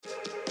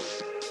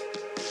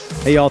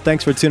Hey, y'all,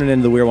 thanks for tuning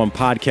into the We're One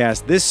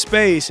podcast. This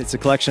space, it's a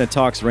collection of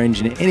talks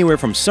ranging anywhere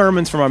from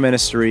sermons from our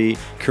ministry,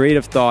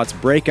 creative thoughts,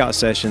 breakout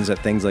sessions at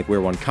things like We're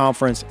One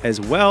Conference,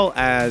 as well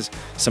as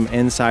some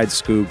inside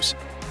scoops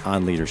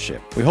on leadership.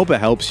 We hope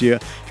it helps you.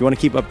 If you want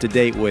to keep up to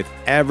date with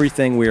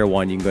everything We Are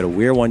One, you can go to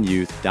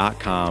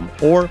weareoneyouth.com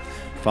or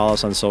follow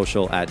us on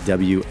social at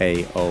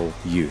WAO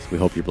Youth. We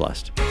hope you're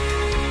blessed.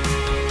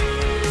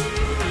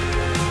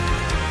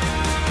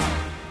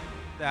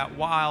 That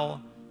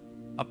while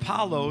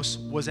Apollos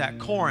was at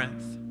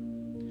Corinth,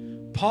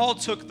 Paul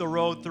took the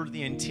road through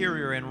the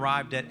interior and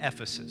arrived at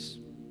Ephesus.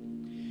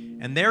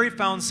 And there he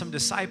found some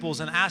disciples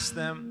and asked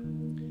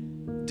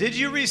them, "Did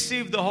you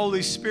receive the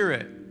Holy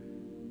Spirit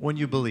when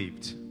you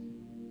believed?"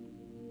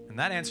 And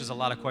that answers a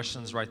lot of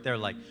questions right there.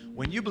 Like,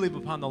 when you believe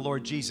upon the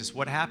Lord Jesus,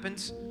 what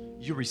happens?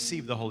 You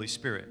receive the Holy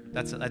Spirit.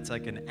 That's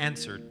like an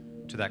answer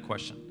to that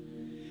question.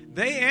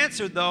 They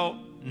answered, though,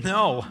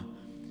 no.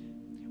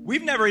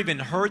 We've never even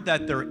heard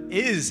that there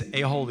is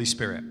a Holy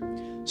Spirit.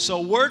 So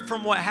word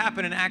from what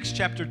happened in Acts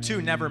chapter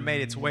 2 never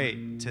made its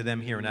way to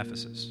them here in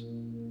Ephesus.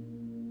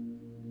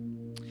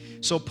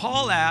 So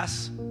Paul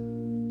asks,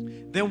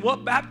 then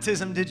what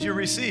baptism did you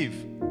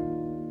receive?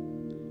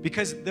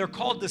 Because they're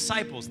called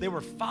disciples. They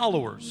were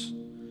followers.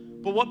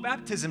 But what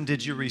baptism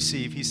did you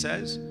receive, he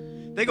says.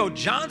 They go,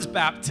 John's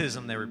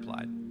baptism, they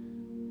replied.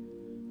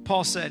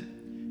 Paul said,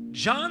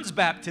 John's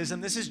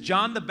baptism, this is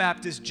John the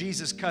Baptist,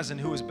 Jesus' cousin,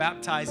 who was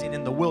baptizing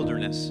in the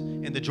wilderness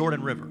in the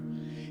Jordan River.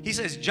 He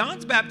says,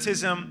 John's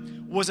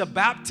baptism was a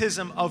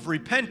baptism of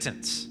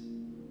repentance.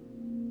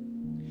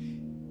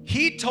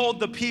 He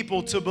told the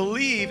people to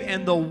believe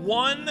in the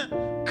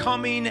one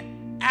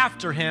coming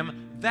after him,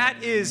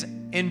 that is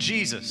in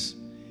Jesus.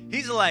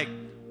 He's like,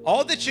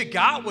 all that you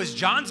got was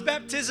John's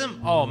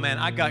baptism? Oh man,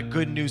 I got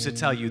good news to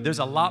tell you. There's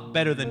a lot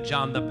better than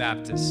John the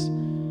Baptist.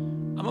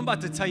 I'm about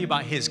to tell you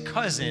about his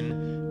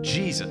cousin,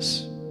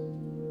 Jesus.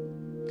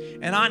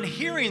 And on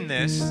hearing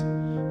this,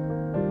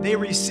 they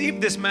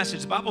received this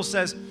message. The Bible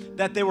says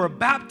that they were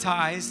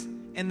baptized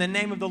in the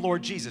name of the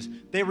Lord Jesus.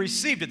 They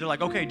received it. They're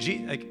like, okay,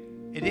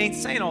 it ain't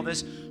saying all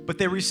this, but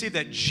they received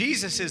that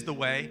Jesus is the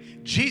way,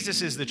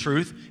 Jesus is the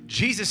truth,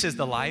 Jesus is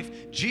the life,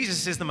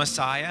 Jesus is the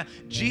Messiah,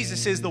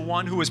 Jesus is the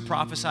one who was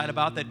prophesied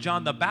about that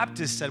John the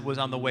Baptist said was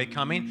on the way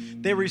coming.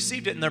 They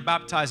received it and they're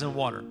baptized in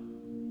water.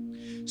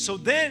 So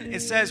then it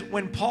says,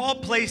 when Paul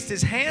placed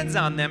his hands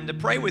on them to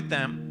pray with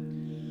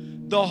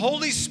them, the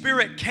Holy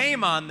Spirit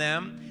came on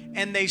them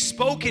and they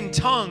spoke in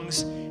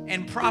tongues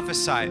and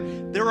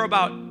prophesied. There were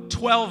about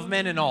 12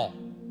 men in all.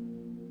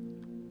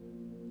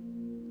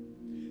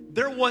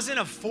 There wasn't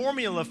a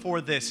formula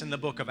for this in the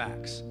book of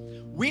Acts.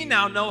 We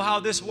now know how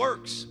this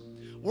works.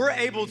 We're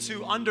able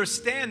to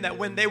understand that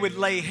when they would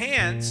lay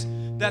hands,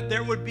 that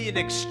there would be an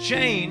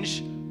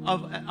exchange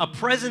of a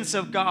presence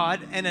of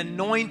God, an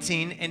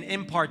anointing, an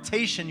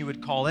impartation, you would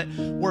call it,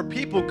 where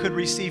people could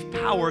receive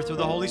power through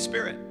the Holy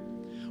Spirit.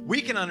 We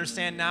can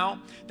understand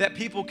now that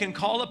people can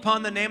call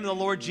upon the name of the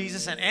Lord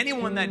Jesus, and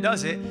anyone that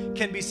does it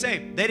can be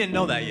saved. They didn't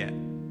know that yet.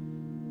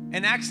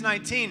 In Acts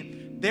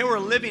 19, they were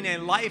living a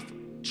life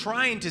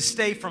trying to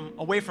stay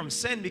away from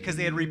sin because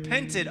they had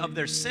repented of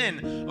their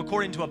sin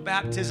according to a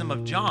baptism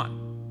of John.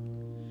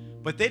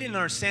 But they didn't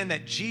understand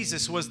that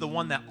Jesus was the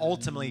one that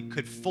ultimately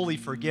could fully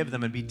forgive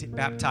them and be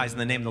baptized in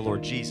the name of the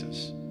Lord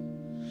Jesus.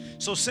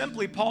 So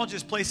simply, Paul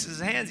just places his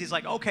hands. He's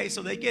like, okay,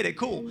 so they get it,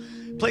 cool.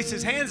 Places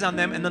his hands on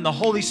them, and then the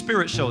Holy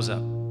Spirit shows up.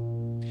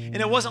 And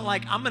it wasn't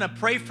like, I'm going to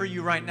pray for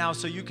you right now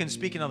so you can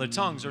speak in other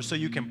tongues or so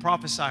you can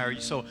prophesy or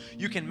so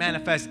you can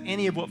manifest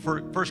any of what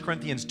 1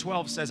 Corinthians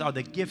 12 says are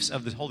the gifts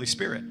of the Holy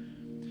Spirit.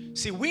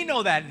 See, we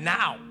know that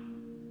now.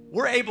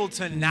 We're able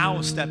to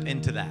now step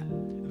into that.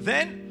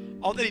 Then,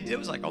 all that he did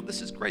was like, oh, this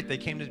is great. They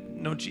came to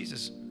know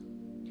Jesus.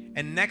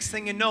 And next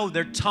thing you know,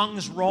 their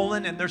tongues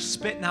rolling and they're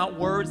spitting out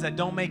words that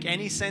don't make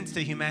any sense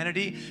to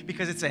humanity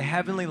because it's a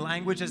heavenly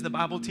language as the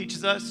Bible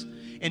teaches us.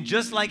 And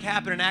just like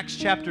happened in Acts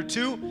chapter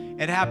 2,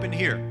 it happened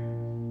here.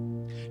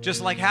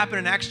 Just like happened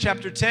in Acts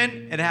chapter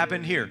 10, it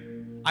happened here.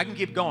 I can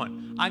keep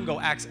going. I can go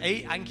Acts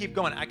 8. I can keep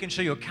going. I can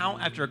show you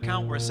account after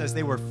account where it says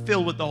they were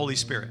filled with the Holy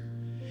Spirit.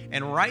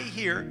 And right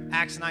here,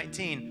 Acts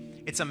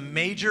 19, it's a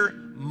major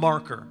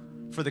marker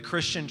for the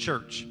Christian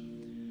church.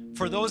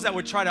 For those that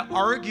would try to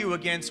argue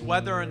against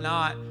whether or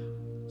not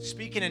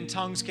speaking in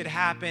tongues could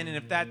happen, and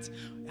if that's,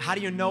 how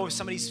do you know if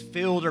somebody's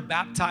filled or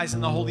baptized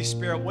in the Holy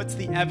Spirit? What's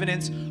the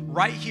evidence?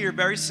 Right here,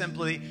 very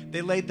simply,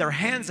 they laid their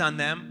hands on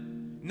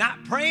them,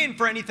 not praying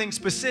for anything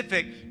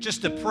specific,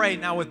 just to pray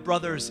now with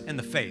brothers in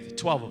the faith,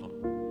 12 of them.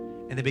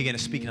 And they began to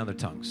speak in other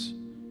tongues,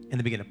 and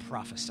they began to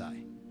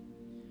prophesy.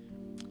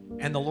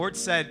 And the Lord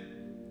said,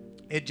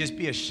 it'd just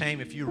be a shame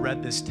if you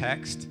read this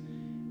text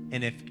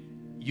and if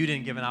you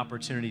didn't give an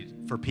opportunity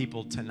for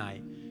people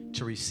tonight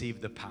to receive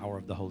the power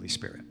of the Holy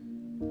Spirit.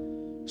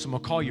 So I'm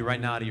going to call you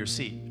right now out of your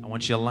seat. I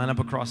want you to line up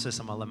across this.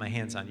 I'm going to lay my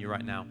hands on you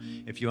right now.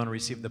 If you want to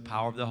receive the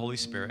power of the Holy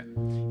Spirit,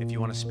 if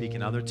you want to speak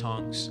in other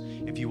tongues,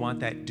 if you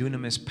want that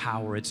dunamis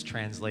power, it's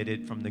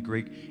translated from the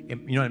Greek. You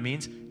know what it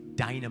means?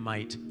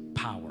 Dynamite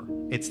power.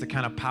 It's the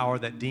kind of power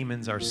that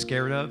demons are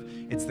scared of.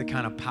 It's the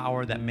kind of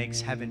power that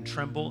makes heaven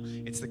tremble.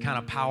 It's the kind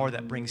of power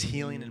that brings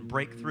healing and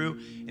breakthrough.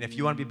 And if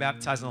you want to be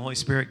baptized in the Holy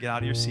Spirit, get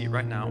out of your seat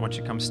right now. I want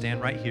you to come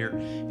stand right here.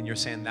 And you're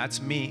saying,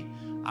 that's me.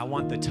 I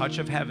want the touch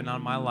of heaven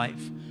on my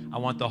life. I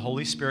want the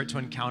Holy Spirit to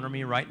encounter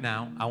me right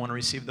now. I want to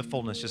receive the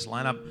fullness. Just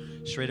line up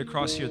straight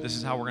across here. This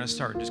is how we're going to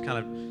start. Just kind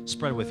of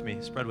spread with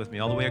me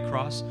all the way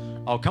across.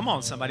 Oh, come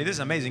on, somebody. This is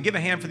amazing. Give a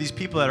hand for these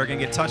people that are going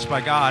to get touched by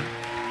God.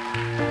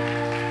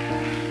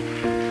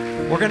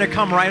 We're going to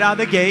come right out of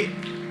the gate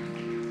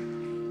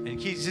and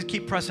just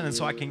keep pressing in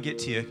so I can get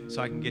to you,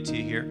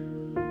 here.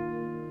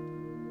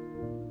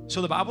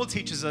 So the Bible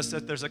teaches us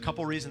that there's a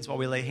couple reasons why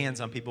we lay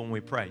hands on people when we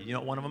pray. You know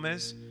what one of them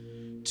is?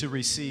 To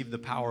receive the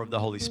power of the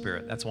Holy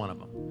Spirit. That's one of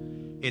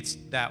them. It's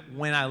that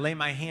when I lay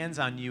my hands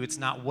on you, it's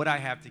not what I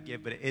have to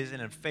give, but it is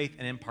in faith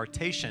and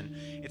impartation.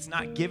 It's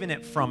not giving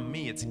it from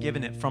me. It's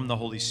giving it from the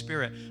Holy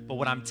Spirit. But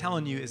what I'm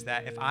telling you is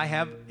that if I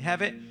have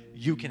it,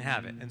 you can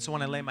have it. And so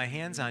when I lay my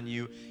hands on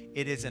you,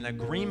 it is an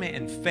agreement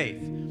in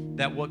faith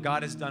that what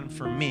God has done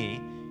for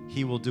me,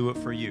 He will do it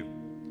for you.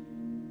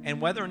 And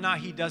whether or not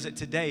He does it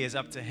today is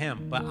up to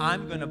Him. But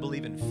I'm going to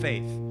believe in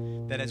faith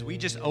that as we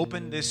just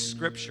open this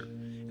scripture,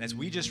 and as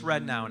we just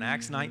read now in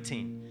Acts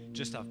 19,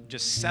 just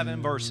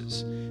 7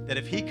 verses, that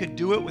if He could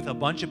do it with a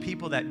bunch of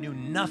people that knew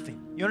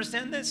nothing. You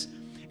understand this?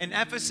 In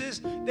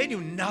Ephesus, they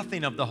knew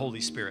nothing of the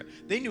Holy Spirit.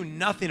 They knew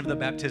nothing of the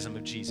baptism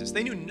of Jesus.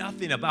 They knew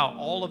nothing about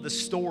all of the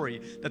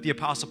story that the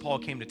Apostle Paul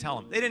came to tell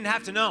them. They didn't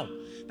have to know.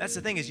 That's the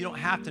thing, is you don't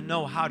have to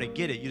know how to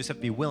get it. You just have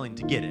to be willing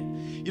to get it.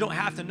 You don't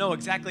have to know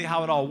exactly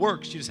how it all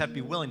works. You just have to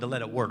be willing to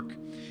let it work.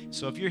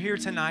 So if you're here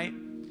tonight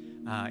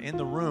in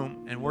the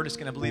room, and we're just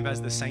going to believe as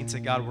the saints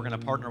of God, we're going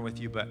to partner with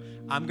you. But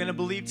I'm going to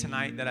believe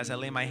tonight that as I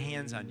lay my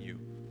hands on you,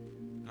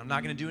 I'm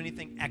not going to do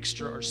anything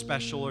extra or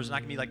special, or it's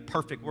not going to be like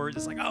perfect words.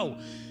 It's like, oh,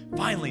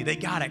 finally, they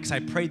got it because I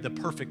prayed the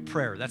perfect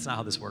prayer. That's not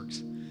how this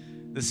works.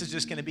 This is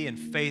just going to be in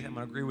faith. I'm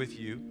going to agree with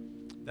you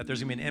that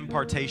there's going to be an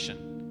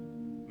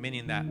impartation,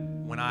 meaning that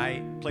when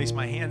I place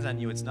my hands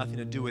on you, it's nothing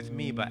to do with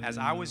me. But as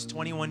I was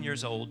 21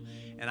 years old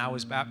and I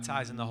was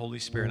baptized in the Holy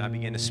Spirit, and I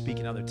began to speak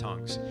in other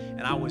tongues,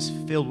 and I was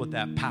filled with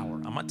that power.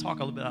 I'm going to talk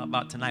a little bit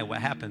about tonight what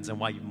happens and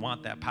why you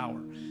want that power.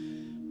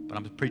 But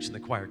I'm preaching the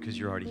choir because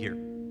you're already here.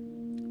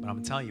 But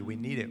I'm telling you, we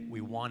need it.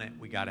 We want it.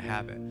 We got to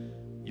have it.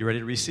 You ready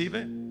to receive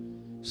it?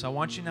 So I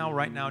want you now,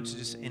 right now, to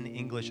just in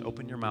English,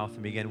 open your mouth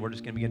and begin. We're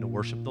just going to begin to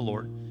worship the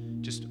Lord.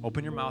 Just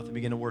open your mouth and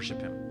begin to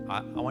worship Him.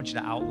 I want you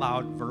to out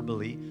loud,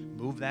 verbally,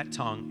 move that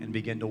tongue and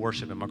begin to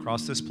worship Him.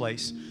 Across this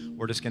place,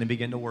 we're just going to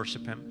begin to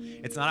worship Him.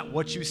 It's not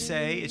what you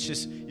say. It's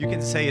just, you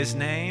can say His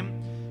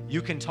name.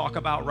 You can talk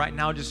about right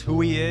now just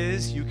who He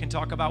is. You can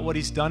talk about what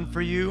He's done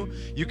for you.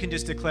 You can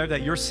just declare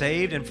that you're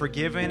saved and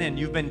forgiven and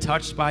you've been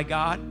touched by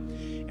God.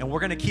 And we're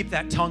going to keep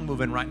that tongue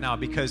moving right now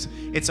because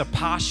it's a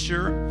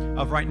posture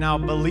of right now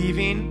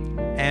believing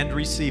and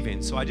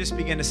receiving. So I just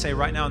begin to say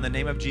right now in the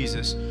name of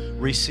Jesus,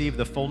 receive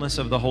the fullness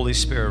of the Holy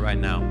Spirit right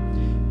now.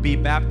 Be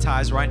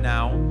baptized right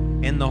now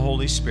in the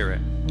Holy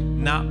Spirit.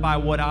 Not by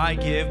what I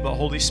give, but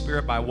Holy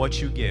Spirit, by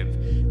what you give.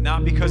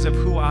 Not because of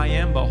who I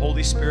am, but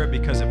Holy Spirit,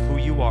 because of who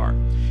you are.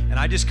 And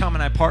I just come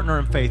and I partner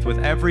in faith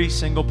with every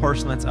single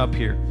person that's up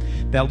here.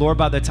 That, Lord,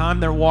 by the time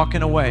they're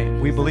walking away,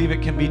 we believe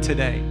it can be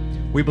today.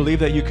 We believe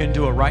that you can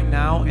do it right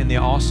now in the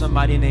awesome,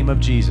 mighty name of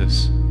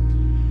Jesus.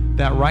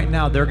 That right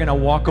now they're going to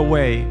walk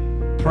away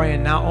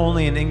praying not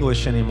only in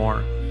English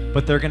anymore,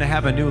 but they're going to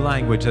have a new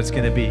language that's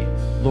going to be,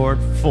 Lord,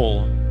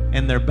 full.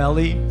 In their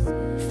belly,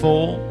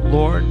 full,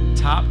 Lord,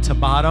 top to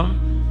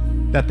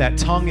bottom. That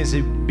tongue is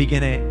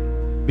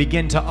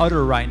begin to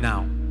utter right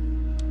now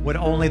what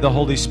only the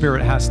Holy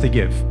Spirit has to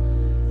give.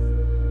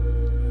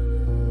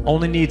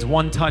 Only needs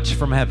one touch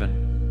from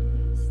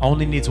heaven.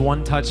 Only needs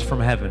one touch from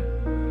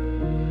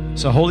heaven.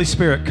 So Holy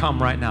Spirit,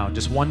 come right now.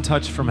 Just one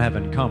touch from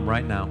heaven. Come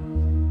right now.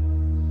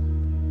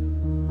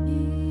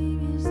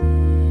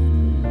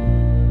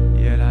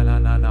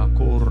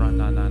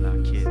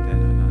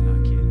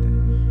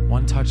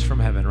 One touch from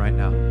heaven right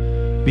now.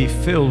 Be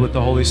filled with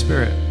the Holy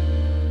Spirit.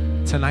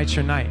 Tonight's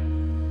your night.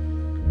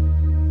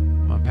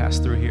 I'm going to pass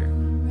through here.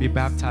 Be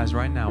baptized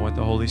right now with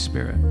the Holy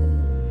Spirit.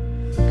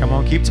 Come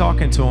on, keep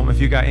talking to Him. If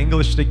you got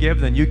English to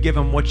give, then you give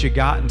Him what you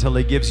got until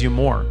He gives you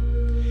more.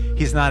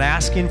 He's not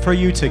asking for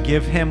you to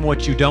give Him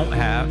what you don't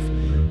have.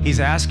 He's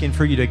asking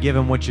for you to give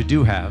Him what you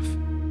do have.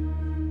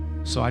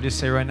 So I just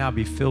say right now,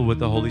 be filled with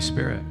the Holy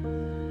Spirit.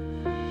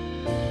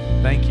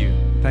 Thank you.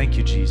 Thank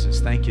you, Jesus.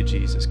 Thank you,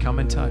 Jesus. Come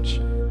and touch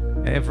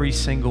every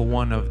single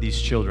one of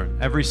these children,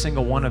 every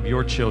single one of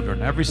your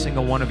children, every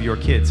single one of your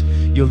kids.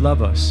 You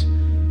love us.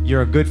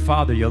 You're a good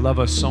Father. You love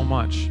us so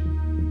much.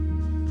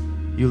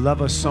 You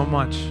love us so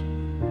much.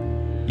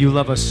 You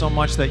love us so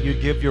much that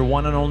you'd give your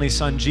one and only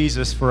Son,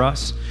 Jesus, for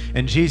us.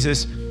 And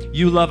Jesus,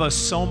 you love us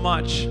so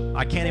much,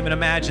 I can't even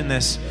imagine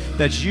this,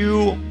 that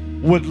you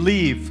would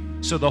leave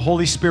so the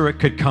Holy Spirit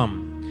could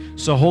come.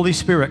 So Holy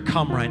Spirit,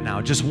 come right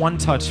now. Just one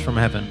touch from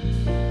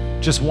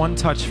heaven. Just one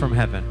touch from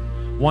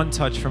heaven. One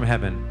touch from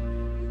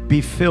heaven.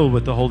 Be filled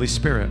with the Holy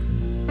Spirit.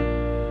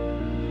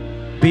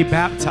 Be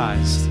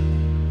baptized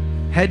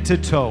head to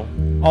toe,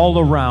 all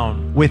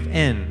around,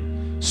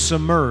 within,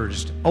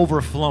 submerged,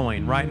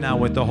 overflowing right now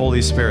with the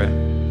Holy Spirit.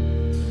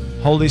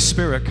 Holy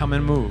Spirit, come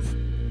and move.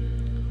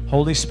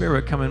 Holy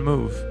Spirit, come and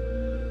move.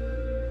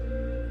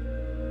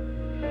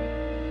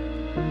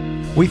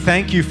 We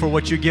thank you for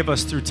what you give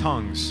us through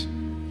tongues,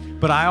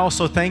 but I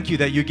also thank you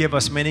that you give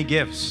us many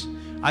gifts.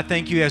 I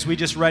thank you, as we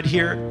just read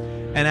here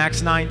in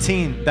Acts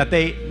 19, that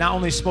they not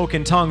only spoke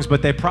in tongues,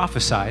 but they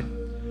prophesied.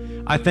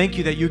 I thank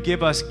you that you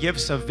give us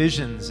gifts of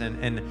visions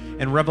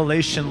and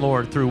revelation,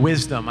 Lord, through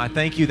wisdom. I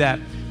thank you that,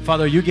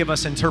 Father, you give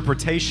us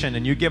interpretation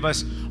and you give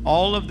us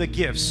all of the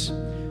gifts.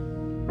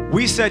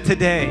 We said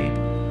today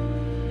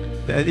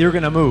that you're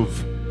going to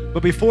move.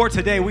 But before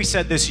today, we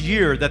said this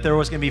year that there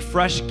was going to be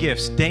fresh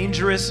gifts,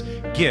 dangerous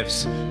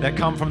gifts that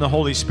come from the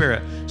Holy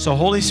Spirit. So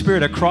Holy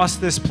Spirit, across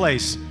this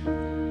place,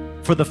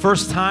 for the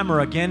first time or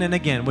again and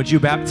again, would you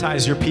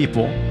baptize your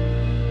people?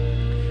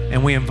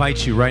 And we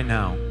invite you right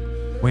now.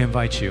 We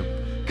invite you.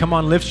 Come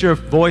on, lift your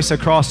voice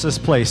across this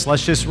place.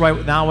 Let's just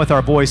right now with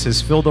our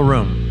voices fill the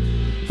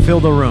room. Fill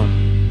the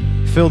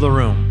room. Fill the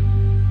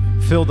room.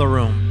 Fill the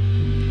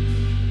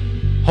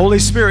room. Holy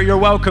Spirit, you're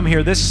welcome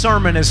here. This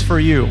sermon is for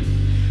you.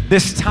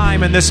 This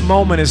time and this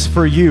moment is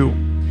for you.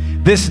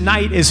 This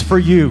night is for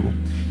you.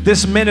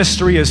 This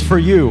ministry is for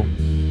you.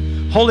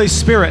 Holy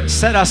Spirit,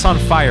 set us on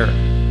fire.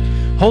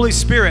 Holy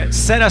Spirit,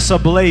 set us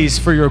ablaze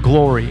for your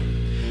glory.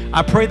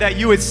 I pray that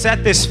you would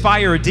set this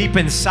fire deep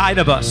inside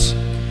of us.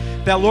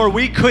 That, Lord,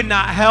 we could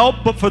not help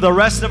but for the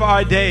rest of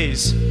our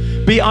days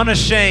be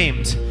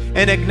unashamed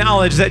and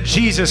acknowledge that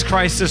Jesus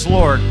Christ is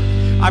Lord.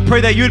 I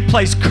pray that you'd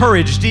place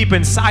courage deep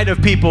inside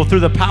of people through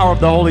the power of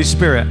the Holy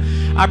Spirit.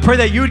 I pray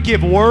that you'd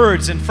give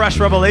words and fresh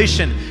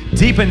revelation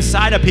deep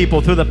inside of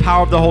people through the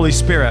power of the Holy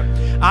Spirit.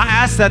 I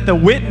ask that the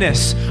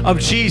witness of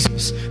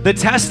Jesus, the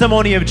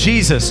testimony of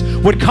Jesus,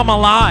 would come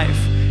alive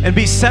and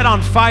be set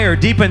on fire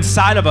deep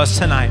inside of us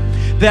tonight.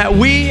 That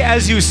we,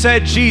 as you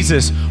said,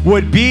 Jesus,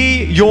 would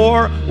be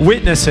your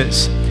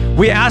witnesses.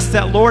 We ask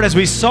that, Lord, as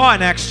we saw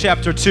in Acts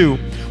chapter 2,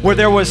 where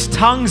there was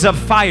tongues of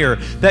fire,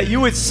 that you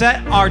would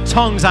set our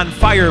tongues on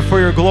fire for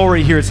your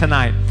glory here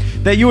tonight.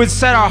 That you would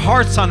set our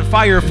hearts on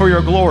fire for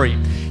your glory.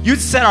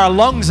 You'd set our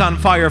lungs on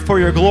fire for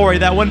your glory,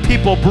 that when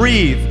people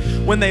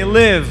breathe, when they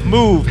live,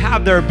 move,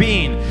 have their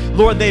being,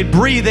 Lord, they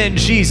breathe in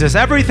Jesus.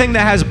 Everything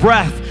that has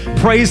breath,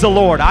 praise the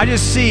Lord. I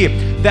just see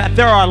that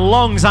there are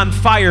lungs on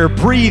fire,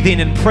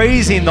 breathing and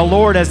praising the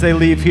Lord as they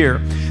leave here.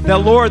 That,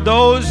 Lord,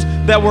 those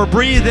that were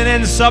breathing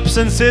in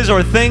substances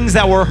or things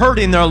that were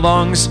hurting their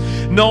lungs,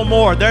 no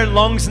more. Their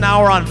lungs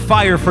now are on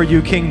fire for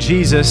you, King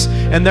Jesus.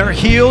 And they're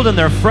healed and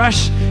they're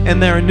fresh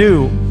and they're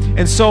new.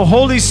 And so,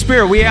 Holy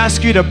Spirit, we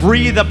ask you to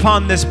breathe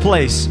upon this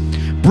place.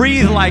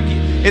 Breathe like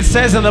it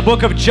says in the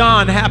book of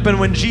John happened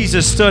when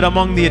Jesus stood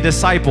among the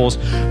disciples.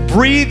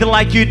 Breathe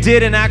like you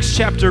did in Acts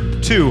chapter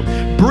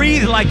 2.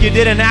 Breathe like you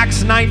did in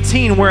Acts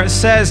 19, where it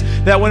says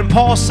that when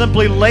Paul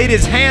simply laid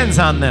his hands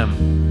on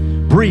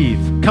them.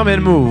 Breathe. Come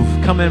and move.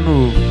 Come and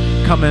move.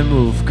 Come and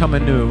move. Come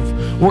and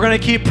move. We're going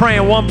to keep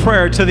praying one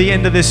prayer to the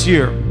end of this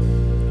year.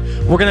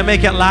 We're going to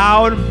make it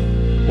loud.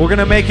 We're going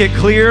to make it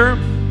clear.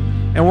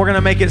 And we're going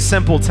to make it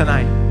simple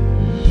tonight.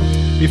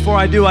 Before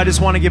I do, I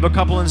just want to give a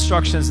couple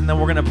instructions, and then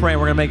we're going to pray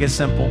and we're going to make it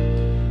simple.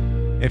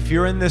 If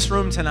you're in this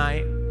room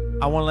tonight,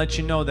 I want to let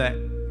you know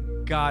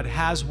that God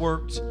has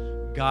worked.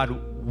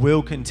 God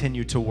will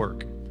continue to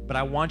work. But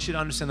I want you to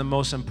understand the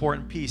most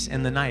important piece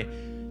in the night,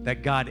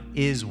 that God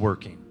is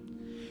working.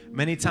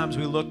 Many times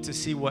we look to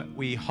see what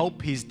we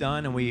hope he's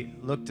done, and we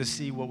look to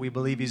see what we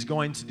believe he's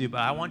going to do,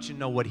 but I want you to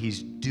know what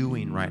he's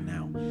doing right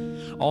now.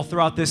 All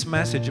throughout this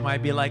message, it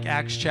might be like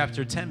Acts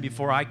chapter 10.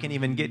 Before I can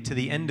even get to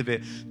the end of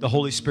it, the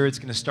Holy Spirit's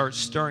going to start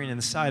stirring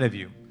inside of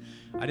you.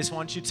 I just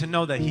want you to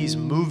know that he's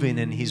moving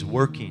and he's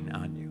working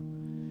on you.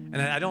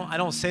 And I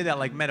don't say that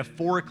like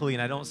metaphorically,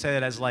 and I don't say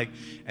that as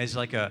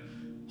like a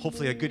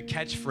hopefully a good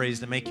catchphrase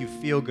to make you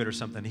feel good or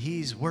something.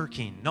 He's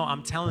working. No,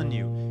 I'm telling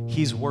you,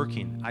 he's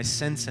working. I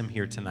sense him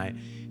here tonight.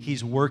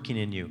 He's working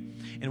in you.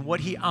 And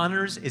what he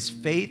honors is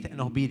faith and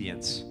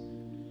obedience.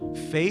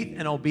 Faith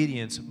and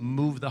obedience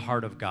move the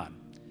heart of God.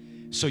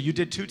 So you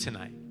did too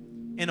tonight.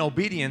 In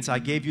obedience, I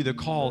gave you the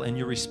call and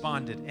you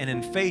responded. And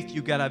in faith,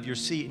 you got out of your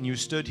seat and you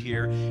stood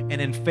here. And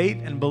in faith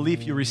and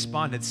belief, you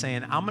responded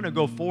saying, I'm going to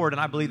go forward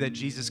and I believe that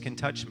Jesus can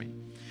touch me.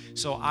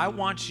 So I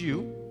want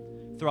you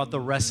throughout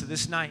the rest of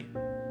this night,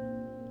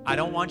 I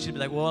don't want you to be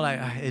like, well,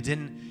 it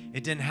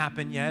didn't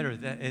happen yet, or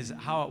that is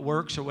how it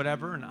works or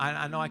whatever. And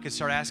I know I could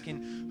start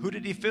asking, who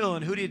did he feel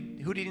and who did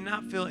he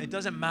not feel? It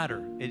doesn't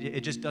matter.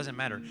 It just doesn't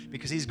matter,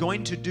 because he's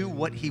going to do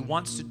what he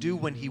wants to do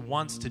when he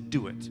wants to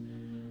do it.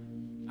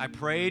 I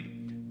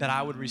prayed that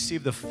I would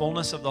receive the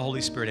fullness of the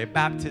Holy Spirit, a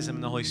baptism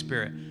in the Holy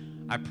Spirit.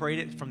 I prayed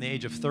it from the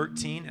age of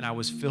 13, and I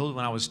was filled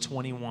when I was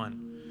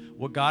 21.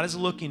 What God is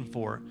looking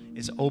for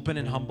is open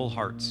and humble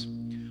hearts.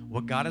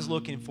 What God is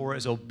looking for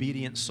is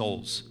obedient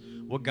souls.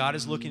 What God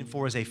is looking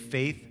for is a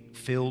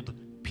faith-filled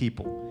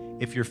people.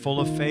 If you're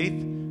full of faith,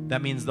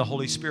 that means the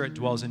Holy Spirit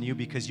dwells in you,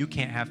 because you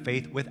can't have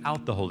faith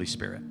without the Holy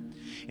Spirit.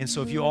 And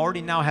so if you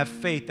already now have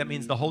faith, that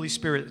means the Holy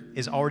Spirit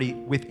is already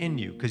within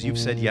you because you've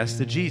said yes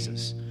to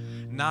Jesus.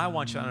 Now I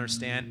want you to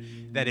understand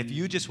that if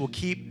you just will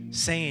keep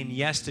saying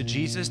yes to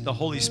Jesus, the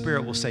Holy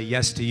Spirit will say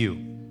yes to you.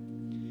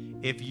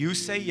 If you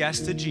say yes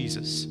to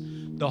Jesus,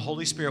 the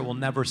Holy Spirit will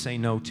never say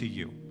no to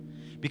you,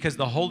 because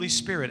the Holy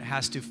Spirit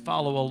has to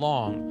follow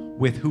along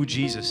with who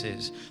Jesus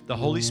is. The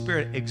Holy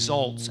Spirit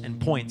exalts and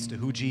points to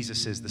who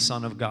Jesus is, the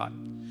Son of God.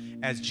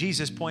 As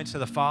Jesus points to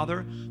the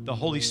Father, the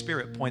Holy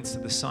Spirit points to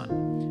the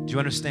Son. Do you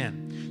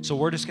understand? So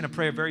we're just going to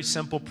pray a very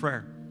simple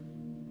prayer.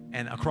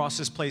 And across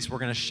this place, we're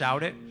going to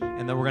shout it,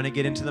 and then we're going to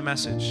get into the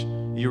message.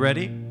 You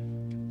ready?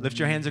 Lift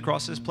your hands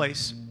across this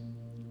place.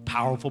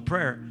 Powerful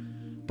prayer,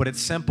 but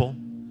it's simple.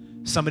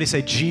 Somebody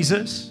say,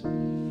 Jesus.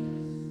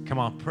 Come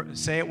on,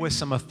 say it with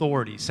some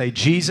authority. Say,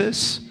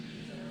 Jesus,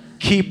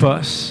 keep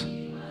us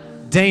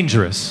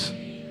dangerous.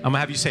 I'm going to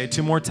have you say it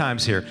 2 more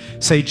times here.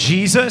 Say,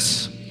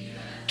 Jesus,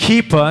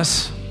 keep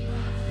us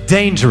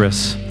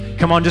dangerous.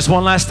 Come on, just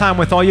one last time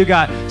with all you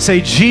got.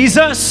 Say,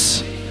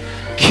 Jesus,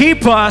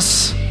 keep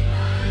us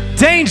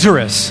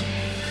dangerous.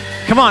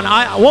 Come on,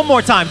 one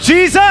more time.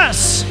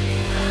 Jesus,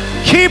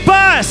 keep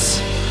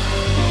us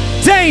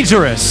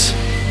dangerous.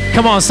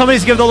 Come on,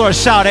 somebody's give the Lord a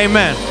shout.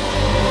 Amen.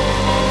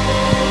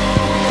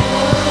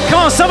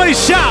 Come on, somebody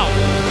shout.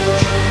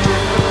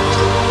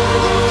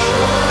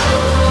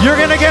 You're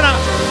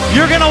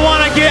gonna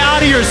want to get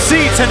out of your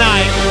seat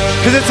tonight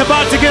because it's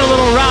about to get a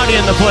little rowdy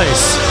in the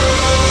place.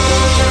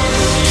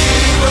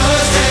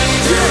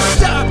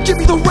 Stop, give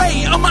me the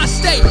ray on my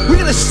state. We're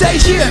gonna stay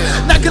here,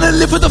 not gonna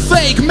live for the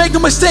fake. Make a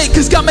mistake,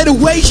 cause God made a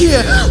way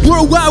here.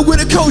 Worldwide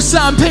with a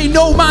cosign, pay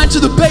no mind to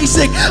the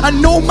basic. I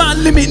know my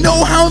limit,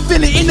 know how I'm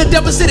feeling in the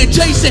devastated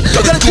adjacent.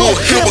 Gotta go,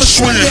 never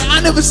swinging.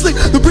 I never sleep,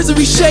 the prison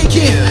be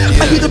shaking.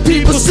 I hear the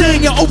people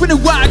singing, open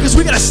it wide, cause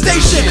we got a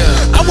station.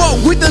 I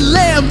walk with the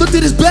lamb, looked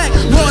at his back,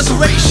 no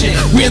restoration.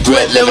 We in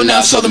threat level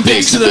now, southern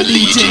pigs to the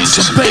legions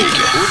of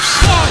bacon.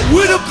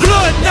 With the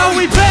blood, now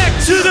we back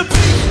to the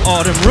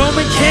all them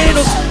Roman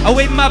candles. I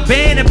wave my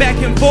banner back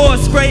and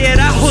forth, spray it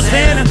out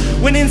Hosanna.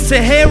 When in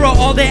Sahara,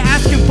 all they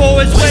asking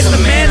for is where's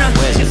the manna?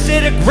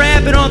 Instead of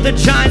grabbing all the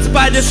giants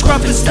by the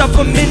scruff and stuff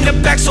them in the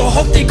back, so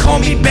hope they call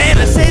me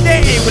Banner. Say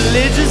they ain't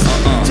religious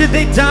till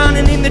they down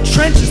and in the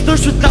trenches,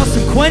 thirst without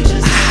some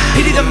quenches.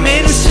 Pity the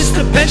man who sits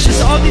the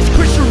benches. All these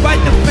Christian right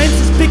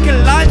defenses, picking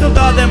lines with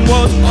all them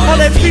woes. All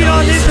their feet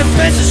on his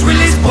defenses,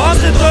 release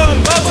bombs and throw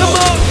them both. Come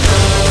on.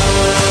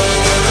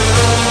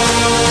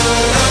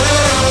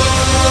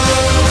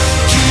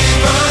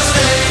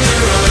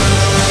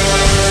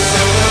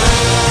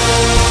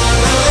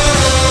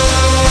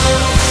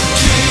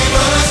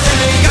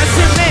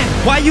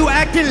 Why you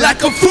acting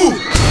like a fool?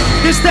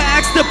 This the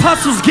axe the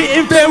apostles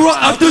getting Pharaoh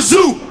out the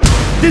zoo.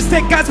 This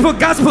that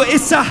gospel,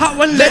 it's a hot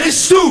one, let it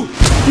stew.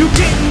 You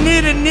getting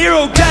near to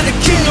Nero, got a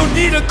king, don't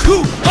need a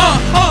coup.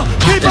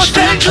 Keep us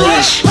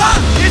dangerous.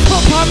 It's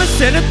for promise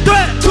and a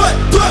threat.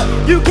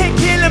 You can't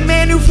kill a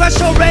man who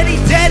flesh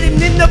already dead and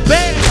in the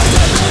bed.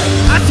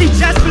 I see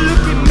Jasper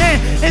looking man,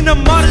 and the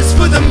martyrs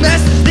for the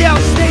masses, they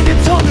outstanding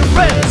on the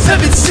red.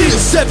 7 seals,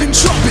 7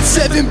 trumpets,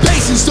 7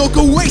 basins, don't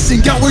go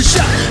wasting. Got one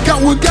shot,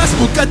 got one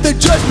gospel, got the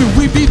judgment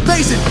we be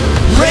facing.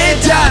 Red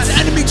dots,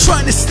 enemy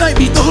trying to snipe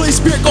me, the Holy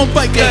Spirit gon'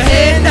 bite your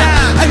head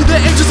now. I hear the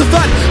angels of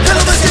fighting, hell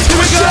of a stage, here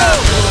we go.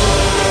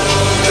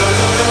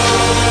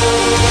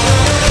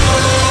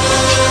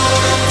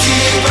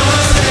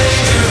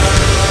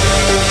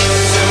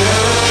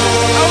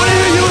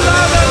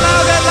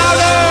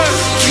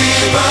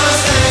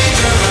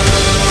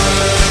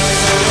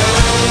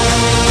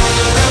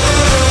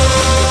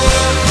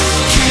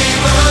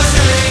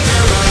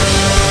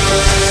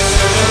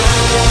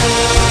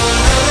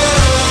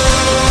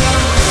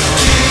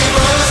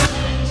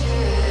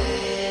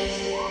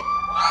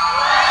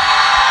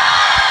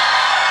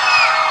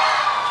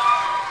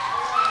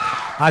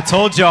 I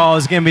told y'all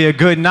it's going to be a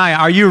good night.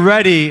 Are you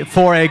ready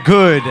for a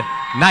good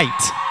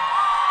night?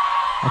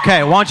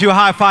 Okay, why don't you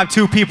high five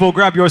 2 people,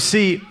 grab your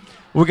seat.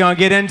 We're going to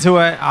get into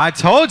it. I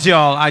told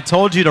y'all, I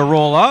told you to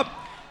roll up.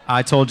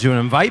 I told you to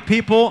invite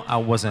people. I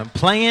wasn't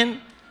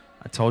playing.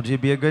 I told you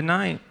it'd be a good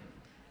night.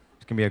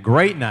 It's going to be a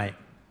great night.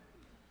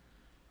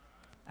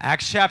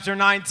 Acts chapter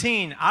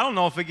 19. I don't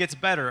know if it gets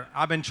better.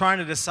 I've been trying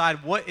to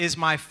decide what is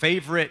my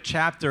favorite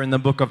chapter in the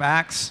book of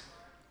Acts.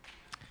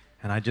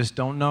 And I just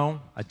don't know.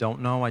 I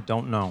don't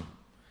know.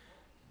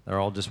 They're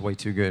all just way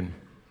too good.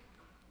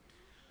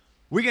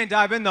 We're going to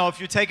dive in, though. If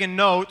you're taking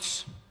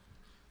notes,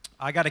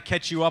 I got to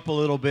catch you up a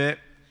little bit.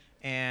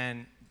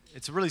 And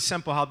it's really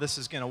simple how this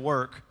is going to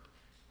work.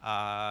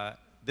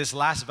 This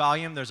last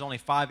volume, there's only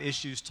 5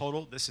 issues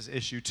total. This is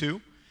issue 2.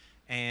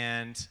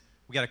 And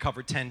we got to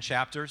cover 10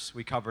 chapters.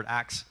 We covered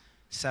Acts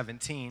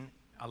 17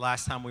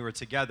 last time we were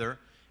together.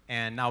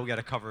 And now we got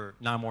to cover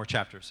 9 more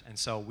chapters. And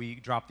so we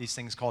drop these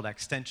things called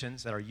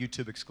extensions that are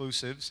YouTube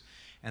exclusives.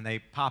 And they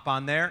pop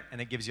on there,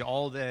 and it gives you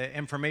all the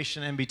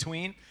information in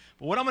between.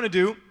 But what I'm going to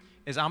do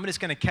is I'm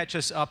just going to catch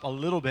us up a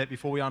little bit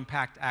before we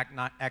unpack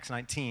Acts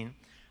 19.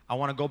 I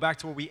want to go back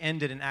to where we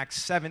ended in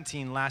Acts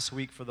 17 last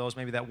week for those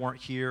maybe that weren't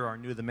here or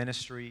new to the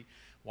ministry,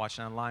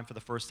 watching online for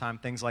the first time,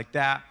 things like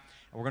that.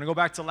 And we're going to go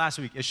back to last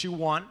week, issue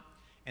 1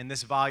 in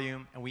this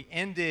volume, and we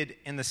ended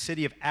in the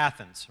city of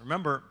Athens.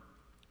 Remember,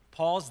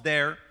 Paul's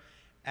there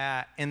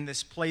in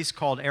this place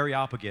called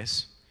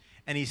Areopagus,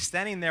 and he's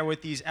standing there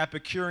with these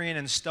Epicurean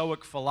and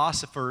Stoic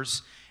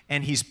philosophers,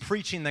 and he's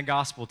preaching the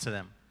gospel to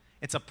them.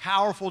 It's a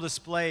powerful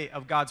display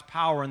of God's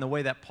power in the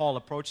way that Paul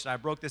approached it. I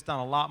broke this down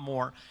a lot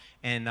more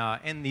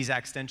in these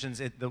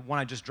extensions. The one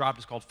I just dropped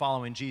is called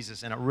Following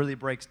Jesus, and it really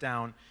breaks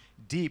down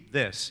deep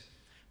this.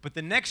 But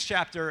the next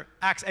chapter,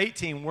 Acts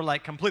 18, we're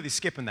like completely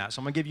skipping that. So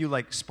I'm going to give you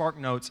like spark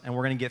notes, and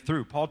we're going to get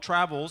through. Paul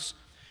travels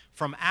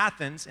from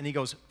Athens, and he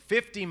goes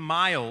 50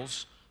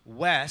 miles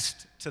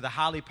west to the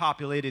highly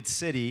populated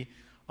city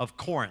of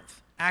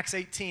Corinth. Acts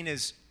 18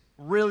 is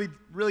really,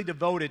 really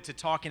devoted to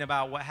talking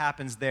about what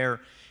happens there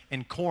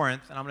in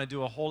Corinth, and I'm going to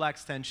do a whole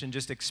extension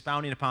just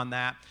expounding upon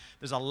that.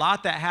 There's a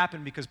lot that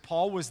happened because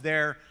Paul was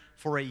there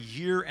for a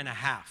year and a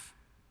half.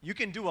 You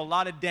can do a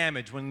lot of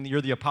damage when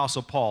you're the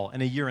Apostle Paul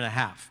in a year and a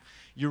half.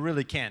 You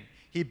really can.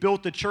 He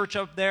built the church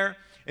up there.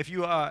 If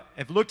you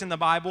have looked in the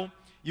Bible,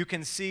 you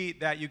can see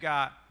that you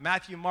got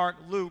Matthew, Mark,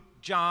 Luke,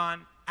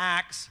 John,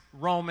 Acts,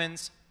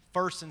 Romans,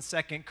 1st and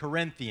 2nd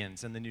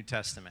Corinthians in the New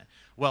Testament.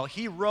 Well,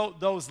 he wrote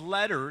those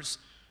letters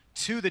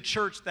to the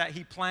church that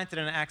he planted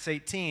in Acts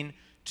 18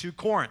 to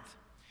Corinth.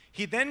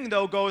 He then,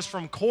 though, goes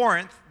from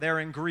Corinth there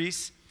in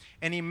Greece,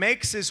 and he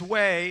makes his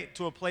way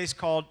to a place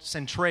called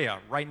Centrea,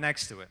 right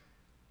next to it.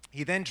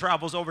 He then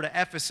travels over to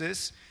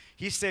Ephesus.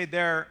 He stayed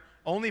there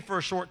only for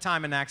a short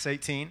time in Acts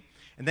 18,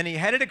 and then he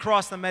headed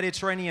across the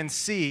Mediterranean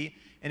Sea,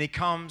 and he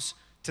comes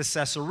to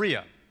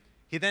Caesarea.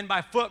 He then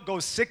by foot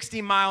goes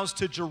 60 miles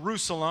to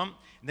Jerusalem,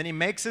 and then he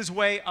makes his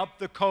way up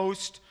the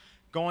coast,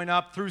 going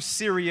up through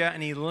Syria,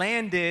 and he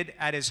landed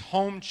at his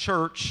home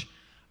church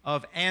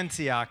of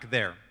Antioch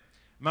there.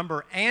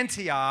 Remember,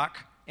 Antioch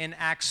in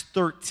Acts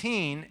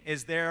 13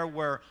 is there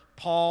where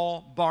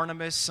Paul,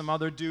 Barnabas, some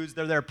other dudes,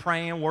 they're there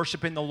praying,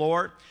 worshiping the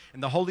Lord,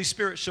 and the Holy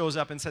Spirit shows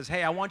up and says,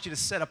 hey, I want you to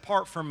set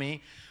apart for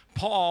me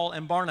Paul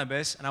and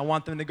Barnabas, and I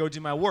want them to go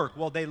do my work.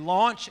 Well, they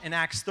launch in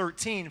Acts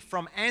 13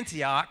 from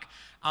Antioch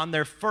on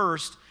their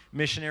first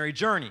missionary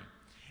journey.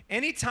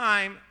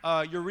 Anytime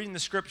you're reading the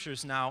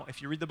scriptures now,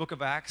 if you read the book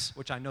of Acts,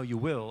 which I know you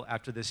will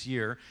after this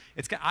year,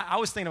 I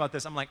was thinking about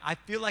this. I'm like, I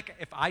feel like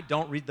if I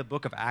don't read the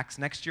book of Acts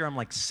next year, I'm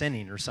like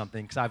sinning or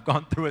something because I've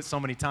gone through it so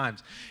many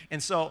times.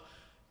 And so,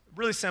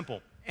 really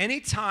simple.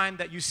 Anytime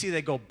that you see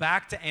they go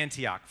back to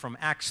Antioch from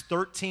Acts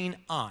 13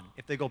 on,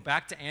 if they go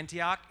back to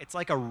Antioch, it's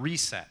like a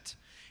reset.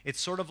 It's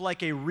sort of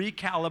like a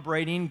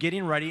recalibrating,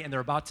 getting ready, and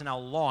they're about to now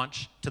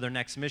launch to their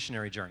next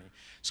missionary journey.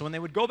 So when they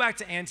would go back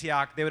to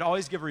Antioch, they would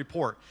always give a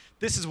report.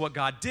 This is what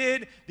God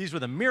did. These were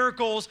the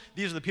miracles.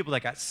 These are the people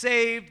that got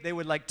saved. They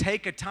would like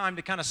take a time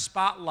to kind of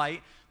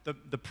spotlight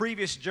the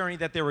previous journey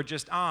that they were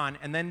just on,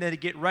 and then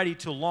they'd get ready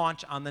to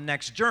launch on the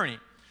next journey.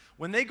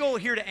 When they go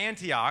here to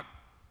Antioch,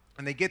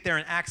 and they get there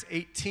in Acts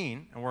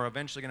 18, and we're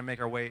eventually going to make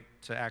our way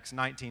to Acts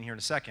 19 here in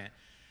a second,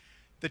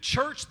 the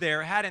church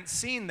there hadn't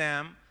seen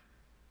them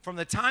from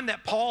the time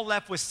that Paul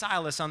left with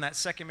Silas on that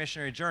second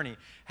missionary journey,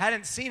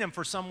 hadn't seen him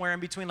for somewhere in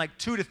between like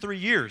 2 to 3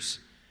 years.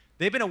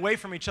 They've been away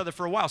from each other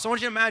for a while. So I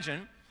want you to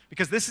imagine,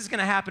 because this is going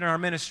to happen in our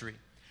ministry,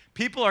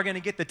 people are going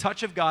to get the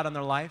touch of God on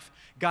their life.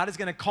 God is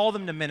going to call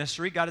them to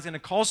ministry. God is going to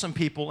call some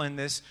people in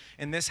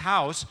this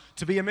house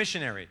to be a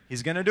missionary.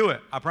 He's going to do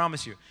it, I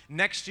promise you.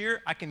 Next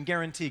year, I can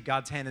guarantee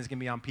God's hand is going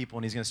to be on people,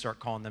 and he's going to start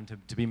calling them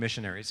to be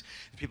missionaries.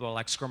 People are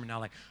like squirming now,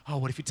 like, oh,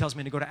 what if he tells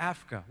me to go to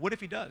Africa? What if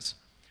he does?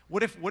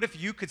 What if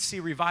you could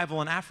see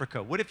revival in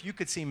Africa? What if you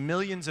could see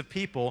millions of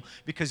people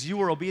because you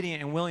were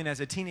obedient and willing as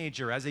a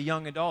teenager, as a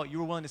young adult, you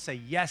were willing to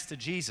say yes to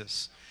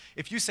Jesus?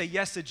 If you say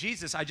yes to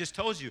Jesus, I just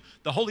told you,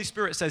 the Holy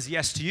Spirit says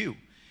yes to you.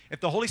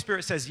 If the Holy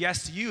Spirit says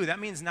yes to you, that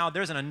means now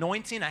there's an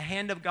anointing, a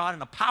hand of God,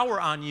 and a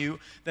power on you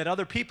that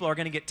other people are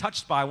going to get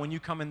touched by when you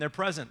come in their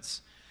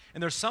presence.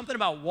 And there's something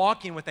about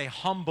walking with a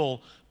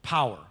humble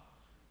power.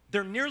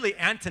 They're nearly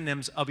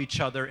antonyms of each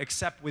other,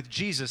 except with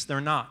Jesus,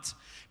 they're not.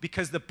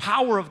 Because the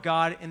power of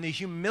God and the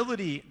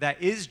humility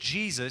that is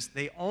Jesus,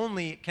 they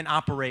only can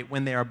operate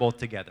when they are both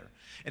together.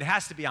 It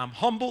has to be, I'm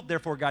humble,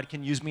 therefore God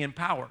can use me in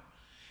power.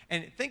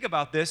 And think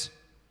about this.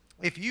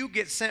 If you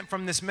get sent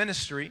from this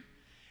ministry,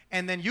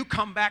 and then you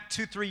come back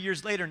 2-3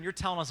 years later and you're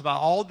telling us about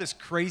all this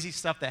crazy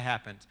stuff that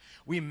happened.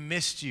 We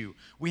missed you.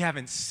 We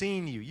haven't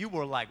seen you. You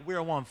were like,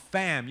 we're one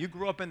fam. You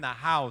grew up in the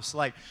house.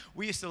 Like,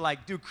 we used to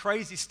like do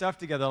crazy stuff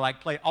together, like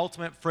play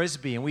ultimate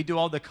frisbee, and we do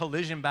all the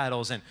collision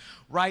battles and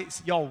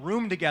y'all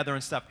room together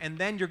and stuff. And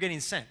then you're getting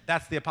sent.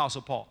 That's the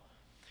Apostle Paul.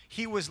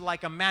 He was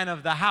like a man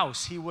of the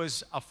house. He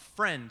was a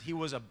friend. He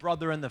was a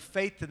brother in the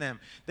faith to them.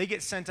 They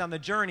get sent on the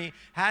journey.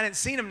 Hadn't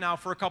seen him now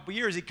for a couple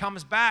years. He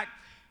comes back,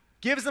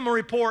 gives them a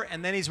report,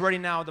 and then he's ready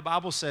now, the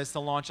Bible says, to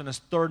launch on his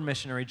third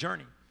missionary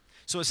journey.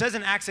 So it says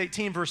in Acts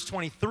 18, verse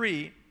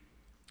 23,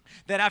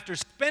 that after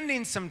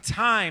spending some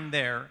time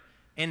there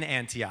in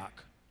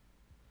Antioch,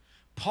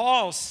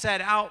 Paul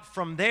set out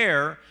from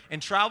there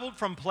and traveled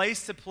from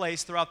place to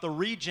place throughout the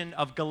region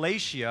of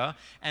Galatia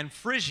and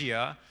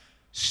Phrygia,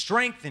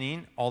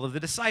 strengthening all of the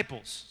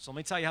disciples. So let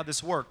me tell you how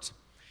this worked.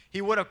 He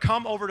would have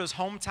come over to his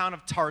hometown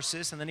of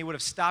Tarsus, and then he would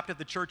have stopped at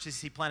the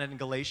churches he planted in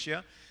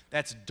Galatia.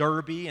 That's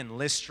Derbe and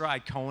Lystra,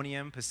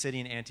 Iconium,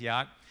 Pisidian,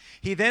 Antioch.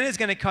 He then is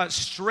going to cut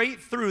straight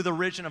through the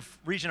region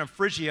of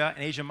Phrygia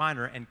and Asia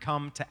Minor and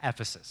come to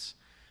Ephesus.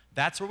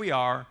 That's where we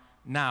are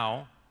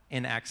now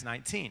in Acts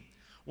 19.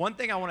 One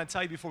thing I want to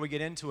tell you before we get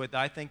into it that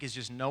I think is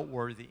just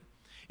noteworthy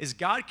is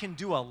God can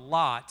do a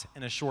lot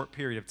in a short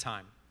period of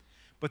time.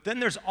 But then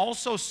there's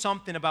also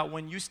something about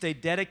when you stay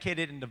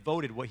dedicated and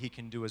devoted what he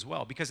can do as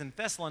well. Because in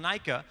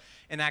Thessalonica,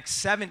 in Acts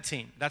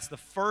 17, that's the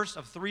first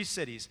of 3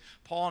 cities,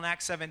 Paul in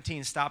Acts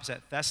 17 stops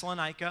at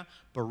Thessalonica,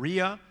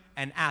 Berea,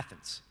 and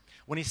Athens.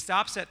 When he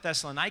stops at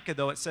Thessalonica,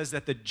 though, it says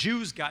that the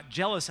Jews got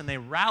jealous and they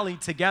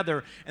rallied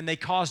together and they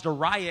caused a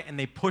riot and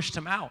they pushed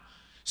him out.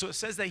 So it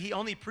says that he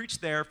only preached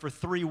there for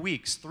 3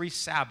 weeks. 3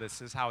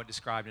 Sabbaths is how it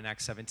described in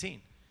Acts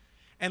 17.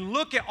 And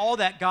look at all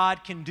that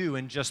God can do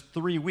in just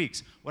 3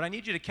 weeks. What I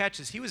need you to catch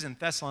is he was in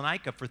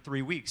Thessalonica for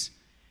 3 weeks.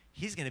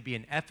 He's going to be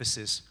in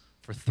Ephesus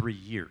for 3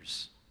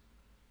 years.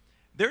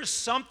 There's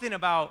something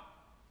about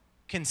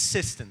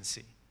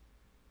consistency.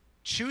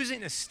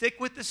 Choosing to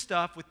stick with the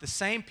stuff with the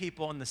same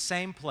people in the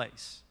same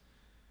place.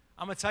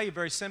 I'm going to tell you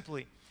very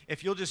simply,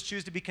 if you'll just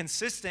choose to be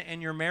consistent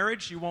in your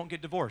marriage, you won't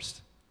get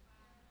divorced.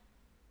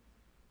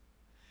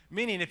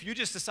 Meaning, if you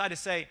just decide to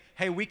say,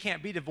 hey, we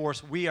can't be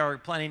divorced, we are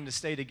planning to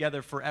stay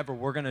together forever,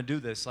 we're going to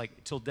do this,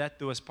 like till death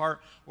do us part,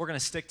 we're going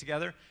to stick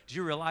together. Do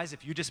you realize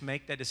if you just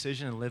make that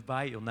decision and live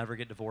by it, you'll never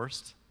get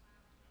divorced?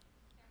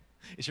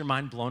 Is your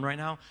mind blown right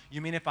now? You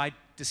mean if I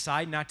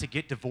decide not to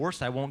get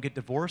divorced, I won't get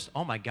divorced?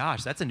 Oh my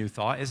gosh, that's a new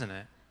thought, isn't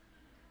it?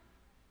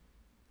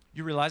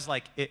 You realize,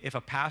 like, if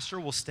a pastor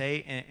will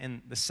stay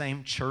in the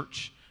same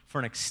church for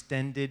an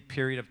extended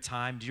period of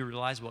time, do you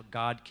realize what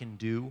God can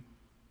do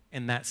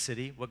in that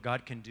city, what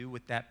God can do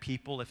with that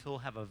people, if he'll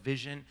have a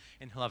vision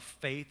and he'll have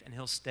faith and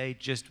he'll stay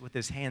just with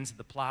his hands to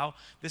the plow?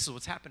 This is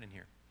what's happening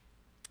here.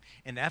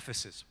 In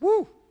Ephesus,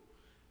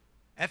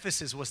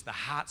 Ephesus was the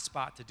hot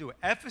spot to do it.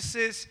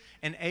 Ephesus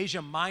and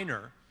Asia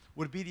Minor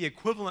would be the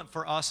equivalent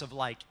for us of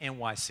like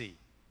NYC.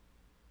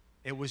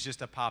 It was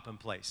just a poppin'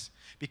 place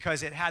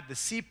because it had the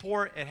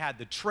seaport, it had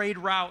the trade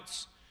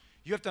routes.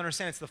 You have to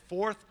understand it's the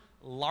 4th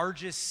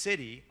largest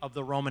city of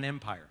the Roman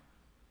Empire,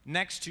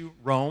 next to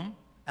Rome,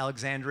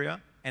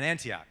 Alexandria, and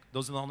Antioch.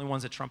 Those are the only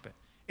ones that trump it.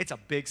 It's a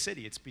big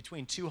city. It's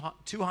between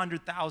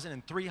 200,000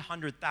 and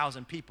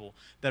 300,000 people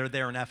that are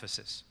there in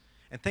Ephesus.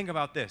 And think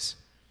about this.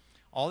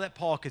 All that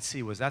Paul could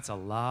see was that's a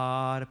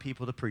lot of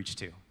people to preach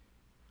to.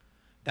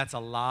 That's a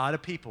lot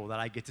of people that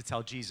I get to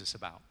tell Jesus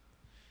about.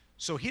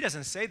 So he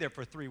doesn't stay there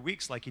for 3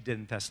 weeks like he did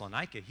in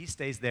Thessalonica. He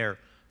stays there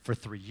for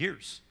 3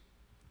 years.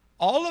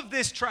 All of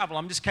this travel,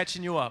 I'm just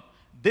catching you up,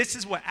 this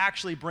is what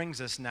actually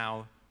brings us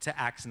now to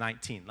Acts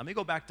 19. Let me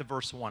go back to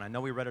verse 1. I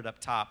know we read it up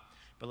top,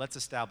 but let's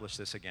establish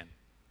this again.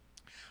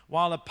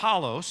 While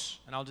Apollos,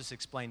 and I'll just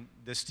explain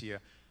this to you.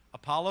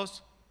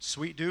 Apollos,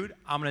 sweet dude.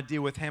 I'm going to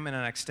deal with him in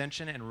an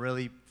extension and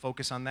really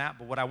focus on that.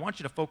 But what I want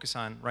you to focus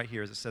on right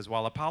here is it says,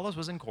 while Apollos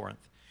was in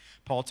Corinth,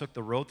 Paul took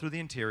the road through the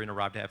interior and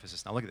arrived at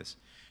Ephesus. Now look at this.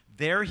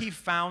 There he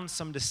found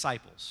some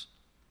disciples.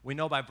 We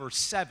know by verse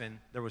 7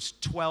 there was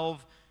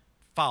 12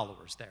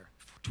 followers there,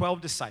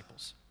 12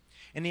 disciples.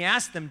 And he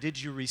asked them, did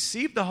you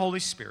receive the Holy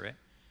Spirit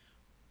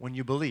when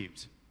you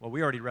believed? Well,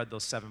 we already read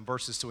those 7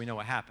 verses, so we know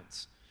what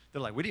happens.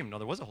 They're like, we didn't even know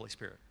there was a Holy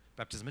Spirit.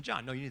 Baptism of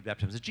John. No, you need the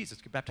baptism of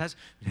Jesus. Get baptized.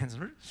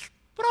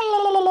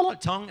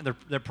 Tongue, and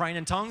they're praying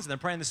in tongues, and they're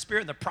praying in the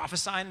Spirit, and they're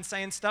prophesying and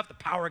saying stuff. The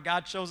power of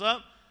God shows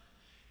up.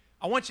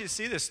 I want you to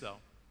see this, though.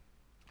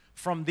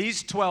 From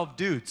these 12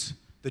 dudes,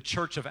 the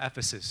church of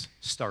Ephesus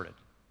started.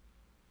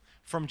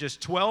 From just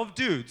 12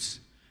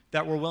 dudes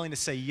that were willing to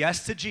say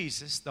yes to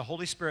Jesus, the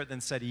Holy Spirit then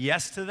said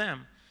yes to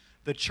them,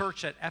 the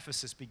church at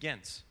Ephesus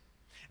begins.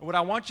 And what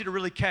I want you to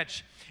really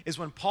catch is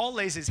when Paul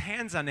lays his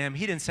hands on them,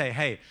 he didn't say,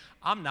 hey,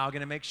 I'm now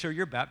going to make sure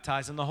you're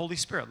baptized in the Holy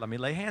Spirit. Let me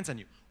lay hands on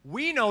you.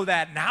 We know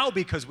that now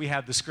because we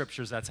have the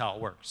scriptures. That's how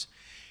it works.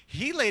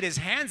 He laid his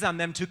hands on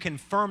them to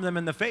confirm them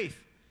in the faith.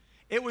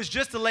 It was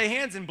just to lay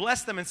hands and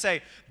bless them and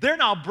say, they're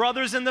now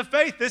brothers in the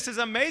faith. This is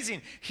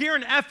amazing. Here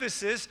in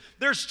Ephesus,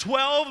 there's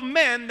 12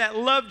 men that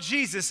love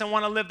Jesus and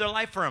want to live their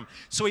life for him.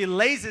 So he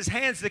lays his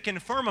hands to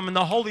confirm them, and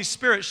the Holy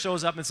Spirit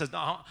shows up and says,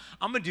 no,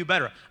 I'm going to do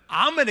better.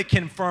 I'm going to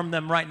confirm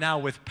them right now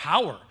with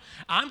power.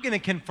 I'm going to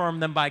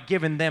confirm them by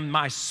giving them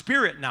my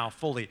Spirit now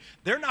fully.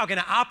 They're now going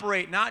to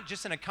operate not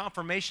just in a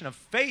confirmation of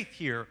faith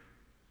here,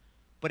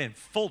 but in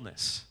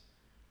fullness.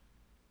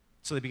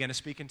 So they began to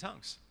speak in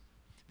tongues.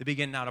 They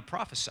begin now to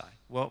prophesy.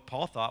 Well,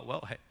 Paul thought,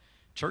 well, hey,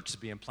 church is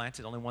being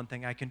planted. Only one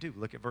thing I can do.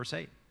 Look at verse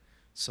 8.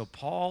 So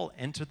Paul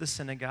entered the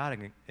synagogue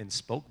and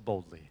spoke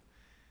boldly.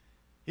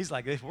 He's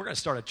like, if we're going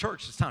to start a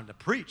church, it's time to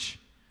preach.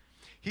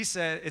 He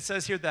said, it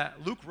says here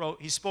that Luke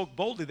wrote, he spoke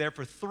boldly there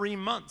for 3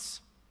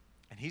 months.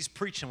 And he's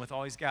preaching with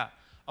all he's got.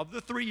 Of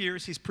the 3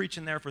 years, he's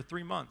preaching there for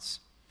 3 months.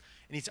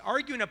 And he's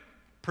arguing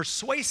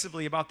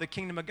persuasively about the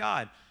kingdom of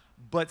God.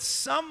 But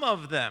some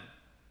of them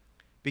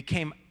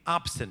became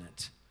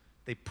obstinate.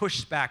 They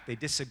pushed back. They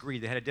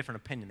disagreed. They had a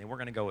different opinion. They weren't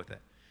going to go with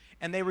it.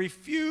 And they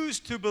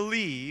refused to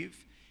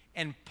believe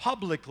and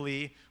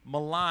publicly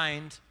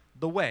maligned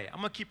the way. I'm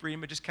going to keep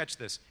reading, but just catch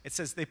this. It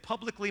says they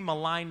publicly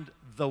maligned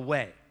the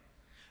way.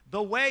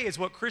 The way is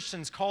what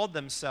Christians called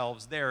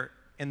themselves there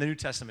in the New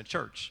Testament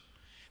church.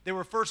 They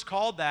were first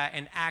called that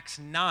in Acts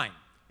 9.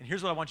 And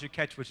here's what I want you to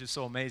catch, which is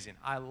so amazing.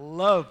 I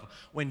love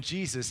when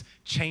Jesus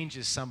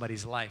changes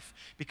somebody's life.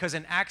 Because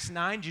in Acts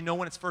 9, do you know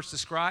when it's first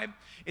described?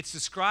 It's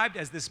described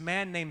as this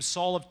man named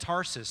Saul of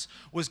Tarsus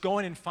was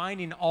going and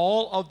finding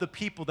all of the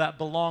people that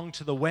belonged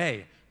to the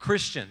way,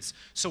 Christians,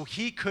 so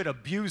he could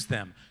abuse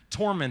them,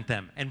 torment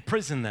them,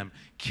 imprison them,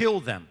 kill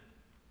them.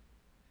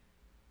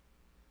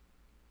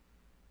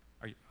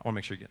 I want to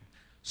make sure you get it.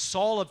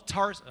 Saul of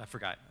Tarsus, I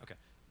forgot. Okay.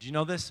 Do you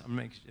know this? I'm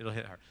gonna it'll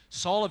hit hard.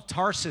 Saul of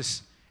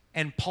Tarsus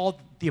and Paul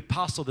the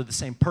Apostle, they're the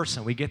same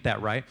person. We get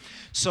that, right?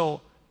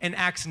 So in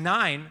Acts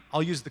 9,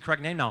 I'll use the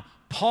correct name now.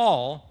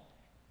 Paul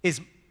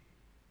is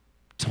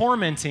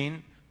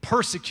tormenting,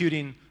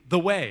 persecuting the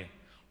way.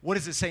 What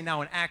does it say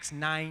now in Acts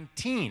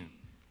 19?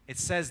 It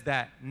says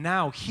that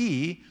now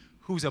he,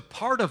 who's a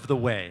part of the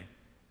way,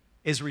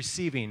 is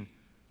receiving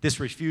this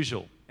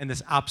refusal and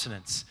this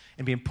obstinance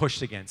and being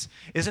pushed against.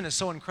 Isn't it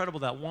so incredible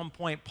that at one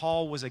point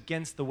Paul was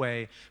against the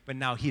way, but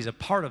now he's a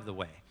part of the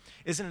way?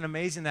 Isn't it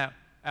amazing that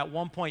at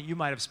one point you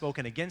might have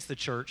spoken against the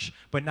church,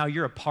 but now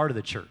you're a part of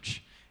the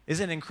church?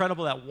 Isn't it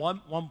incredible that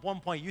one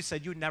point you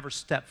said you'd never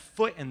step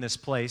foot in this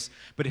place,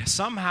 but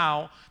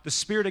somehow the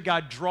Spirit of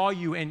God draw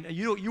you, and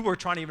you were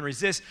trying to even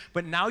resist,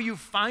 but now you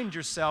find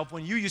yourself,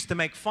 when you used to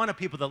make fun of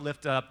people that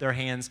lifted up their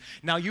hands,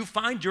 now you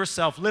find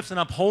yourself lifting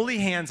up holy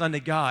hands unto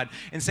God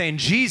and saying,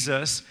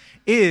 Jesus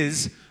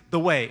is the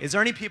way. Is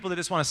there any people that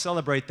just want to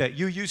celebrate that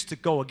you used to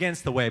go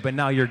against the way, but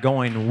now you're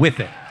going with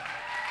it?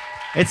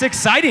 It's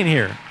exciting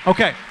here.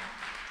 Okay.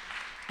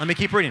 Let me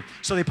keep reading.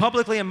 So they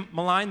publicly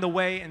maligned the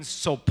way, and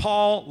so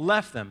Paul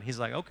left them. He's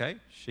like, okay,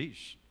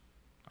 sheesh,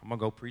 I'm going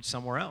to go preach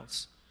somewhere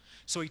else.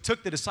 So he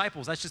took the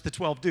disciples. That's just the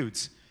 12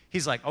 dudes.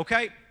 He's like,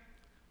 okay.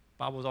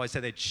 Bible always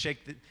said they'd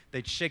shake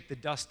the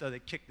dust,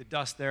 they'd kick the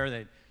dust there,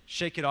 they'd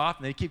shake it off,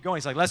 and they'd keep going.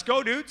 He's like, let's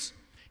go, dudes.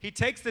 He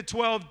takes the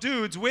 12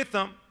 dudes with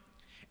him,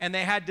 and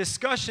they had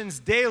discussions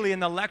daily in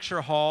the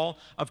lecture hall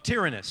of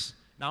Tyrannus.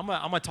 Now, I'm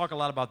going to talk a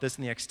lot about this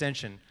in the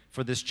extension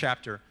for this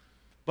chapter.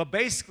 But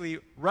basically,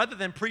 rather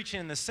than preaching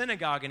in the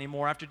synagogue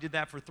anymore, after he did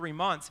that for 3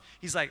 months,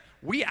 he's like,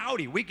 we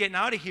getting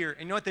out of here.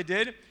 And you know what they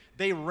did?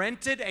 They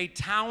rented a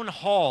town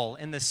hall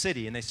in the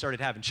city, and they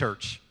started having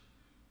church.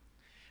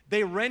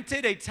 They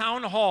rented a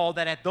town hall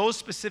that at those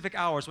specific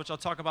hours, which I'll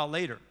talk about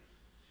later,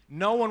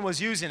 no one was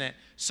using it.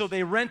 So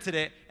they rented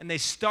it, and they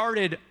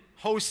started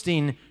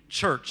hosting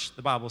church,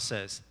 the Bible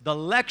says. The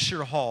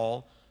lecture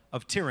hall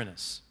of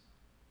Tyrannus.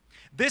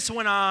 This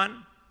went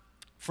on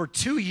for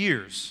 2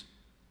 years.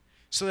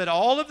 So that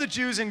all of the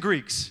Jews and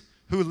Greeks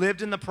who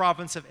lived in the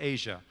province of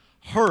Asia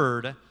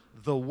heard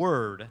the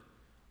word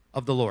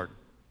of the Lord.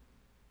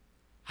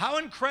 How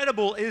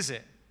incredible is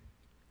it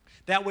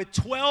that with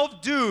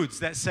 12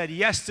 dudes that said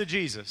yes to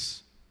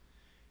Jesus,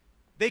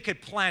 they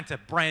could plant a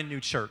brand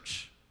new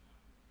church?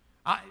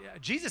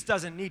 Jesus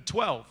doesn't need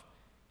 12.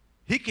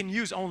 He can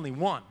use only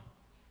one.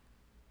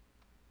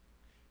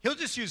 He'll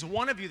just use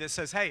one of you that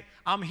says, hey,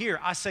 I'm here.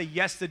 I say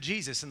yes to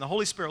Jesus. And the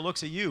Holy Spirit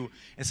looks at you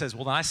and says,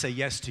 well, then I say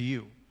yes to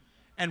you.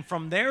 And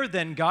from there,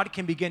 then, God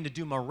can begin to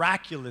do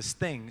miraculous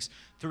things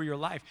through your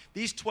life.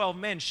 These 12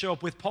 men show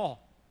up with Paul.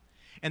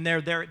 And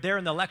they're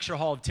in the lecture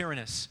hall of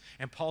Tyrannus.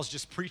 And Paul's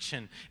just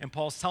preaching. And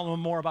Paul's telling them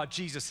more about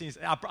Jesus.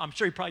 I'm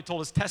sure he probably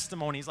told his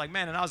testimony. He's like,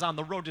 man, and I was on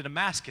the road to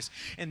Damascus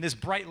in this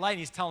bright light. And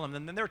he's telling them.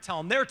 And then they're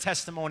telling their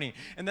testimony.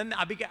 And then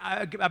I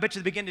bet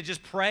you they begin to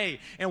just pray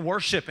and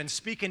worship and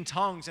speak in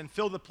tongues and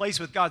fill the place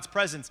with God's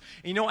presence.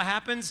 And you know what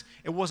happens?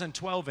 It wasn't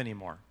 12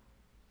 anymore.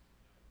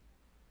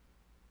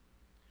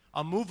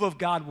 A move of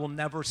God will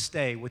never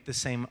stay with the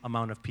same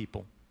amount of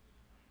people.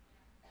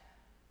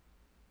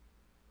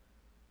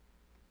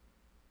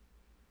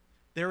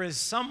 There is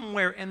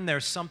somewhere in there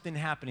something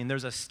happening.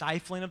 There's a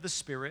stifling of the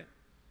Spirit.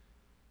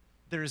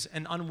 There's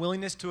an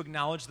unwillingness to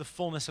acknowledge the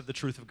fullness of the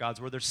truth of God's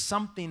word. There's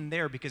something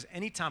there because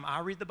anytime I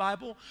read the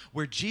Bible,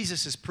 where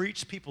Jesus is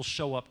preached, people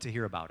show up to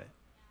hear about it.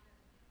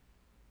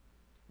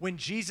 When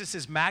Jesus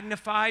is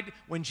magnified,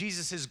 when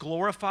Jesus is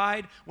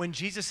glorified, when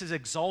Jesus is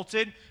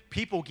exalted,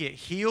 people get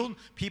healed,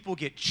 people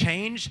get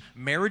changed,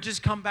 marriages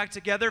come back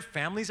together,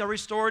 families are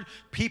restored,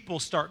 people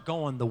start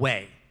going the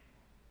way.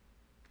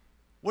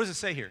 What does it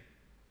say here?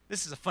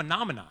 This is a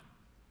phenomenon.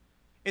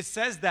 It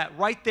says that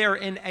right there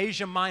in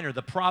Asia Minor,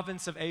 the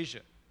province of Asia.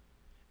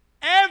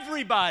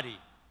 Everybody.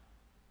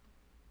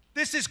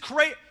 This is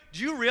crazy.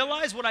 Do you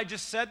realize what I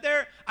just said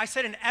there? I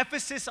said in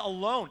Ephesus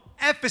alone.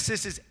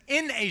 Ephesus is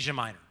in Asia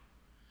Minor.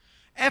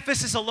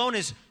 Ephesus alone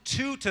is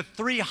 200,000 to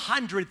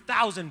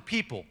 300,000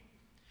 people.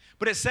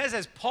 But it says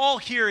as Paul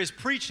here is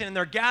preaching and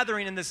they're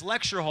gathering in this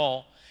lecture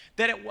hall,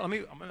 that I'm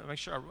going to make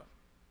sure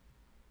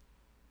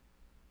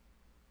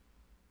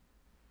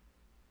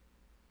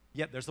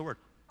Yep, there's the word.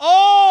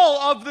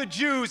 All of the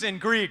Jews and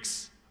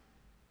Greeks.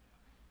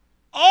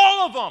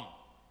 All of them.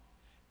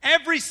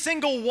 Every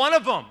single one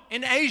of them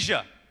in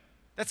Asia.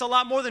 That's a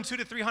lot more than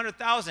 200,000 to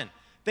 300,000.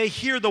 They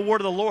hear the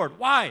word of the Lord.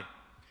 Why?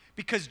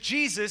 Because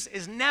Jesus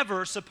is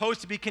never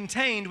supposed to be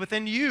contained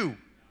within you.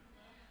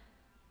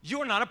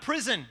 You are not a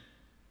prison.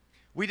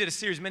 We did a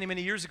series many,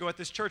 many years ago at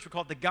this church. We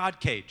called it the God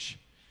Cage.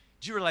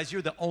 Do you realize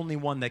you're the only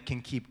one that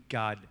can keep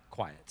God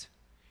quiet?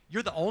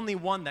 You're the only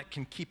one that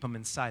can keep him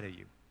inside of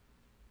you.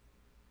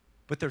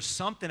 But there's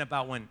something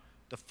about when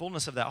the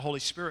fullness of that Holy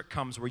Spirit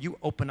comes where you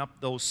open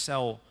up those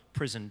cell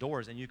prison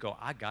doors and you go,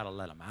 I got to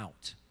let him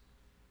out.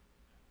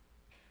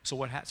 So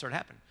what started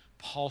happening?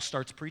 Paul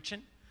starts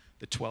preaching.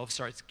 The 12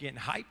 starts getting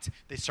hyped.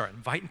 They start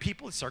inviting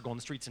people. They start going on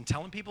the streets and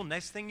telling people.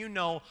 Next thing you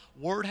know,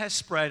 word has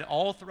spread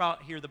all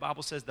throughout here. The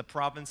Bible says the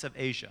province of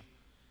Asia.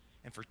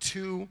 And for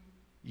 2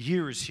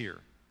 years here,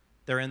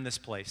 they're in this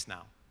place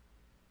now.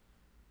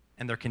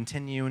 And they're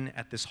continuing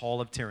at this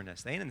hall of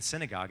Tyrannus. They ain't in the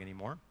synagogue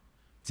anymore.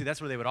 See,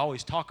 that's where they would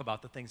always talk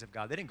about the things of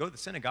God. They didn't go to the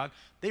synagogue.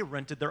 They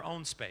rented their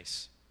own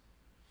space.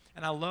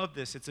 And I love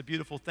this. It's a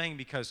beautiful thing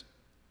because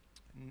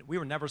we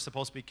were never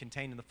supposed to be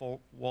contained in the four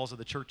walls of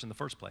the church in the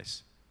first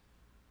place.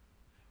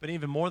 But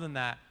even more than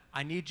that,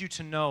 I need you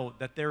to know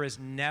that there is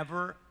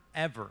never,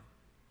 ever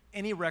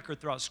any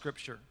record throughout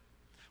Scripture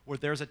where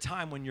there's a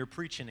time when you're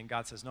preaching and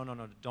God says, no,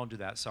 don't do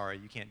that. Sorry,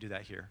 you can't do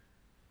that here.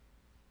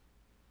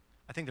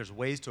 I think there's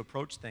ways to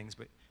approach things,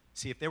 but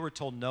see, if they were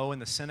told no in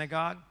the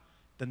synagogue,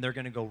 then they're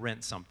going to go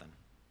rent something.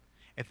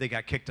 If they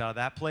got kicked out of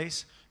that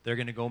place, they're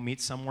going to go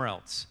meet somewhere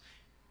else.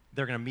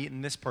 They're going to meet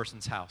in this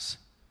person's house.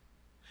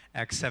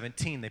 Acts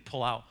 17, they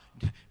pull out,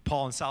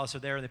 Paul and Silas are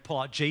there, and they pull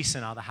out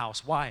Jason out of the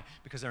house. Why?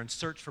 Because they're in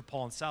search for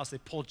Paul and Silas. They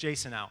pull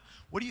Jason out.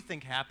 What do you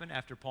think happened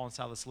after Paul and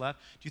Silas left?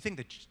 Do you think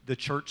that the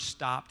church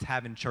stopped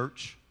having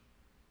church?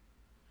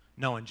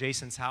 No, in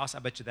Jason's house, I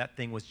bet you that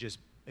thing was just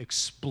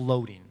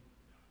exploding.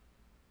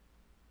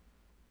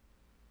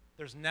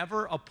 There's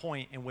never a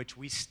point in which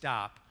we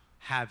stop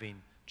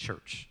having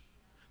church.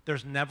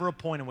 There's never a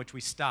point in which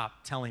we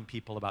stop telling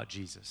people about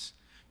Jesus.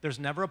 There's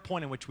never a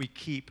point in which we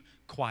keep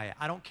quiet.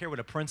 I don't care what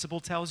a principal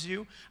tells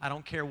you. I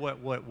don't care what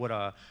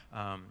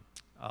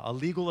a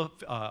legal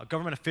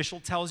government official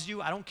tells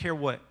you. I don't care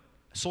what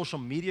social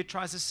media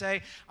tries to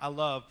say. I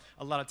love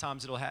a lot of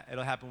times it'll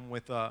happen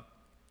with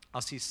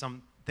I'll see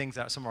some things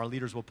that some of our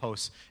leaders will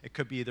post. It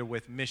could be either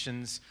with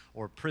missions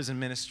or prison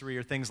ministry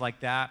or things like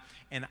that.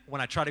 And when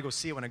I try to go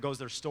see it, when it goes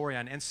their story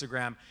on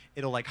Instagram,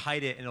 it'll like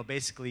hide it and it'll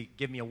basically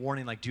give me a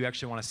warning like, do you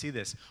actually want to see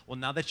this? Well,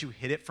 now that you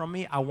hid it from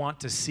me, I want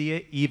to see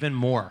it even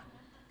more.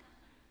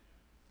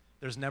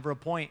 There's never a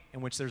point in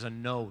which there's a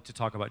no to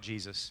talk about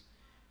Jesus.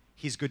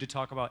 He's good to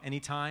talk about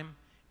anytime,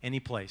 any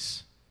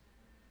place.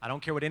 I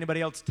don't care what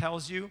anybody else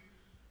tells you.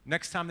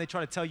 Next time they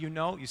try to tell you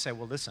no, you say,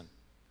 well, listen,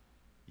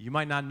 you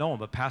might not know him,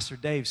 but Pastor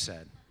Dave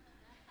said.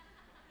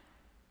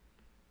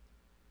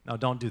 No,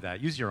 don't do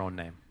that. Use your own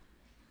name.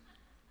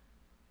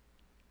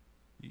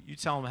 You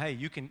tell him, hey,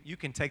 you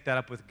can take that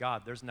up with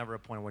God. There's never a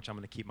point in which I'm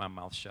going to keep my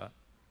mouth shut.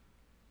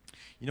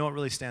 You know what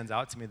really stands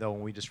out to me, though,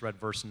 when we just read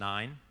verse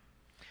 9?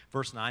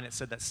 Verse 9, it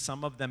said that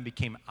some of them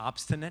became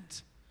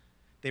obstinate.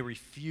 They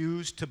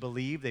refused to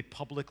believe. They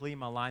publicly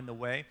maligned the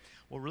way.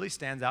 What really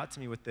stands out to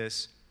me with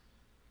this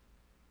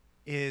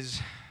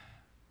is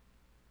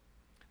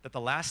that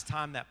the last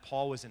time that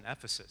Paul was in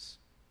Ephesus,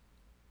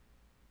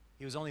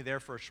 he was only there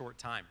for a short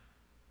time.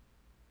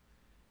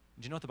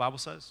 Do you know what the Bible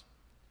says?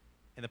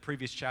 In the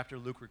previous chapter,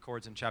 Luke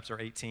records in chapter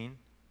 18,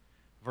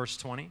 verse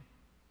 20,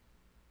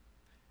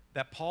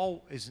 that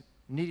Paul is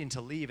needing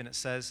to leave, and it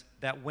says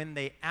that when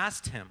they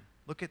asked him,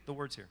 look at the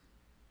words here,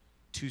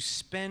 to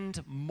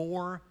spend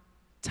more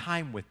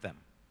time with them,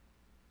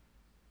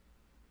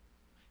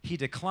 he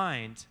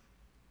declined.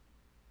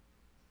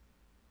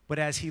 But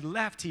as he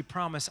left, he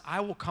promised, I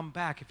will come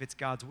back if it's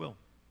God's will.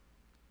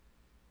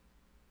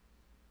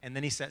 And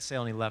then he set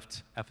sail and he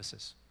left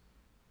Ephesus.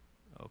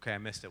 Okay, I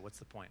missed it. What's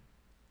the point?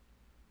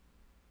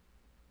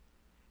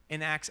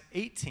 In Acts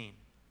 18,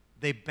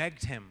 they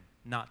begged him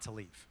not to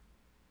leave.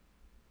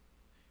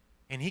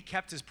 And he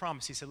kept his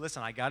promise. He said,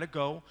 listen, I got to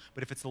go,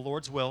 but if it's the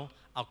Lord's will,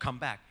 I'll come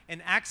back.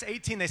 In Acts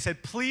 18, they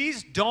said,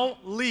 please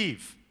don't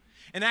leave.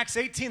 In Acts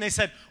 18, they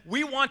said,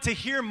 we want to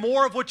hear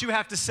more of what you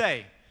have to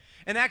say.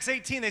 In Acts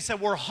 18, they said,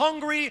 we're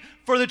hungry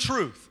for the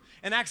truth.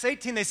 In Acts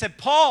 18, they said,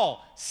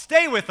 Paul,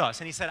 stay with us.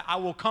 And he said, I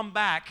will come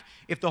back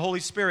if the Holy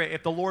Spirit,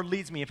 if the Lord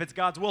leads me, if it's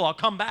God's will, I'll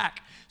come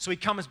back. So he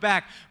comes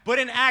back. But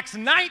in Acts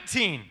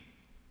 19,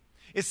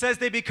 it says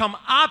they become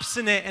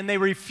obstinate and they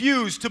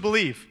refuse to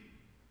believe.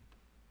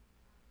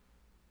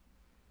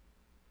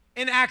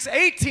 In Acts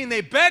 18,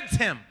 they begged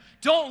him,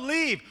 don't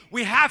leave.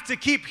 We have to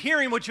keep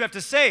hearing what you have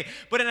to say.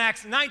 But in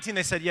Acts 19,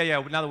 they said,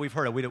 yeah, now that we've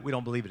heard it, we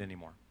don't believe it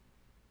anymore.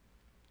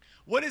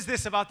 What is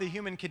this about the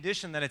human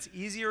condition that it's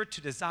easier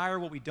to desire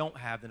what we don't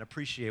have than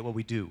appreciate what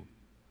we do?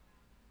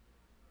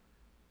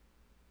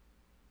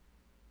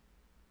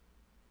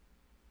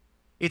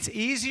 It's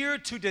easier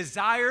to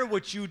desire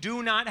what you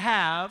do not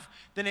have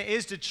than it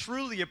is to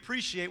truly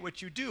appreciate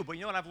what you do. But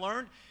you know what I've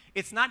learned?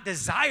 It's not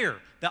desire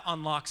that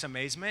unlocks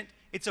amazement.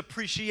 It's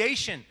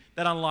appreciation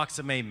that unlocks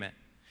amazement.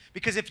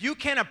 Because if you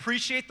can't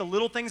appreciate the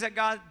little things that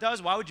God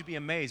does, why would you be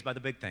amazed by the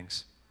big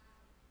things?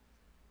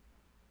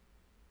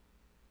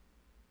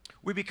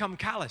 We become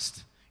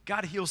calloused.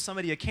 God heals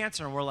somebody of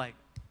cancer, and we're like,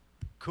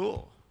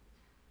 cool.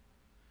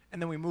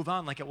 And then we move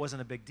on like it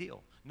wasn't a big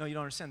deal. No, you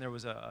don't understand. There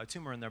was a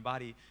tumor in their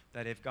body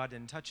that if God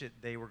didn't touch it,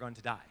 they were going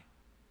to die.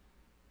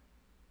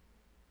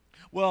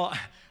 Well,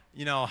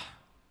 you know,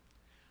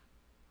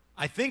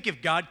 I think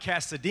if God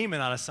casts a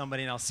demon out of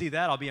somebody and I'll see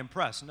that, I'll be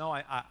impressed. No,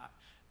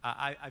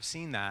 I've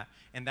seen that,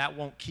 and that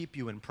won't keep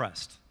you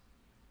impressed.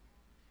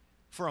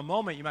 For a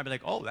moment, you might be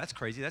like, oh, that's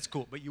crazy, that's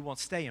cool, but you won't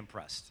stay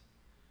impressed.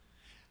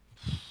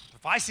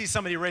 If I see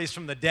somebody raised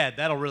from the dead,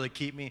 that'll really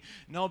keep me.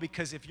 No,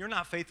 because if you're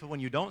not faithful when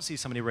you don't see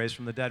somebody raised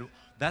from the dead,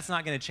 that's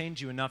not going to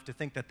change you enough to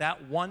think that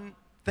that one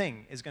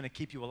thing is going to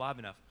keep you alive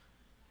enough.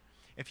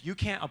 If you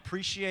can't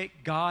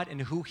appreciate God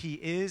and who He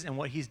is and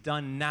what He's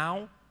done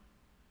now,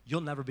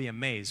 you'll never be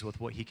amazed with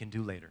what He can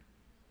do later.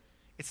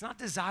 It's not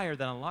desire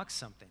that unlocks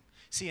something.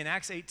 See, in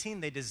Acts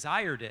 18, they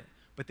desired it,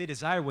 but they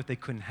desired what they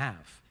couldn't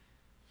have.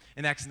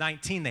 In Acts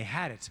 19, they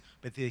had it,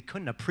 but they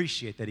couldn't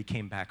appreciate that He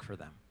came back for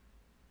them.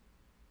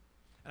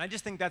 And I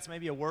just think that's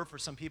maybe a word for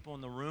some people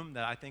in the room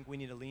that I think we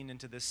need to lean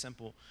into this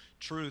simple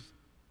truth.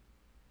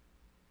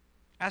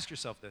 Ask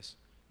yourself this: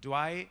 do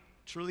I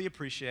truly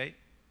appreciate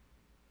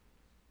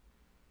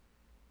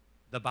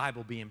the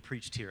Bible being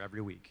preached here every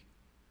week?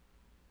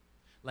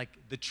 Like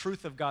the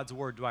truth of God's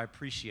word, do I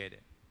appreciate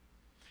it?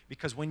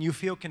 Because when you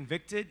feel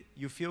convicted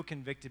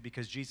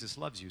because Jesus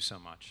loves you so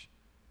much.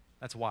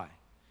 That's why.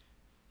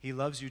 He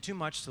loves you too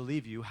much to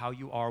leave you how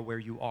you are where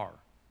you are,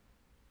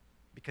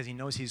 because He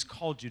knows He's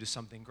called you to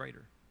something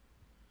greater.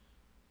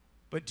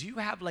 But do you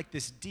have like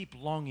this deep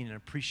longing and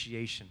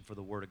appreciation for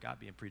the word of God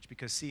being preached?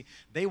 Because see,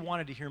 they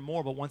wanted to hear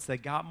more, but once they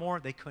got more,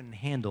 they couldn't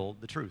handle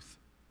the truth.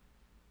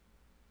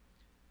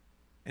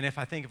 And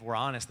if we're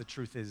honest, the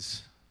truth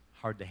is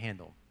hard to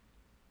handle.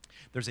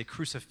 There's a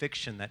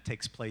crucifixion that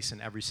takes place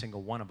in every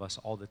single one of us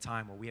all the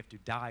time, where we have to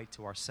die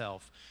to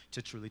ourselves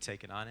to truly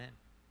take it on in.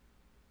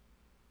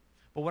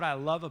 But what I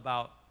love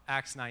about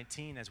Acts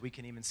 19, as we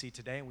can even see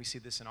today, and we see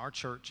this in our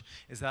church,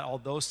 is that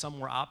although some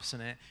were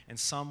obstinate and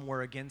some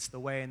were against the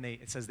way, and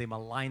it says they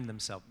maligned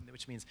themselves,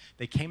 which means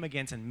they came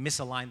against and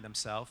misaligned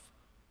themselves,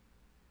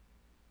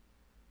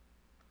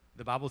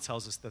 the Bible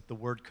tells us that the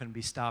word couldn't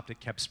be stopped, it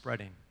kept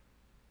spreading.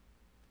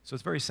 So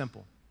it's very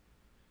simple.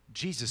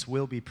 Jesus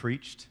will be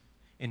preached,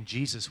 and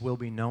Jesus will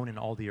be known in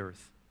all the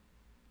earth.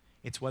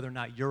 It's whether or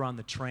not you're on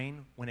the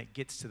train when it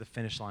gets to the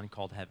finish line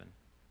called heaven.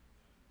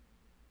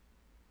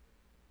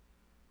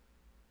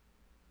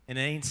 And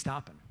it ain't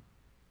stopping.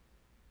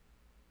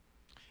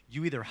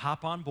 You either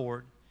hop on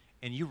board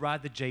and you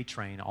ride the J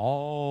train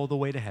all the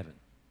way to heaven,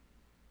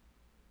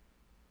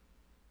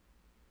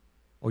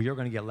 or you're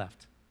going to get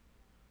left.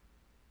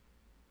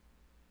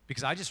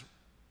 Because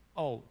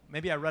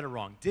maybe I read it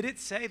wrong. Did it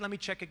say, let me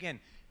check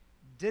again.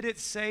 Did it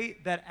say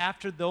that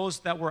after those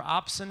that were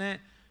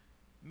obstinate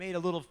made a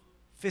little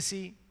what's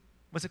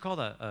it called?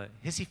 A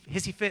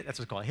hissy fit? That's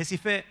what it's called, a hissy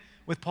fit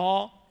with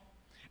Paul?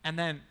 And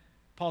then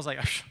Paul's like,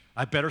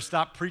 I better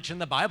stop preaching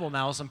the Bible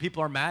now. Some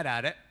people are mad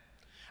at it.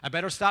 I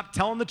better stop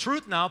telling the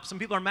truth now. Some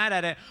people are mad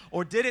at it.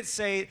 Or did it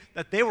say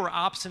that they were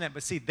obstinate,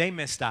 but see, they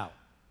missed out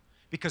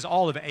because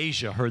all of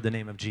Asia heard the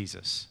name of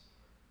Jesus?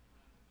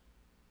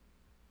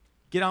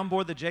 Get on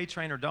board the J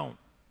train or don't.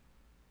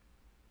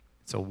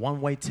 It's a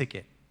one-way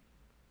ticket.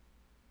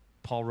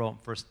 Paul wrote in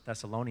 1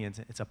 Thessalonians,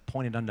 it's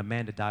appointed unto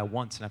man to die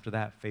once, and after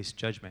that, face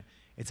judgment.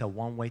 It's a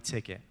one-way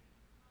ticket.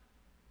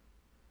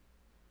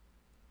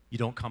 You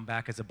don't come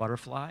back as a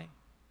butterfly.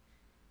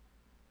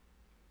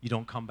 You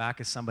don't come back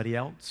as somebody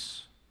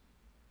else.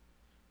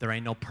 There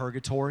ain't no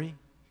purgatory.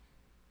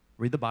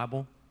 Read the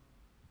Bible.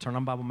 Turn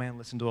on Bible Man,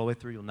 listen to it all the way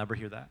through. You'll never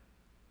hear that.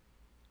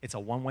 It's a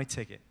one-way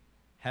ticket.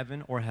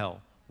 Heaven or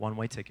hell,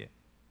 one-way ticket.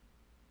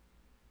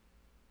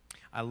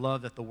 I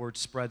love that the word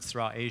spreads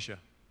throughout Asia,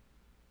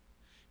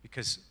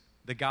 because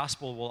the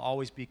gospel will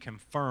always be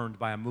confirmed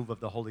by a move of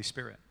the Holy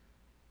Spirit.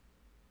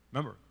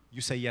 Remember, you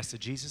say yes to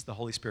Jesus, the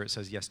Holy Spirit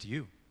says yes to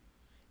you.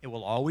 It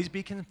will always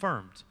be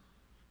confirmed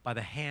by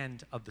the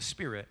hand of the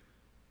Spirit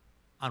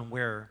on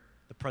where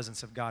the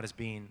presence of God is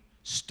being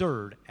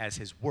stirred as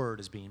His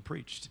word is being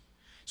preached.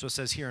 So it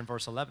says here in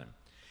verse 11,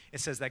 it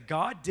says that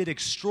God did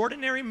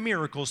extraordinary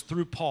miracles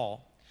through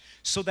Paul,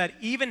 so that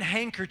even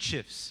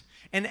handkerchiefs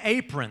and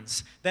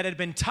aprons that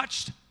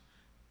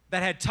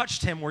had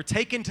touched him were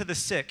taken to the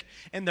sick,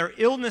 and their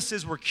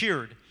illnesses were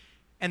cured,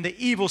 and the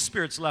evil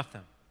spirits left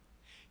them.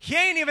 He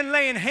ain't even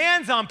laying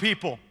hands on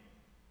people.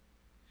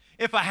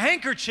 If a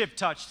handkerchief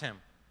touched him,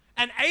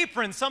 an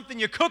apron, something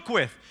you cook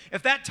with,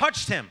 if that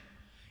touched him,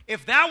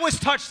 if that was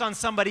touched on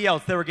somebody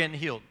else, they were getting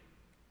healed.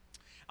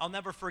 I'll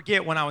never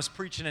forget when I was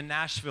preaching in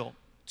Nashville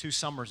 2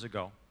 summers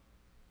ago.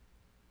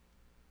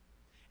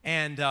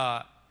 And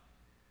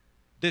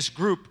this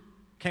group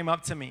came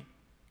up to me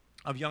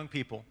of young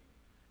people,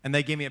 and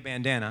they gave me a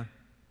bandana.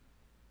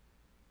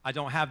 I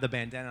don't have the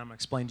bandana. I'm going to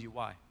explain to you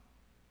why.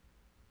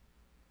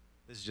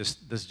 This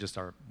is just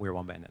our We're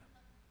One bandana.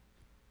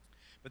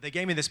 But they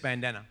gave me this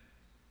bandana.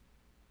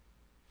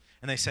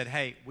 And they said,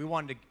 hey, we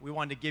wanted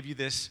to give you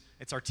this.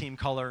 It's our team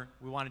color.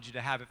 We wanted you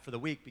to have it for the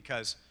week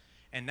because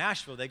in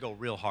Nashville, they go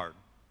real hard.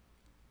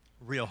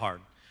 Real hard.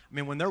 I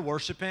mean, when they're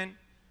worshiping,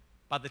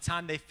 by the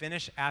time they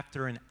finish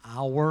after an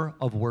hour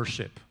of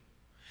worship,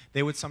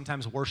 they would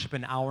sometimes worship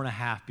an hour and a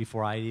half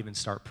before I even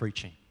start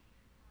preaching.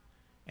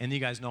 And you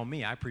guys know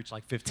me, I preach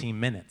like 15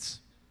 minutes.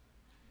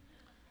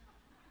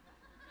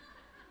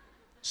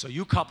 So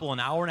you couple an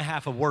hour and a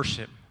half of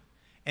worship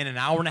and an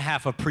hour and a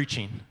half of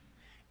preaching,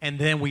 and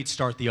then we'd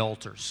start the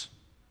altars.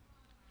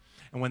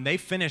 And when they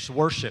finished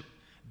worship,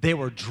 they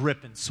were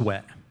dripping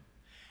sweat.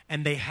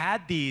 And they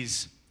had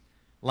these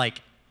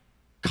like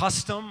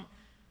custom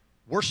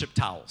worship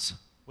towels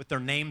with their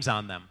names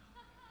on them.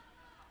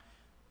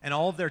 And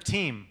all of their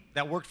team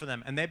that worked for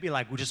them, and they'd be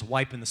like, we're just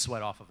wiping the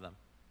sweat off of them.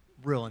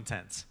 Real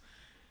intense.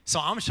 So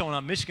I'm showing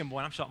up, Michigan boy,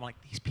 and I'm like,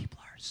 these people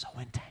are so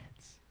intense.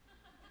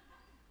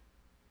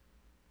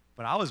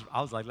 But I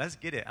was like, let's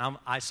get it.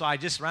 So I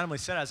just randomly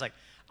said, I was like,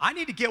 I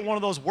need to get one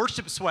of those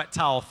worship sweat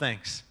towel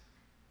things.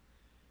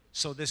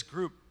 So this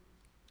group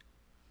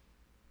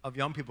of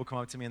young people come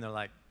up to me and they're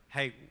like,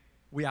 hey,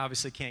 we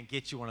obviously can't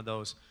get you one of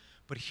those,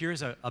 but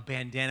here's a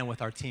bandana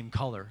with our team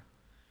color.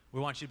 We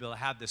want you to be able to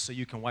have this so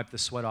you can wipe the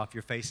sweat off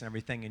your face and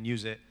everything and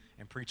use it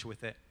and preach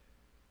with it.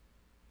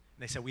 And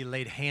they said, we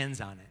laid hands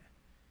on it.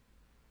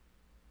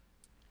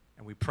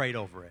 And we prayed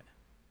over it.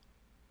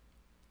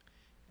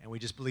 And we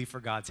just believe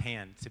for God's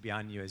hand to be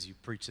on you as you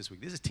preach this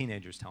week. This is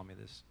teenagers telling me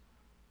this.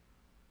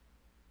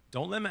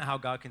 Don't limit how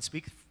God can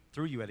speak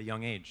through you at a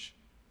young age.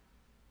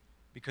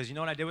 Because you know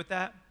what I did with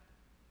that?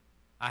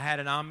 I had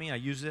it on me. I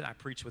used it. I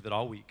preached with it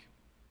all week.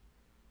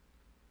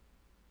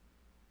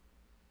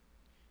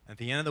 At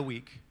the end of the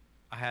week,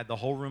 I had the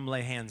whole room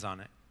lay hands on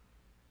it.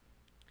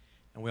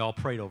 And we all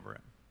prayed over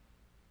it.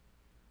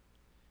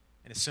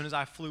 And as soon as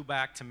I flew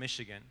back to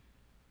Michigan,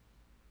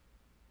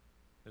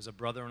 there's a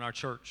brother in our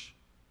church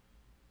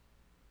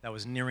that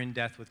was nearing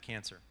death with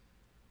cancer.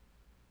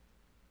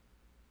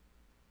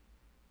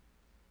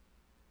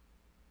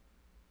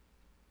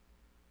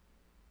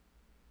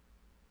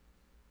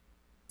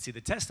 See,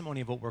 the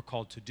testimony of what we're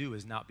called to do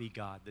is not be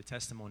God. The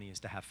testimony is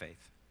to have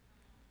faith.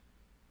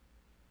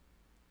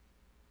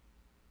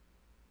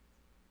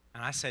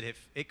 And I said,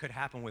 if it could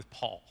happen with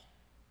Paul,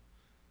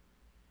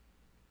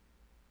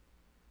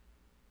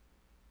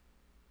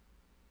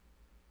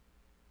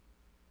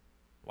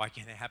 why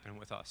can't it happen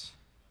with us?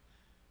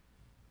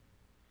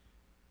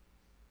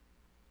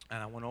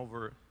 And I went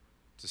over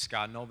to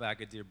Scott Novak,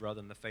 a dear brother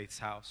in the Faith's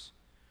house.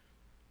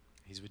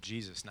 He's with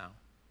Jesus now.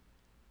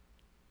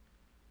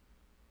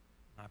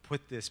 I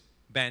put this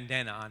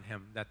bandana on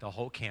him that the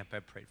whole camp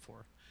had prayed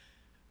for.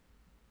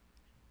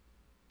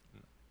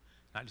 And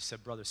I just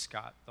said, Brother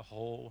Scott, the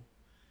whole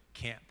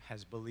camp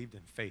has believed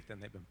in faith and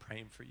they've been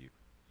praying for you.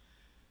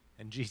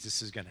 And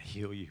Jesus is going to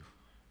heal you.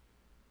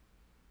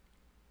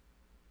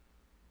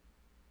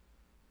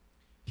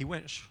 He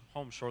went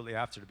home shortly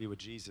after to be with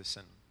Jesus,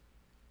 and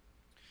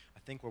I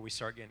think where we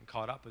start getting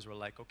caught up is we're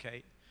like,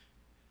 okay,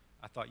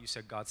 I thought you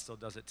said God still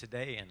does it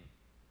today, and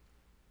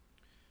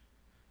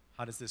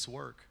how does this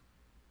work?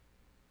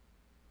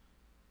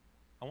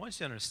 I want you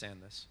to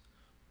understand this.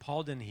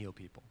 Paul didn't heal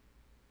people.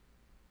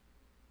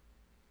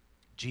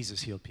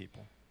 Jesus healed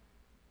people.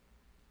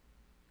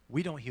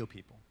 We don't heal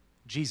people.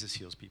 Jesus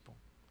heals people.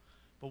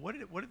 But what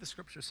did the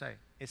scripture say?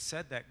 It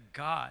said that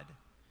God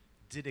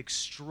did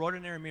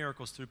extraordinary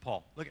miracles through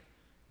Paul. Look at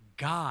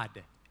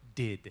God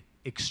did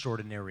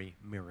extraordinary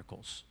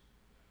miracles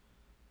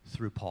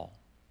through Paul.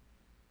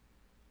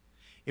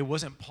 It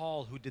wasn't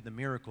Paul who did the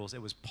miracles.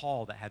 It was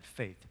Paul that had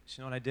faith.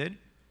 So you know what I did?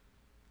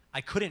 I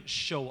couldn't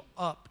show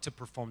up to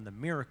perform the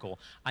miracle.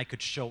 I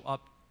could show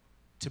up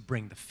to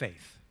bring the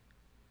faith.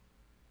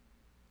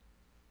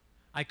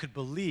 I could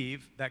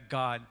believe that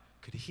God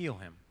could heal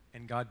him,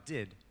 and God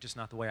did, just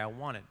not the way I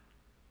wanted.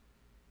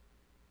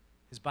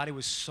 His body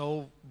was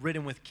so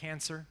ridden with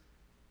cancer,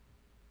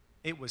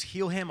 it was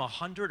heal him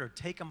 100 or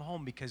take him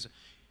home, because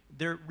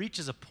there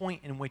reaches a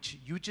point in which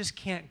you just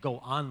can't go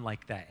on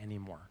like that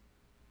anymore.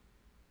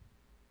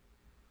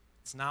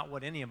 It's not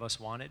what any of us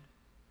wanted,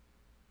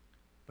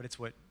 but it's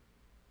what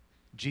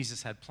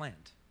Jesus had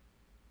planned.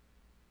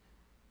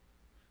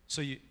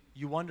 So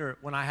you wonder,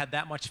 when I had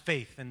that much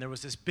faith and there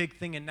was this big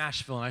thing in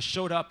Nashville and I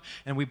showed up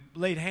and we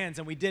laid hands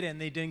and we did it and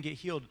they didn't get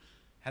healed,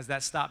 has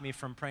that stopped me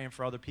from praying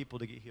for other people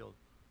to get healed?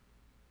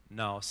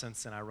 No.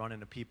 Since then I run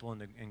into people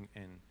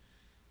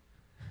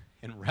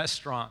in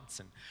restaurants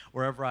and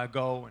wherever I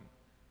go, and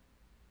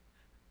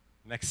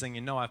next thing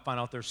you know, I find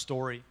out their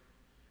story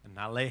and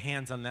I lay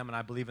hands on them, and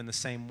I believe in the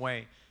same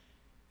way.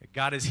 If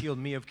God has healed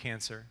me of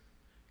cancer,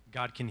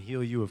 God can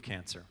heal you of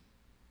cancer.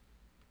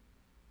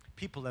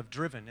 People have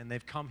driven and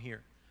they've come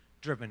here,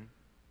 driven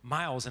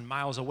miles and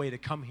miles away to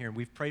come here, and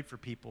we've prayed for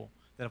people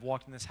that have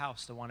walked in this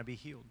house that want to be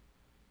healed.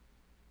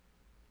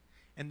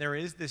 And there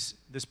is this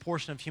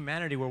portion of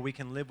humanity where we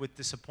can live with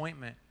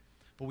disappointment,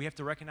 but we have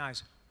to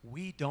recognize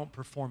we don't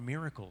perform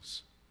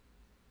miracles.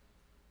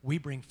 We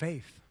bring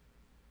faith.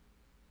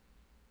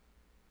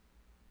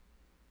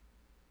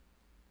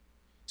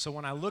 So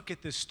when I look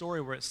at this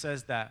story where it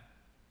says that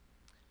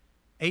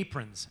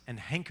aprons and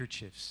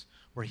handkerchiefs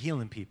were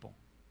healing people,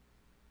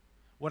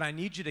 what I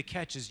need you to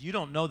catch is you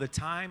don't know the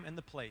time and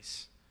the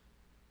place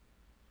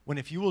when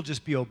if you will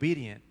just be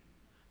obedient,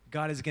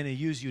 God is going to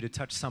use you to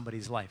touch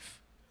somebody's life.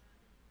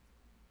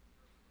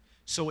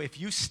 So if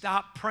you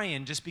stop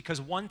praying just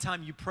because one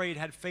time you prayed,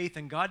 had faith,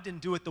 and God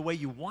didn't do it the way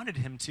you wanted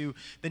him to,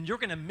 then you're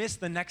going to miss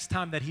the next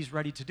time that he's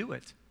ready to do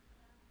it.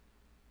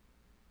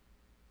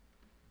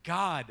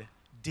 God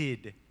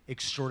did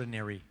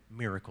extraordinary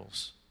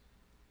miracles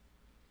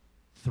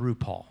through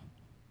Paul.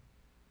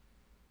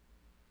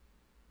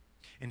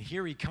 And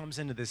here he comes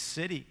into this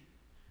city.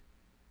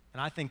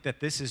 And I think that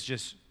this is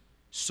just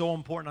so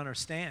important to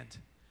understand,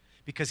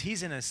 because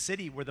he's in a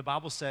city where the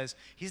Bible says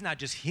he's not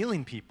just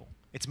healing people,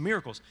 it's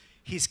miracles.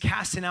 He's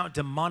casting out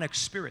demonic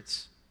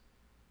spirits.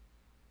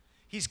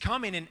 He's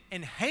coming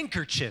and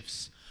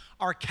handkerchiefs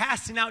are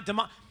casting out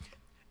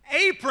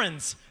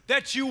aprons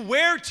that you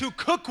wear to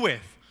cook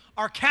with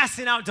are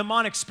casting out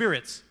demonic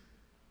spirits.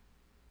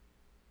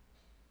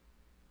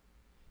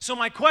 So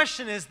my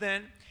question is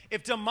then,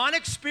 if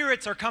demonic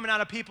spirits are coming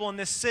out of people in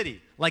this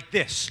city like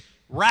this,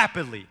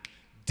 rapidly,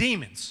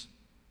 demons,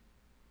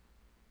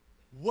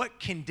 what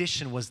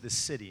condition was this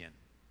city in?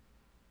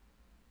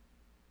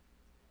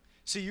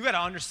 So you got to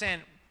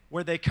understand,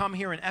 where they come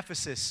here in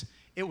Ephesus,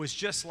 it was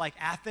just like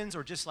Athens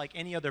or just like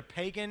any other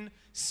pagan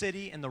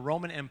city in the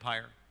Roman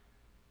Empire.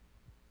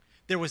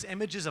 There was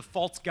images of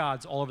false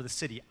gods all over the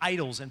city,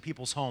 idols in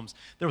people's homes.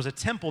 There was a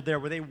temple there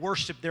where they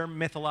worshiped their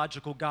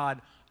mythological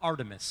god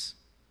Artemis,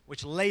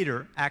 which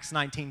later Acts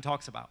 19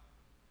 talks about.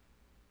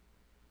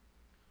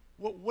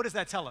 What does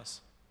that tell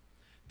us?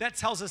 That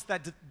tells us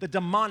that the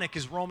demonic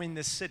is roaming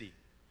this city.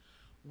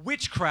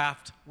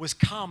 Witchcraft was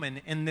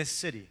common in this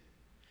city.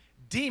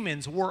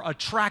 Demons were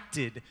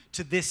attracted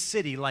to this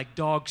city like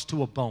dogs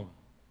to a bone.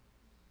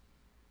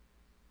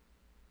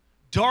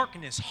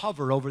 Darkness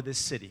hovered over this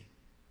city.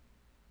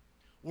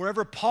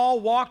 Wherever Paul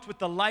walked with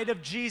the light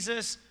of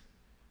Jesus,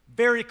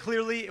 very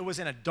clearly it was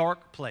in a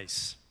dark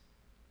place.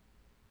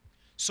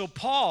 So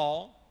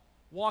Paul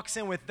walks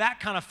in with that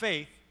kind of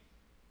faith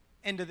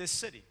into this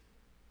city.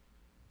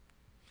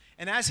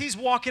 And as he's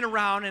walking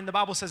around, and the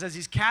Bible says as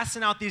he's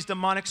casting out these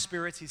demonic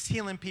spirits, he's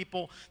healing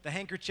people, the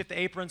handkerchief, the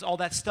aprons, all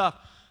that stuff,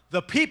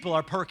 the people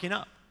are perking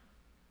up.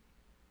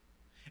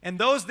 And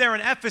those there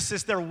in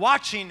Ephesus, they're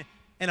watching,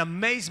 and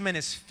amazement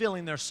is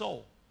filling their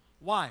soul.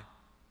 Why?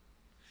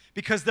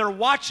 Because they're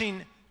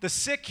watching the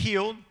sick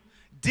healed,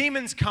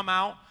 demons come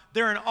out,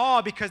 they're in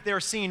awe because they're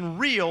seeing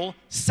real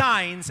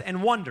signs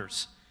and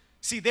wonders.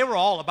 See, they were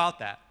all about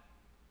that.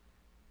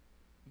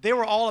 They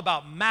were all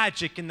about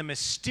magic and the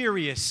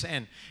mysterious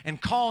and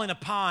calling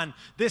upon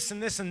this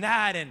and this and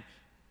that. And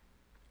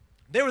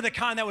they were the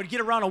kind that would get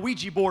around a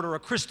Ouija board or a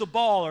crystal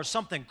ball or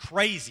something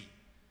crazy.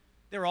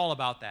 They were all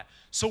about that.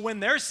 So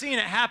when they're seeing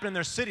it happen in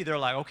their city, they're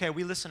like, okay,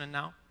 we listening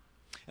now?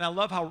 And I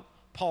love how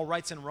Paul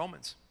writes in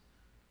Romans.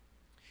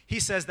 He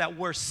says that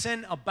where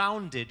sin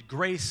abounded,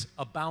 grace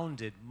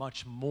abounded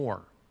much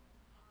more.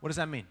 What does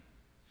that mean?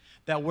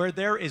 That where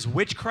there is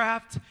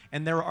witchcraft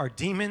and there are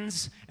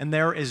demons and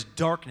there is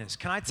darkness,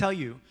 can I tell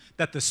you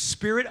that the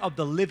Spirit of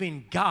the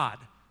living God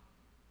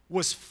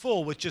was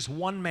full with just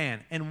one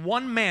man, and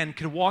one man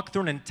could walk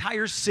through an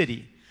entire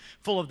city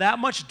full of that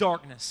much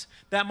darkness,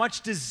 that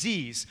much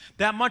disease,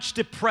 that much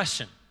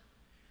depression,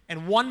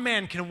 and one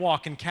man can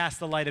walk and cast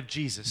the light of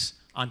Jesus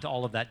onto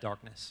all of that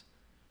darkness.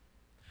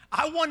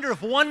 I wonder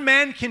if one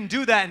man can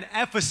do that in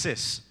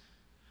Ephesus.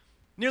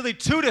 Nearly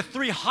 200,000 to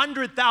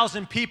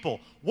 300,000 people.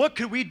 What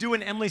could we do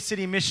in Emily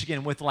City,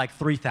 Michigan with like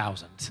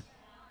 3,000?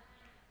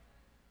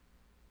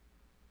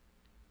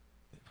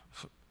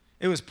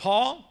 It was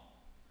Paul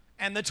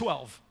and the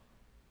 12.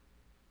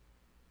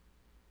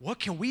 What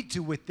can we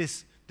do with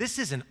this? This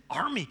is an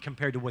army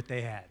compared to what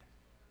they had.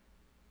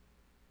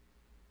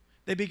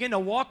 They begin to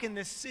walk in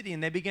this city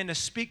and they begin to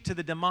speak to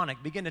the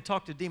demonic, begin to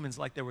talk to demons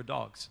like they were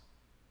dogs.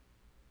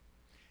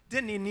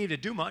 Didn't even need to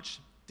do much.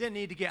 Didn't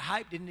need to get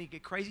hyped. Didn't need to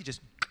get crazy.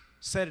 Just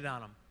set it on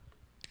them.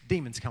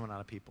 Demons coming out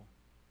of people.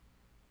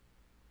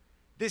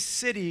 This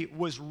city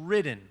was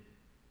ridden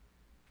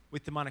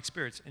with demonic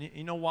spirits. And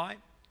you know why?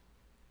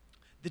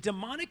 The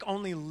demonic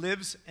only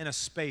lives in a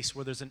space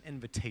where there's an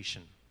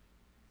invitation.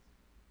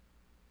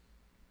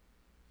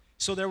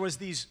 So there was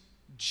these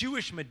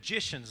Jewish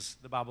magicians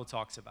the Bible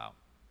talks about.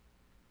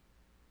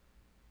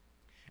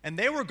 And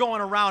they were going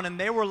around and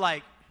they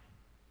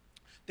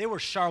were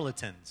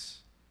charlatans,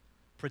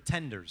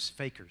 pretenders,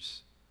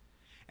 fakers.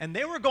 And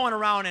they were going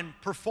around and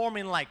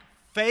performing like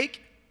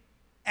fake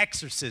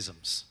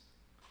exorcisms,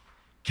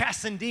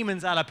 casting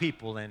demons out of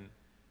people and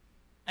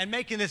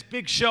making this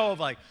big show of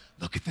like,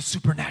 look at the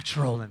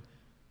supernatural.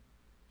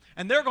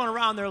 And they're going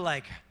around, they're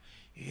like,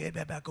 and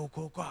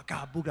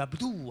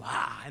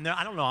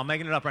I don't know, I'm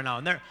making it up right now.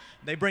 And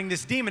they bring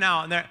this demon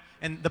out,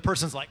 and the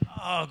person's like,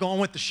 oh, going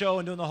with the show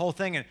and doing the whole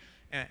thing.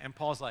 And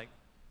Paul's like,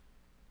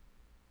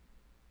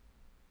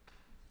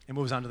 and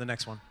moves on to the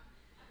next one.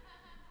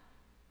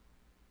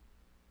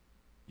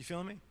 You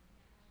feeling me?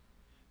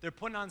 They're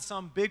putting on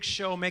some big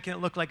show, making it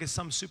look like it's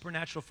some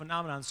supernatural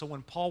phenomenon. So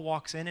when Paul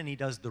walks in and he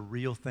does the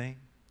real thing,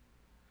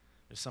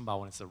 there's something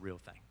about when it's the real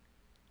thing.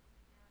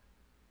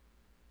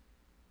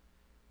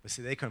 But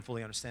see, they couldn't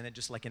fully understand it.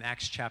 Just like in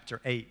Acts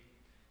chapter 8,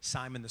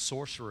 Simon the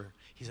sorcerer,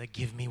 he's like,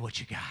 give me what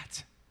you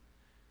got.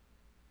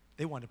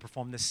 They wanted to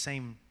perform this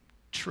same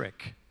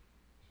trick.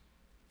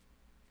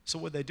 So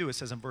what they do, it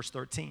says in verse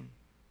 13,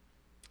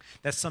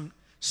 that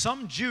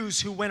some Jews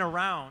who went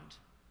around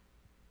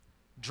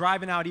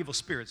driving out evil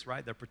spirits,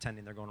 right? They're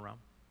pretending they're going around.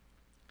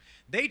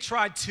 They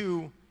tried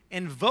to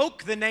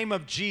invoke the name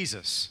of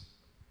Jesus.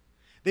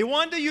 They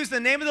wanted to use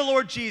the name of the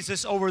Lord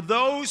Jesus over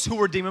those who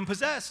were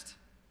demon-possessed.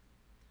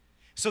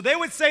 So they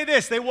would say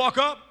this. They walk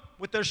up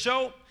with their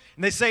show,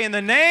 and they say, in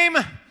the name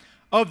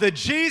of the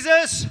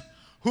Jesus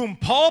whom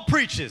Paul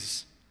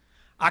preaches,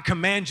 I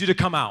command you to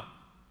come out.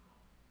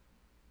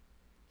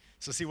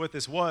 So see what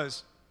this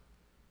was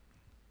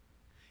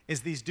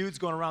is these dudes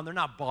going around, they're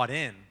not bought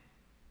in.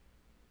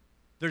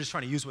 They're just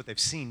trying to use what they've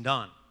seen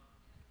done.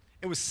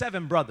 It was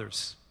 7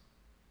 brothers.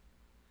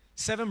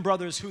 7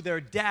 brothers who their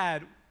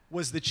dad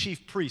was the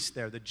chief priest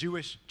there, the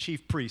Jewish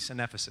chief priest in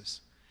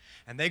Ephesus.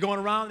 And they going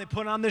around, they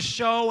put on this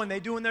show, and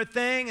they doing their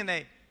thing, and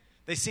they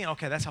seen,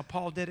 okay, that's how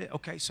Paul did it.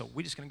 Okay, so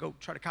we're just going to go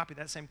try to copy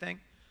that same thing.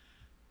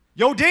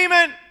 Yo,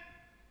 demon,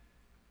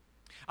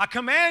 I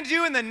command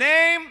you in the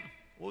name,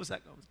 what was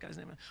that guy's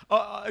name?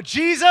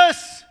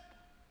 Jesus,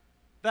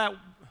 that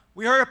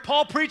we heard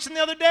Paul preaching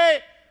the other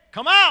day.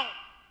 Come out.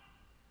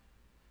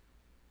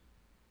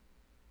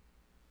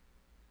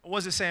 What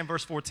does it say in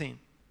verse 14?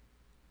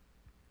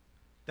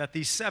 That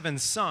these 7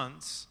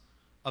 sons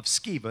of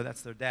Sceva,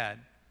 that's their dad,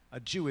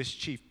 a Jewish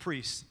chief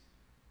priest,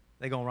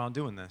 they go around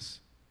doing this.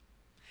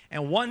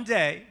 And one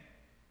day,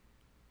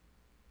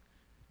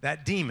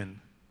 that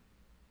demon,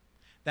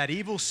 that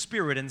evil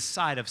spirit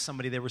inside of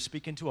somebody, they were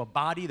speaking to a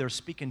body, they're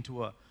speaking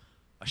to a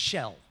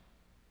shell,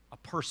 a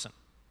person.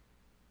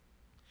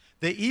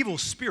 The evil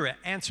spirit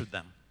answered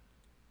them.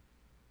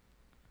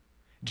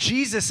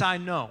 Jesus I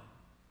know,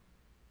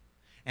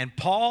 and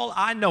Paul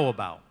I know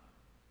about,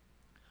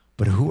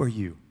 but who are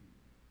you?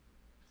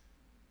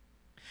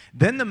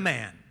 Then the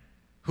man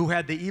who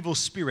had the evil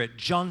spirit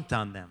jumped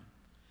on them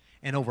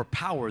and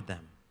overpowered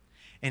them.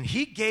 And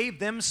he gave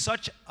them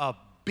such a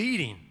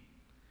beating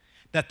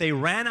that they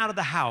ran out of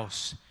the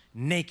house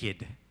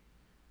naked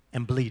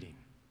and bleeding.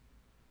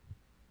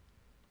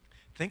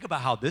 Think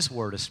about how this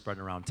word is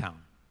spreading around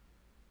town.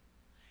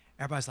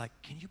 Everybody's like,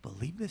 can you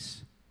believe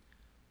this?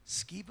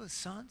 Skeba's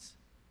sons?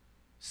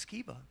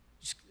 Skeba?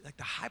 Like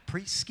the high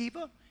priest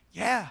Skeba?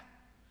 Yeah.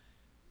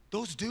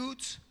 Those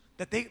dudes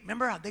that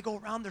remember how they go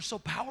around, they're so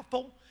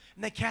powerful,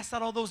 and they cast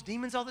out all those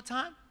demons all the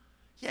time?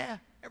 Yeah,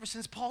 ever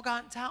since Paul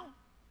got in town.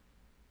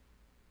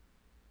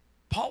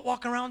 Paul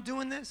walking around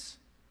doing this.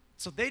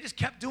 So they just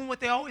kept doing what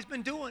they always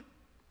been doing.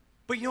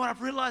 But you know what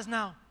I've realized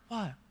now?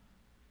 What?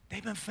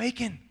 They've been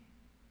faking.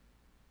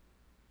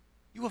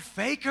 You a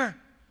faker.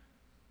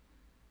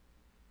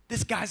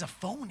 This guy's a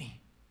phony.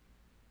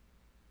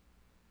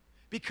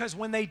 Because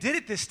when they did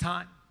it this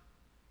time,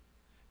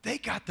 they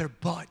got their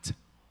butt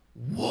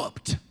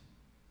whooped.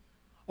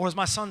 Or as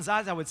my son's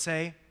eyes, I would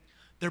say,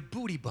 their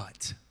booty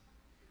butt.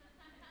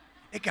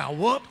 It got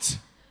whooped.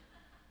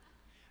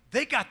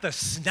 They got the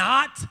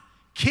snot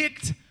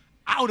kicked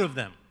out of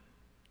them.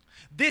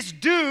 This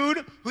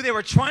dude, who they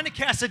were trying to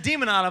cast a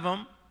demon out of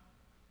him,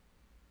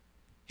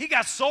 he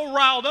got so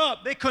riled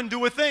up, they couldn't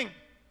do a thing.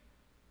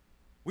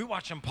 We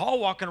watching Paul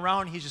walking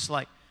around, he's just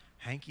like,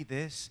 hanky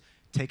this,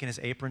 taking his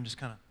apron, just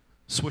kind of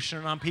swishing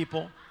it on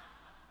people.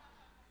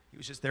 He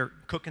was just there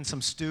cooking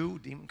some stew.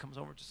 Demon comes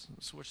over, just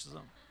swishes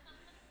them.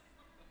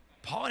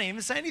 Paul didn't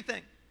even say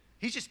anything.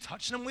 He's just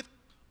touching them with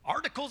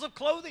articles of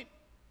clothing.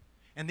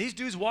 And these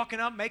dudes walking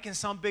up, making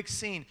some big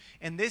scene.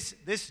 And this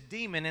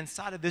demon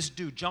inside of this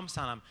dude jumps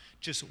on him,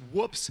 just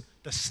whoops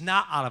the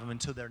snot out of them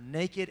until they're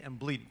naked and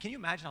bleeding. Can you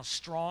imagine how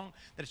strong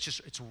that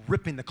it's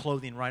ripping the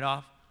clothing right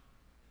off?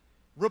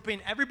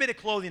 Ripping every bit of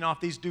clothing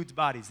off these dudes'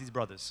 bodies, these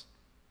brothers.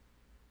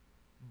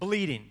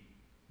 Bleeding,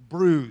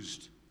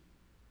 bruised,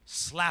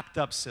 slapped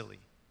up silly.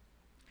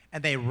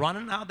 And they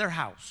running out of their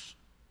house.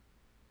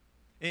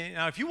 And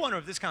now, if you wonder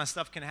if this kind of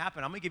stuff can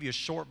happen, I'm going to give you a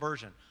short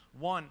version.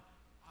 One,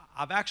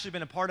 I've actually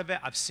been a part of it.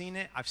 I've seen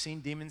it. I've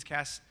seen demons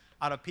cast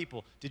out of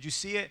people. Did you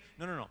see it?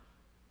 No.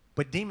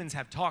 But demons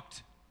have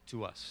talked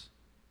to us.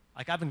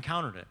 Like, I've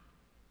encountered it.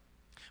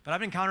 But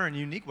I've encountered it in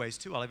unique ways,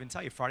 too. I'll even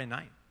tell you, Friday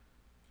night,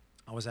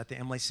 I was at the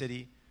Emily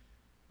City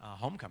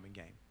homecoming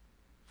game.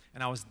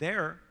 And I was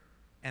there,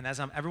 and as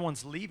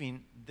everyone's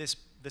leaving, this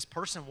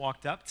person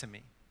walked up to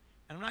me.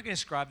 And I'm not going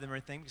to describe them or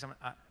anything,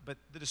 but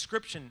the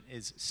description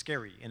is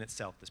scary in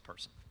itself, this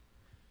person.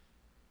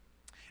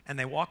 And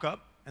they walk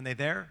up, and they're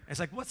there. And it's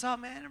like, what's up,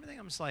 man? Everything.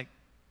 I'm just like,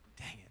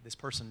 dang it, this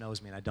person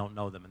knows me, and I don't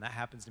know them. And that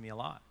happens to me a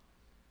lot.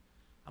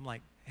 I'm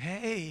like,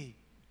 hey,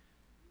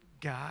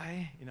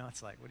 guy. You know,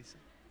 it's like, what do you say?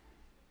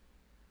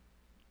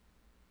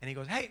 And he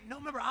goes, hey, no,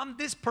 remember, I'm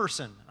this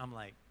person. I'm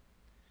like,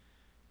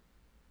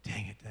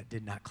 dang it, that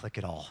did not click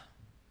at all.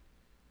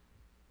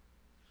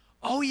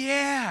 Oh, oh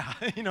yeah.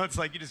 You know, it's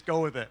like you just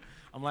go with it.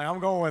 I'm like, I'm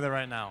going with it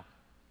right now.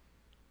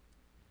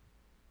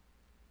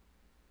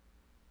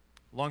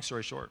 Long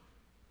story short,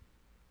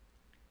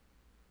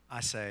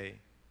 I say,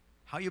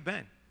 how you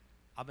been?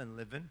 I've been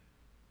living.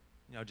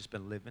 You know, just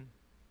been living.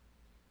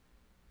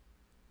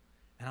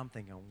 And I'm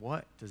thinking,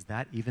 what does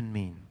that even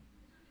mean?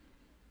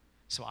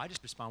 So I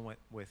just respond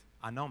with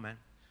I know, man,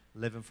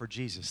 living for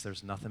Jesus.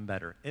 There's nothing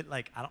better. It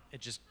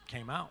just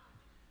came out.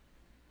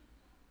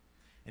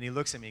 And he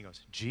looks at me and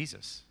goes,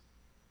 Jesus?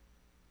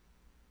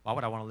 Why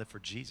would I want to live for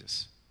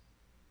Jesus?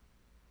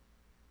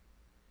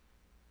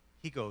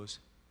 He goes,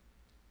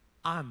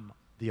 I'm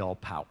the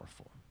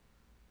all-powerful.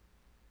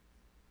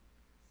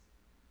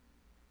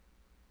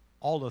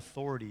 All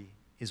authority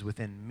is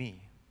within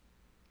me.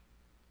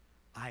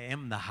 I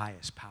am the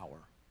highest power.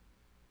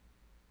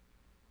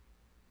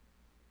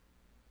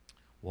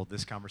 Well,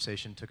 this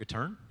conversation took a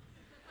turn.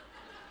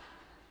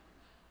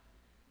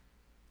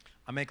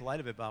 I make light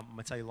of it, but I'm going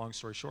to tell you a long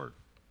story short.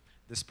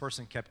 This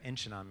person kept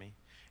inching on me.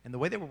 And the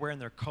way they were wearing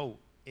their coat,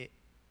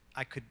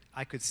 I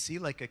could see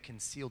like a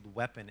concealed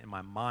weapon in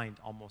my mind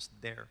almost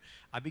there.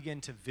 I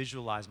began to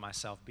visualize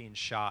myself being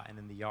shot and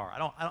in the yard.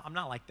 I'm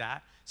not like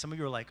that. Some of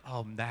you are like,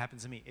 oh, that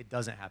happens to me. It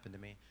doesn't happen to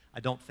me. I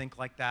don't think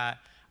like that.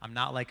 I'm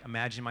not like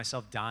imagining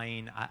myself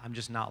dying. I'm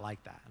just not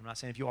like that. I'm not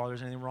saying if you are,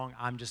 there's anything wrong.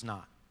 I'm just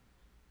not.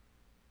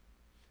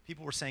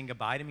 People were saying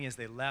goodbye to me as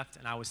they left,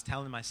 and I was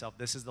telling myself,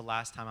 this is the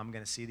last time I'm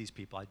going to see these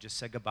people. I just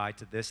said goodbye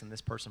to this and this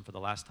person for the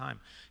last time.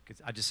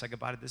 Because I just said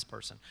goodbye to this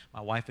person.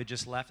 My wife had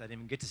just left. I didn't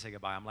even get to say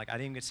goodbye. I'm like, I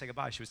didn't even get to say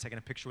goodbye. She was taking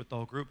a picture with the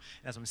whole group.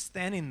 And as I'm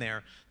standing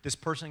there, this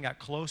person got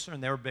closer,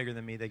 and they were bigger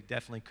than me. They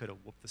definitely could have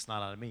whooped the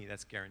snot out of me.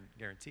 That's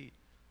guaranteed.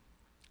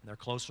 And they're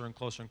closer and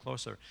closer and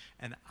closer.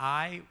 And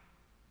I,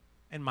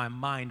 in my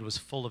mind, was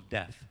full of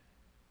death.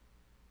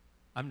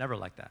 I'm never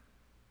like that.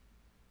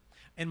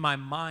 In my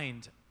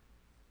mind,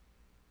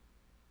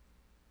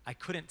 I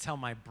couldn't tell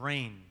my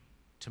brain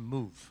to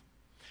move.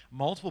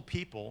 Multiple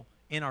people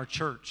in our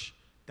church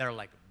that are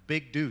like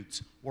big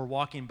dudes were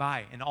walking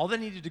by, and all they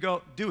needed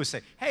to do is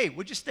say, hey,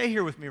 would you stay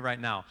here with me right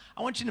now?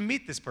 I want you to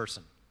meet this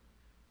person.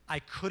 I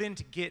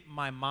couldn't get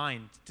my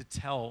mind to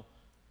tell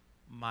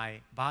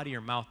my body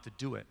or mouth to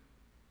do it.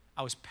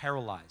 I was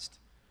paralyzed.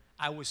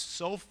 I was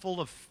so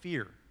full of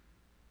fear,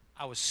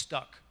 I was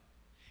stuck.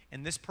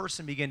 And this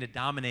person began to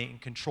dominate and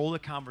control the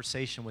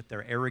conversation with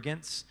their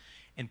arrogance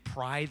and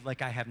pride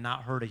like I have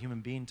not heard a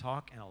human being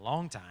talk in a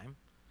long time.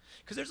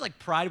 Because there's like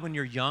pride when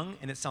you're young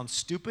and it sounds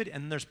stupid,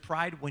 and there's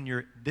pride when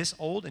you're this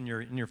old and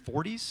you're in your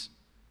 40s.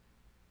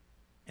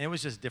 And it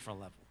was just a different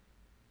level.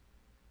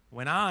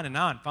 Went on and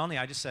on. Finally,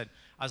 I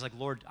was like,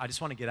 Lord, I just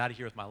want to get out of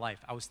here with my life.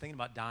 I was thinking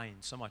about dying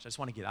so much. I just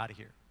want to get out of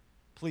here.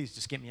 Please,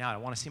 just get me out. I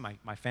want to see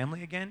my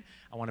family again.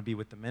 I want to be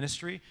with the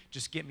ministry.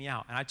 Just get me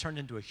out. And I turned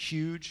into a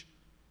huge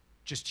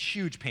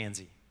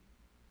pansy.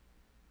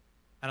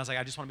 And I was like,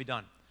 I just want to be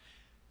done.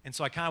 And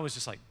so I kind of was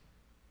just like,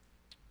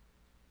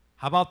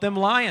 how about them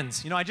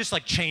Lions? You know, I just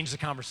like changed the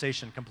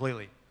conversation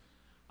completely.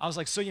 I was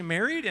like, so you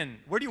married and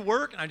where do you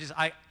work? And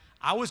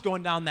I was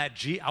going down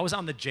I was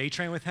on the J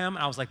train with him,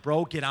 and I was like,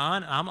 bro, get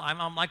on. And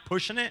I'm like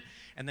pushing it.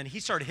 And then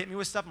he started hitting me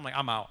with stuff. I'm like,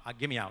 I'm out.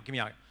 Get me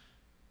out.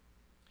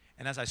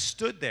 And as I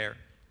stood there,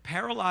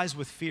 paralyzed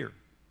with fear,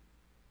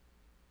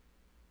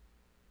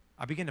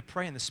 I began to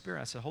pray in the Spirit.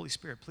 I said, Holy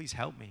Spirit, please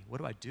help me. What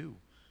do I do?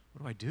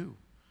 What do I do?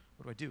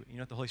 What do I do? You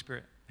know what the Holy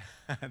Spirit,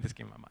 this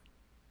came to my mind.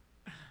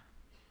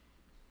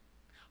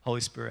 Holy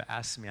Spirit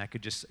asked me,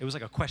 it was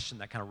like a question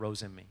that kind of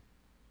rose in me.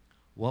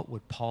 What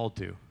would Paul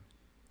do?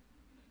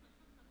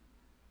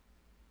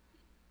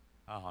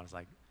 Oh, I was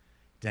like,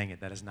 dang it,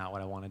 that is not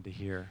what I wanted to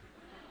hear.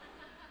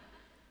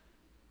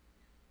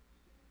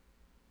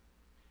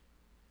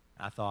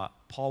 I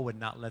thought, Paul would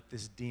not let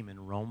this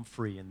demon roam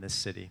free in this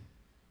city.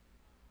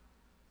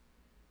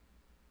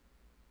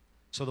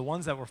 So the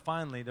ones that were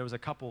finally, there was a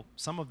couple,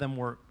 some of them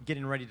were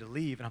getting ready to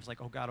leave, and I was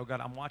like, oh God,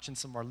 I'm watching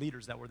some of our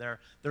leaders that were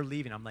there. They're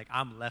leaving. I'm like,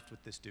 I'm left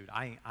with this dude.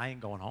 I ain't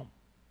going home.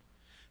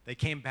 They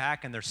came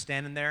back, and they're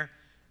standing there.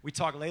 We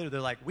talked later.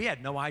 They're like, we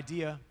had no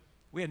idea.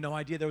 We had no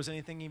idea there was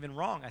anything even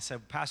wrong. I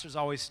said, pastors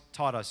always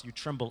taught us, you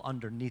tremble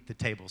underneath the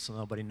table so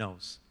nobody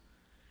knows.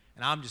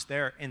 And I'm just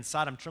there.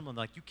 Inside, I'm trembling.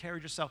 They're like, you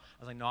carried yourself?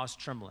 I was like, no, I was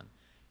trembling.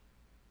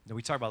 Then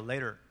we talked about it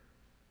later,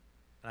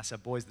 and I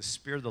said, boys, the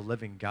Spirit of the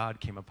living God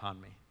came upon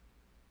me.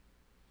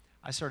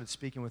 I started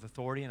speaking with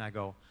authority, and I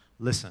go,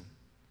 listen.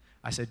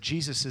 I said,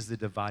 Jesus is the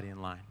dividing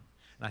line.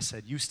 And I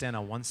said, you stand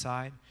on one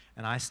side,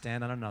 and I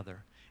stand on another.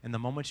 And the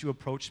moment you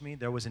approached me,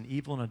 there was an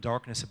evil and a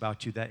darkness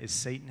about you that is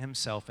Satan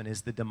himself and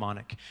is the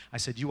demonic. I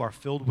said, you are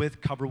filled with,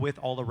 covered with,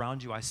 all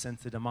around you, I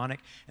sense the demonic.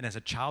 And as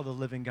a child of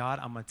the living God,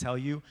 I'm going to tell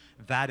you,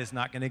 that is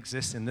not going to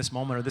exist in this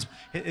moment.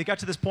 It got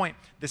to this point,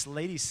 this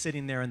lady's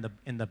sitting there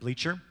in the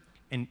bleacher,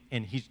 and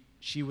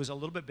she was a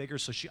little bit bigger,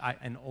 so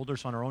and older,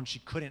 so on her own, she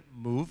couldn't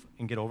move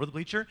and get over the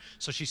bleacher.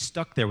 So she's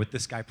stuck there with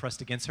this guy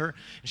pressed against her.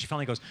 And she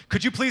finally goes,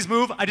 could you please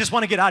move? I just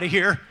want to get out of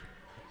here.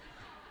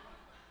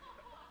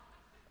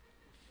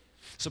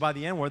 So by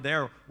the end, we're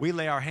there. We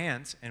lay our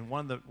hands, and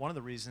one of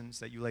the reasons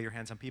that you lay your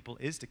hands on people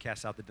is to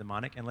cast out the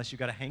demonic. Unless you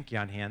got a hanky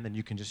on hand, then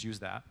you can just use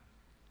that.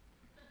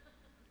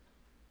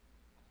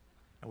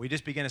 And we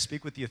just begin to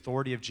speak with the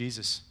authority of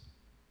Jesus.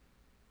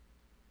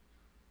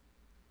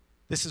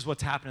 This is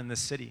what's happened in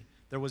this city.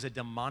 There was a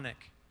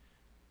demonic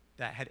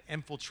that had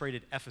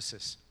infiltrated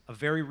Ephesus, a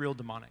very real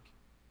demonic.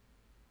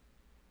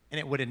 And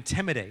it would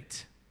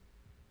intimidate,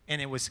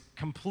 and it was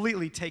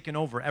completely taken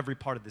over every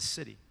part of the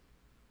city.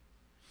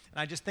 And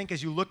I just think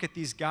as you look at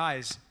these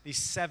guys, these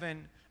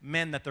 7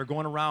 men that they're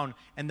going around,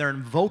 and they're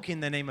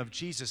invoking the name of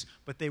Jesus,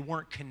 but they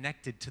weren't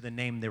connected to the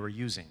name they were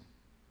using.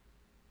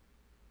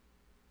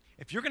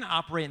 If you're going to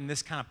operate in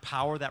this kind of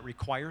power that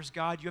requires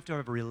God, you have to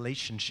have a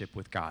relationship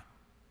with God.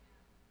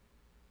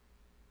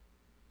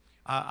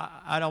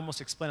 I'd almost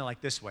explain it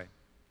like this way.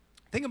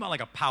 Think about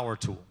like a power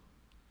tool.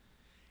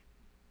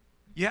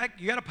 You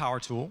got a power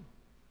tool.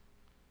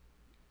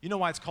 You know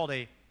why it's called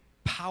a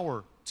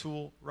power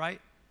tool, right?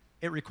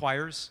 It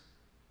requires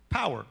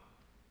power.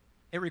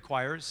 It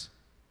requires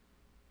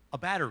a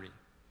battery.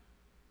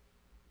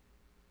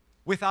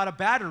 Without a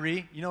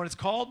battery, you know what it's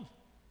called?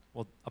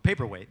 Well, a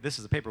paperweight. This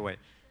is a paperweight.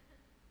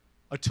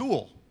 A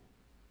tool.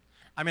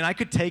 I mean, I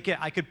could take it,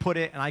 I could put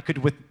it, and I could,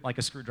 with like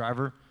a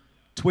screwdriver,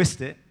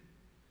 twist it.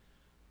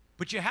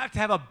 But you have to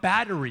have a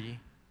battery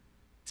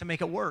to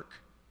make it work.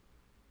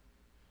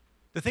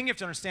 The thing you have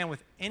to understand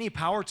with any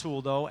power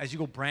tool, though, as you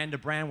go brand to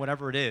brand,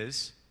 whatever it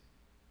is,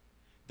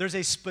 there's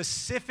a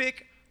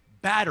specific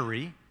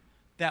battery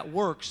that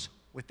works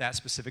with that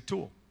specific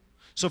tool.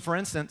 So, for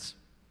instance,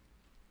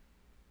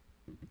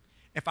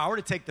 if I were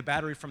to take the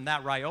battery from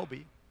that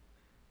Ryobi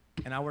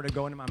and I were to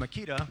go into my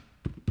Makita,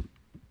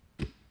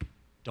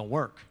 don't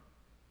work.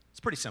 It's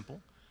pretty simple.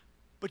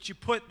 But you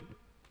put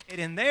it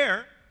in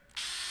there,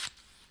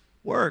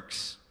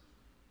 works.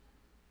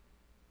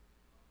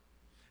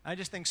 I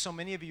just think so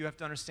many of you have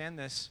to understand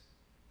this.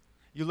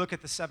 You look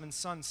at the 7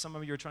 sons, some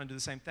of you are trying to do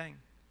the same thing.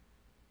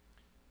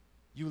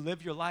 You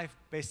live your life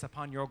based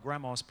upon your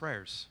grandma's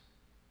prayers.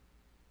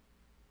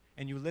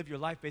 And you live your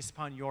life based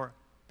upon your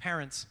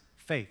parents'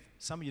 faith.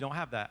 Some of you don't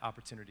have that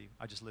opportunity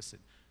I just listed.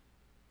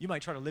 You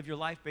might try to live your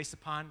life based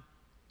upon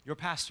your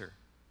pastor.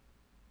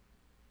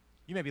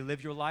 You maybe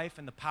live your life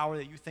in the power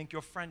that you think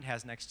your friend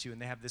has next to you,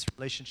 and they have this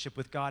relationship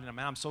with God, and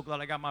I'm so glad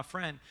I got my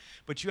friend.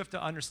 But you have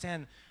to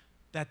understand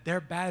that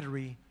their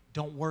battery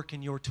don't work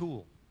in your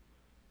tool.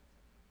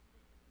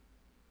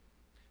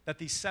 That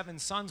these 7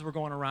 sons were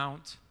going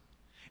around,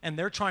 and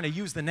they're trying to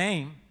use the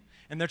name,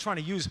 and they're trying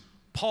to use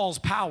Paul's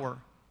power,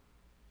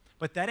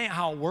 but that ain't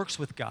how it works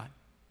with God.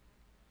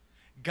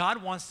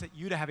 God wants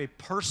you to have a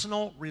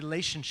personal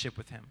relationship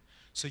with him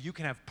so you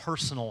can have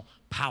personal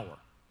power.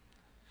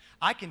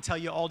 I can tell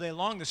you all day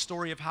long the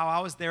story of how I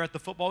was there at the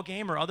football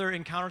game or other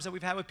encounters that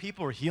we've had with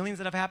people or healings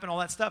that have happened, all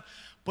that stuff,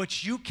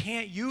 but you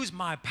can't use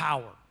my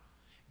power.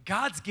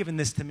 God's given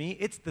this to me.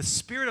 It's the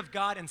Spirit of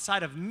God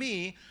inside of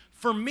me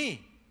for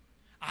me.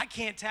 I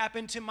can't tap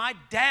into my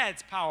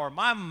dad's power,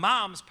 my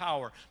mom's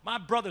power, my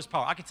brother's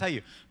power. I can tell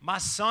you, my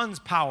son's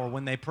power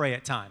when they pray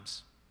at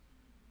times.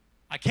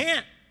 I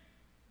can't.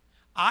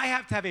 I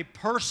have to have a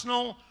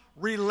personal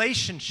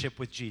relationship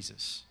with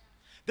Jesus.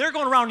 They're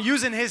going around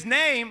using his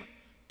name,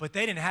 but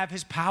they didn't have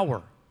his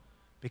power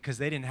because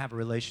they didn't have a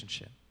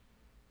relationship.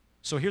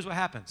 So here's what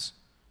happens.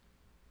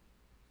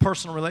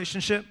 Personal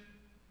relationship.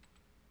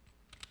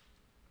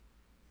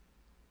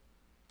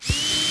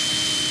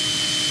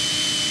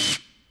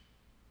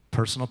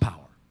 Personal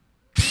power.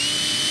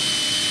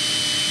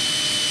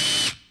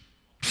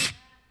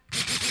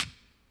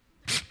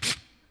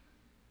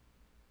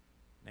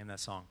 Name that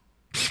song.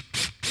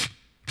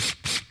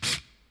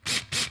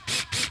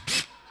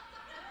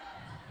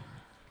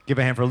 Give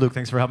a hand for Luke.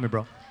 Thanks for helping me,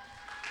 bro.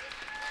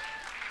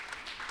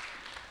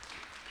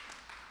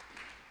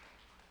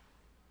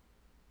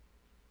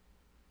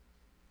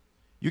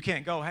 You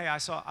can't go, hey, I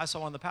saw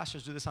one of the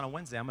pastors do this on a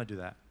Wednesday. I'm going to do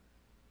that.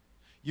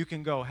 You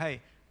can go,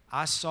 hey,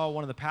 I saw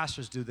one of the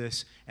pastors do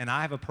this, and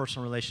I have a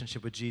personal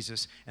relationship with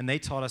Jesus, and they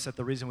taught us that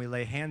the reason we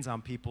lay hands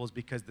on people is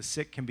because the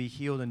sick can be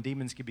healed and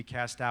demons can be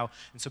cast out.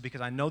 And so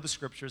because I know the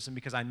scriptures and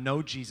because I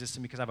know Jesus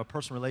and because I have a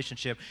personal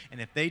relationship, and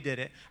if they did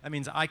it, that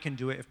means I can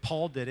do it. If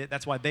Paul did it,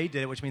 that's why they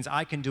did it, which means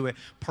I can do it.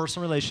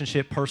 Personal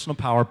relationship, personal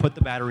power, put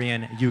the battery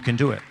in, you can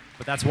do it.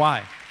 But that's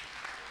why.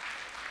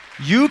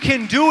 You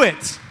can do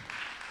it,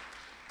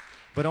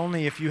 but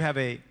only if you have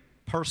a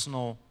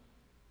personal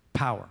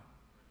power.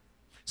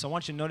 So I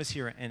want you to notice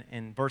here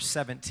in verse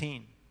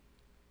 17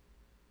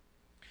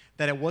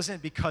 that it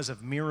wasn't because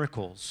of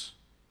miracles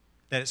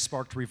that it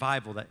sparked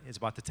revival that is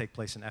about to take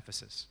place in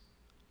Ephesus.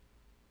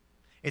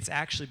 It's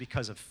actually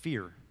because of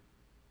fear.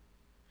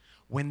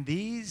 When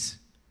these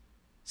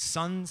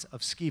sons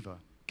of Sceva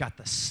got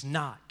the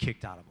snot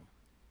kicked out of them,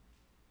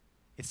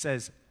 it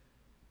says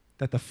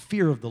that the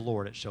fear of the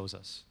Lord, it shows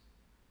us,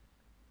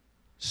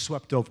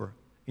 swept over.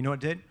 You know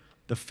what it did?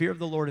 The fear of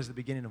the Lord is the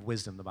beginning of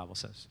wisdom, the Bible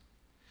says.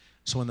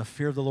 So when the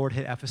fear of the Lord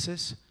hit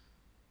Ephesus,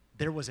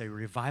 there was a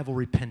revival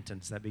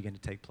repentance that began to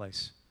take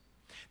place.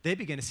 They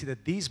began to see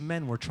that these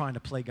men were trying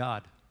to play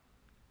God.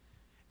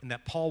 and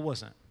that Paul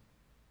wasn't.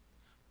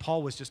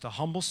 Paul was just a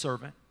humble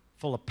servant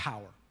full of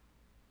power.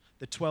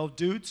 The 12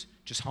 dudes,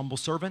 just humble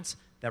servants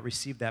that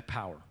received that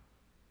power.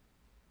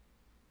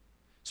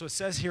 So it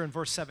says here in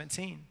verse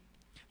 17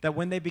 that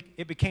when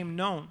it became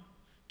known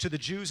to the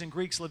Jews and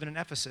Greeks living in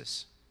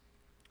Ephesus,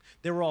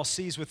 they were all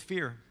seized with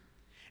fear.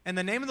 And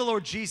the name of the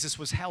Lord Jesus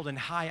was held in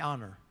high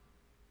honor.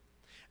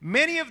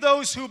 Many of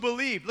those who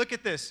believed, look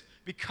at this,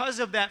 because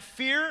of that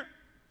fear,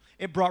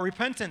 it brought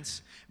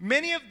repentance.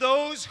 Many of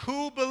those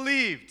who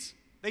believed,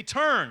 they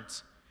turned,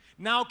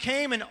 now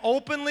came and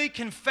openly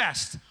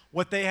confessed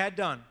what they had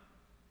done.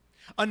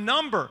 A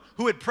number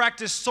who had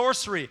practiced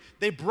sorcery,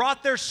 they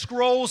brought their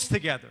scrolls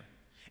together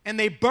and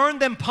they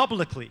burned them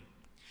publicly.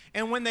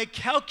 And when they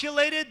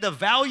calculated the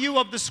value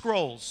of the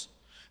scrolls,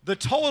 the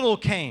total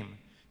came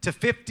to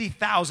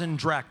 50,000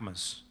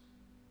 drachmas.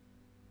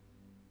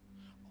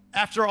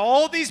 After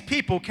all these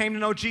people came to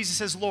know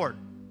Jesus as Lord,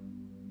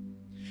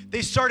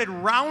 they started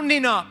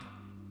rounding up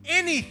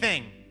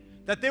anything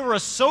that they were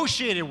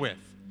associated with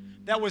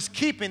that was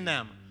keeping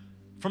them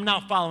from now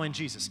following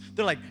Jesus.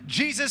 They're like,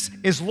 Jesus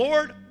is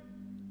Lord.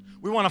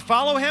 We want to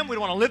follow him. We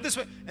want to live this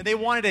way. And they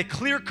wanted a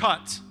clear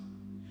cut.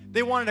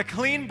 They wanted a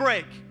clean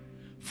break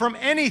from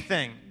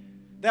anything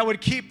that would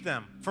keep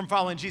them from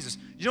following Jesus.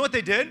 You know what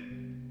they did?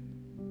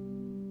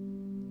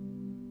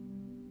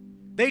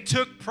 They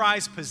took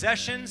prized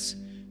possessions.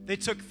 They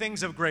took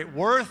things of great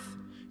worth.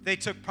 They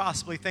took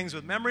possibly things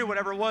with memory,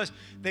 whatever it was.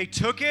 They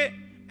took it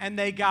and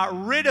they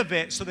got rid of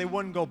it so they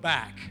wouldn't go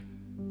back.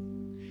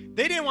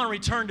 They didn't want to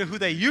return to who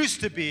they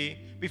used to be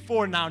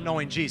before now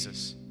knowing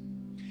Jesus.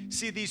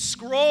 See, these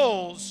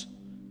scrolls,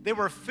 they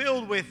were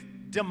filled with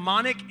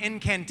demonic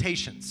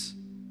incantations.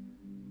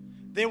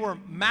 They were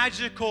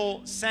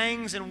magical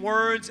sayings and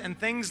words and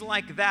things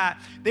like that.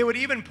 They would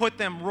even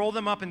roll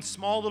them up in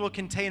small little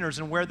containers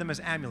and wear them as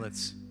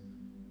amulets.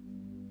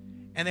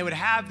 And they would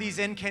have these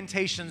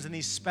incantations and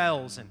these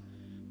spells, and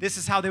this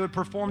is how they would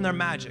perform their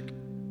magic.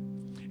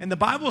 And the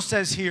Bible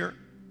says here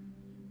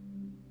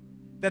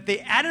that they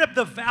added up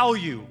the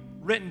value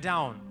written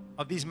down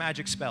of these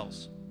magic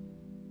spells.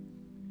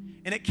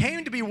 And it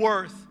came to be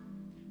worth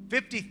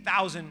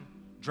 50,000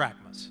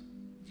 drachmas.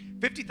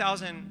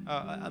 50,000,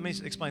 let me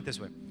explain it this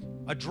way.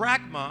 A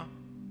drachma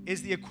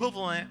is the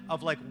equivalent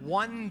of like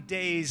 1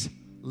 day's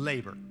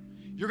labor.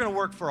 You're going to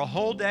work for a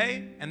whole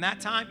day, and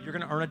that time you're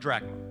going to earn a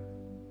drachma.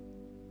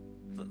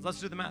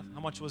 Let's do the math.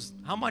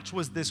 How much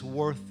was this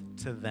worth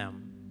to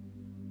them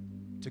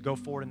to go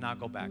forward and not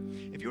go back?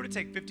 If you were to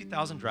take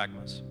 50,000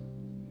 drachmas,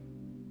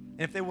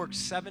 and if they worked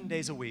 7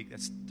 days a week,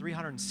 that's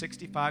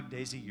 365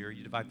 days a year.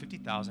 You divide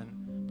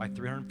 50,000 by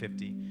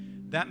 350.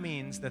 That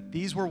means that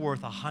these were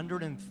worth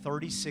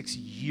 136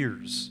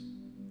 years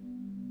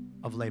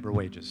of labor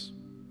wages.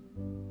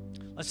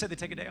 Let's say they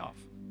take a day off.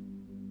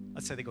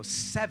 Let's say they go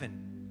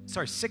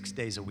 6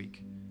 days a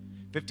week.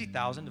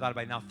 50,000 divided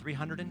by now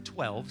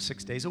 312,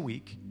 6 days a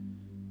week,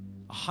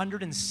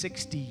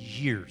 160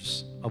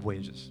 years of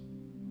wages.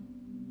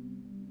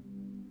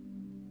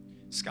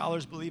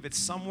 Scholars believe it's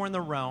somewhere in the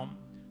realm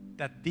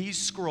that these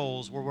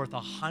scrolls were worth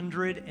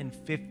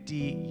 150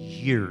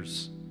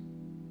 years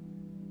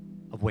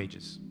of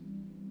wages.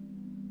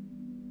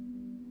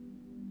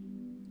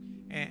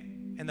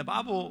 And the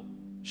Bible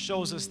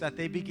shows us that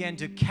they began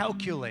to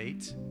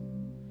calculate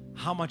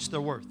how much they're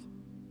worth.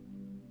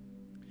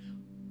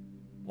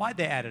 Why'd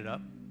they add it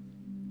up?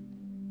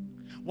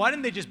 Why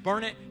didn't they just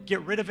burn it,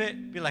 get rid of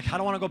it, be like, I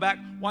don't want to go back?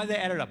 Why'd they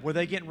add it up? Were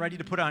they getting ready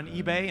to put it on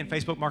eBay and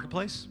Facebook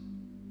Marketplace?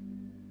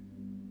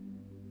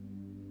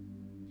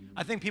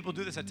 I think people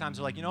do this at times.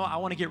 They're like, I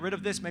want to get rid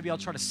of this. Maybe I'll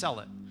try to sell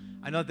it.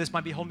 I know that this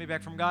might be holding me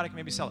back from God. I can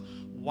maybe sell it.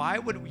 Why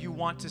would you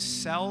want to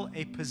sell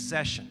a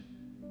possession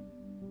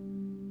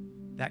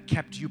that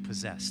kept you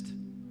possessed?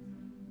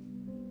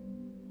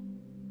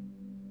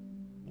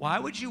 Why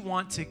would you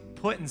want to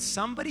put in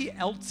somebody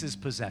else's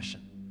possession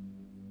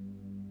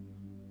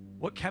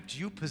what kept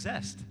you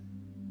possessed?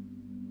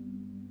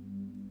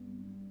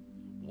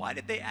 Why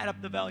did they add up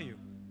the value?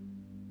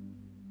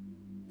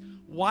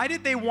 Why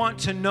did they want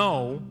to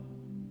know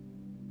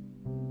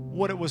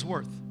what it was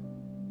worth?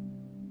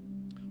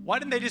 Why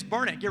didn't they just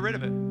burn it, get rid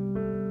of it?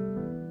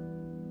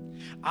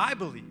 I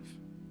believe,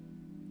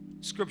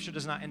 Scripture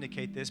does not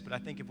indicate this, but I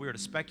think if we were to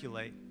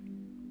speculate,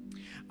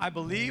 I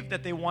believe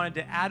that they wanted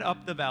to add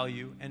up the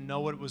value and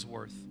know what it was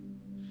worth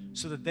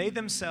so that they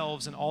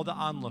themselves and all the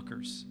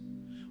onlookers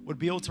would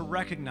be able to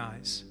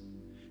recognize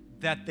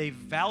that they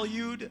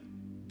valued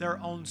their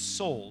own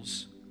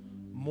souls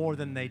more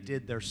than they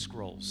did their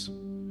scrolls.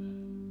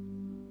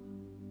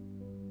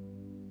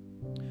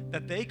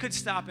 That they could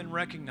stop and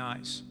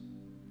recognize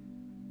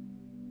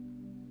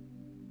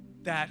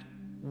that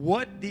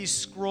what these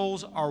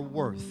scrolls are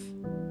worth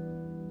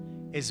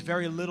is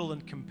very little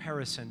in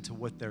comparison to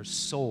what their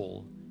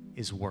soul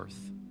is worth.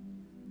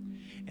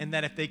 And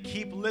that if they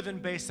keep living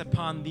based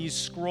upon these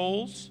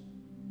scrolls,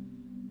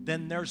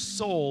 then their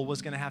soul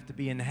was going to have to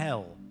be in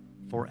hell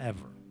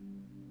forever.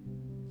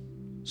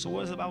 So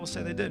what does the Bible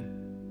say they did?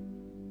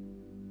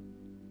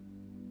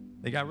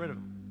 They got rid of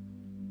them.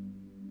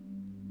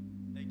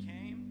 They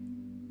came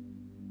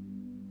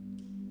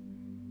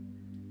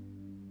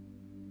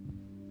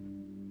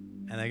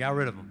And they got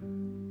rid of them.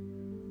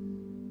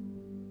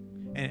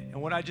 And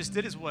what I just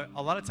did is what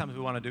a lot of times we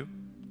want to do.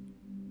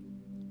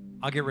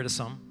 I'll get rid of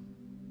some,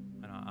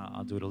 and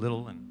I'll do it a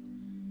little, and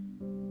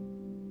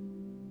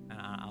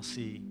I'll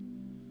see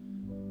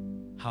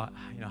how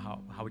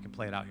we can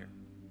play it out here.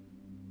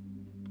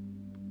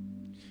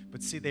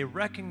 But see, they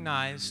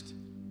recognized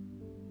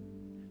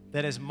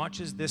that as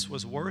much as this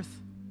was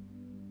worth,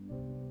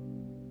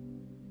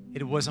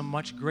 it was a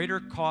much greater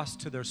cost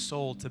to their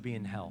soul to be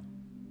in hell.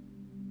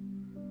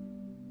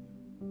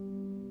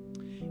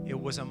 It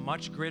was a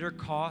much greater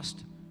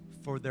cost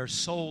for their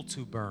soul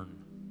to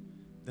burn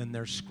than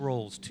their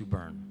scrolls to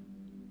burn.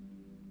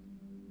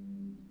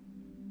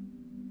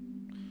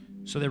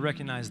 So they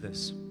recognize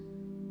this.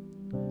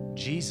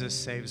 Jesus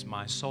saves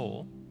my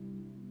soul.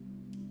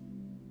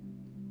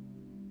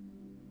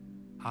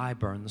 I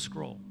burn the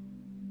scroll.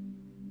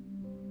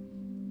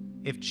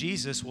 If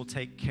Jesus will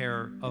take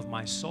care of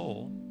my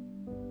soul,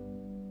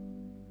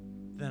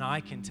 then I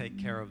can take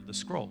care of the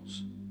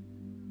scrolls.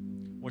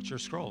 What's your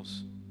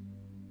scrolls?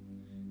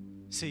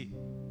 See,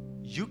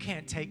 you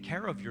can't take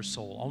care of your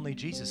soul. Only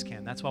Jesus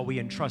can. That's why we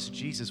entrust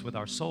Jesus with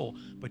our soul,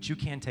 but you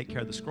can't take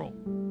care of the scroll.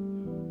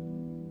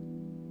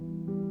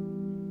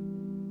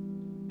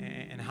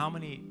 And how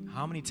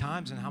many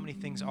times and how many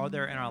things are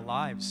there in our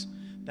lives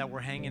that we're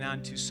hanging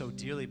on to so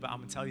dearly, but I'm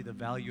going to tell you the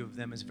value of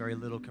them is very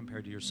little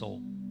compared to your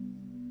soul.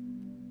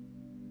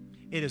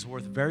 It is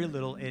worth very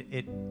little.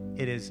 It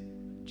is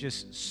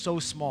just so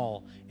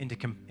small in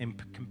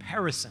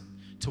comparison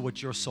to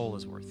what your soul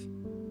is worth.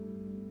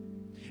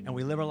 And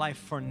we live our life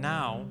for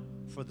now,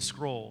 for the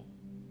scroll,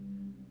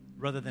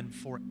 rather than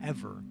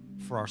forever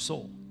for our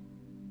soul.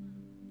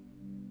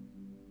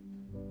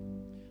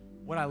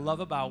 What I love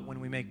about when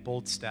we make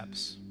bold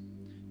steps,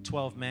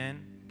 12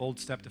 men, bold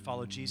step to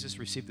follow Jesus,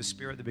 receive the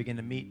Spirit, they begin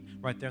to meet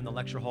right there in the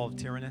lecture hall of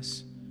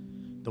Tyrannus.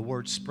 The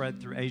word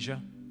spread through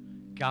Asia.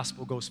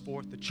 Gospel goes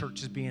forth. The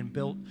church is being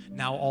built.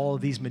 Now all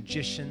of these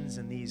magicians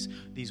and these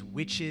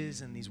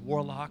witches and these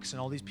warlocks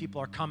and all these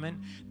people are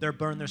coming. They're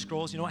burning their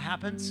scrolls. You know what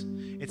happens?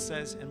 It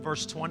says in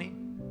verse 20,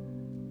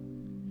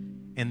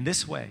 in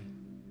this way,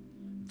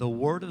 the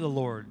word of the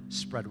Lord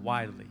spread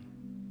widely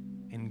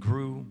and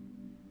grew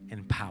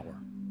in power.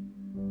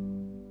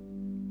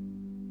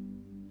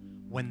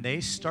 When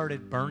they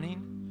started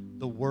burning,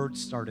 the word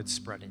started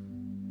spreading.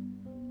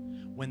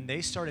 When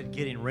they started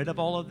getting rid of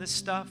all of this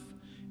stuff,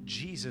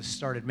 Jesus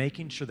started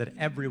making sure that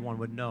everyone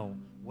would know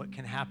what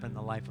can happen in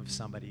the life of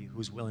somebody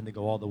who's willing to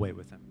go all the way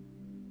with him.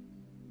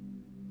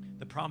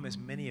 The problem is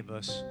many of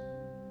us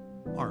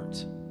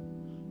aren't.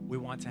 We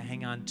want to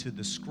hang on to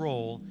the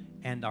scroll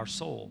and our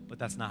soul, but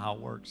that's not how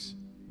it works.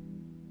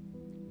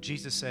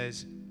 Jesus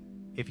says,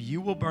 if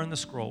you will burn the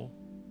scroll,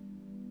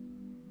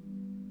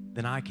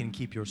 then I can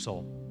keep your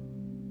soul.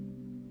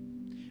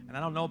 And I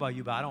don't know about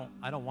you, but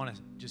I don't want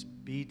to just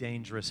be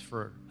dangerous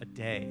for a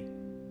day.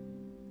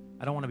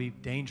 I don't want to be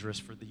dangerous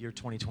for the year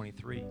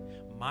 2023.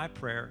 My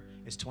prayer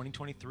is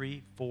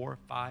 2023, 4,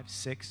 5,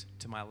 6,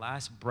 to my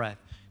last breath.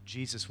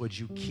 Jesus, would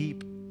you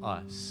keep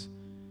us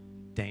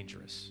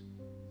dangerous?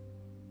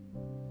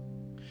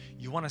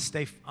 You want to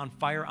stay on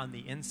fire on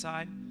the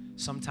inside?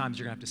 Sometimes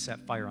you're going to have to set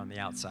fire on the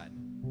outside.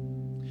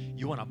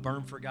 You want to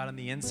burn for God on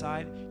the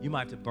inside? You might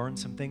have to burn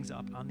some things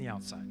up on the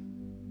outside.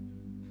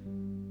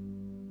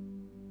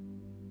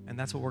 And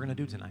that's what we're going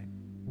to do tonight.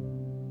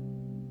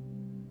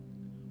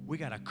 We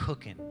got a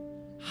cooking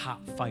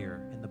hot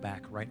fire in the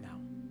back right now.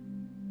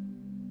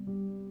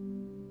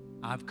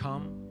 I've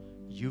come,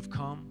 you've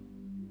come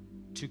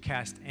to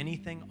cast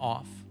anything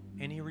off,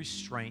 any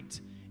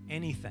restraint,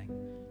 anything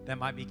that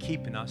might be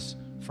keeping us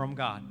from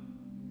God,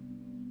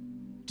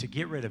 to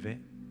get rid of it.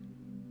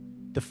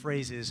 The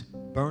phrase is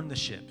burn the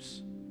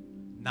ships,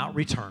 not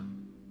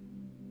return.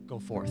 Go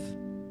forth.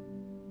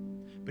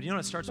 But you know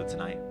what it starts with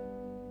tonight?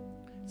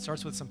 It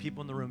starts with some people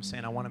in the room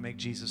saying, I want to make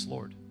Jesus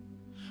Lord.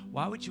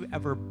 Why would you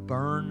ever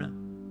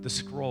burn the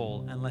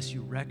scroll unless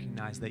you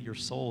recognize that your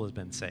soul has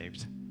been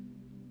saved?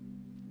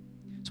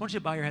 So I want you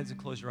to bow your heads and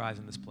close your eyes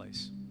in this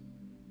place.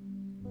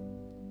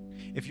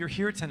 If you're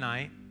here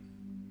tonight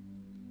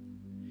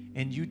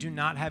and you do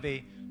not have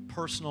a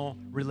personal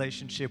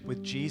relationship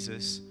with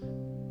Jesus,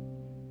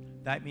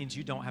 that means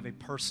you don't have a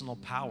personal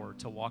power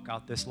to walk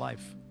out this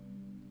life.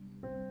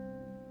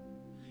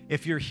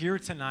 If you're here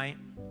tonight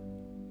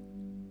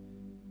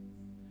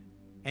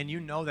and you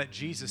know that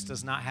Jesus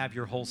does not have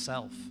your whole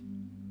self,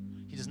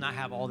 he does not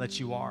have all that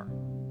you are,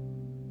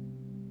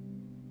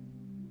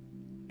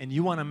 and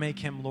you want to make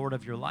him Lord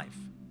of your life,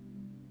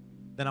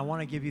 then I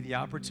want to give you the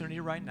opportunity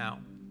right now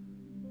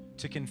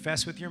to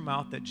confess with your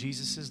mouth that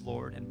Jesus is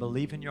Lord and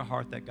believe in your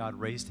heart that God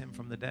raised him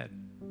from the dead.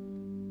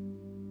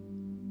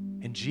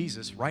 And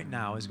Jesus right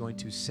now is going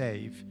to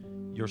save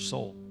your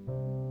soul.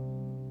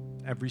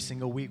 Every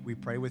single week we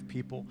pray with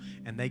people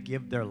and they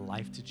give their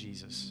life to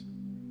Jesus.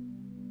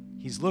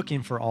 He's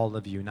looking for all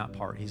of you, not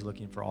part. He's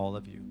looking for all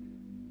of you.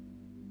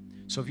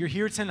 So if you're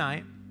here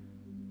tonight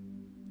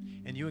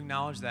and you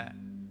acknowledge that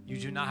you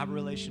do not have a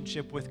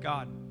relationship with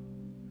God,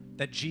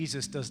 that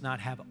Jesus does not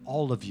have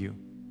all of you,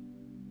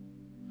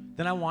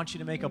 then I want you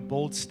to make a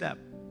bold step.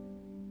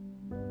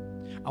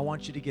 I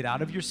want you to get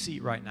out of your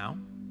seat right now.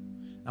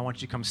 I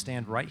want you to come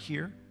stand right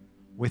here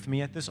with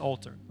me at this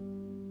altar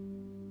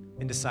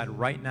and decide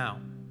right now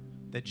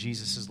that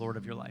Jesus is Lord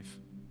of your life.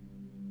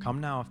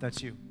 Come now if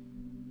that's you.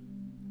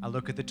 I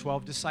look at the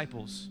 12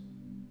 disciples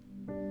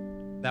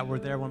that were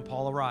there when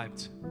Paul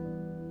arrived.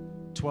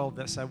 12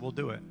 that said, we'll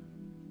do it.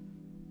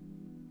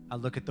 I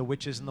look at the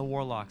witches and the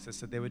warlocks that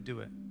said they would do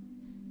it.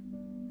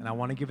 And I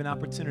want to give an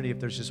opportunity if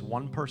there's just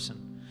one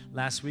person.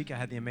 Last week I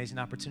had the amazing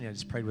opportunity. I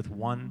just prayed with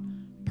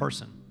one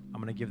person.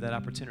 I'm going to give that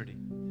opportunity.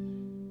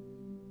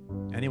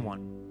 Anyone.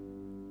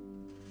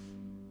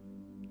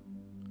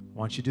 I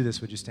want you to do this.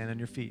 Would you stand on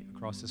your feet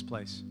across this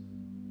place?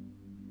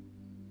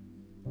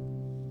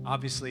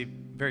 Obviously,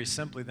 very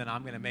simply, then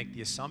I'm going to make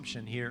the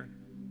assumption here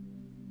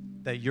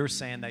that you're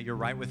saying that you're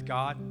right with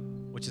God,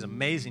 which is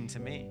amazing to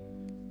me.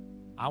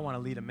 I want to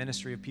lead a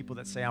ministry of people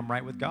that say I'm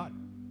right with God.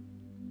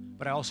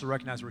 But I also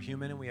recognize we're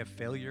human and we have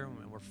failure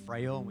and we're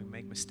frail and we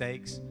make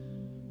mistakes.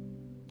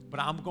 But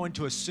I'm going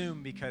to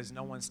assume, because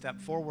no one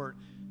stepped forward,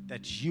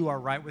 that you are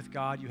right with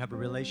God, you have a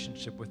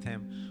relationship with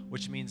Him,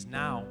 which means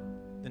now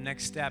the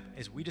next step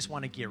is we just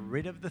want to get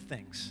rid of the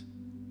things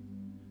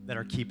that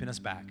are keeping us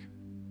back.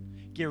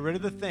 Get rid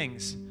of the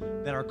things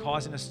that are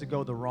causing us to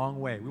go the wrong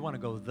way. We want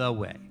to go the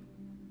way.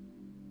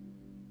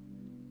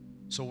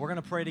 So we're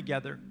going to pray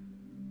together,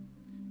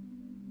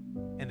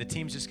 and the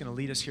team's just going to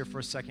lead us here for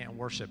a second and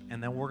worship,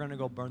 and then we're going to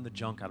go burn the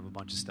junk out of a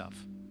bunch of stuff.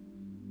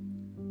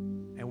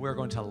 And we're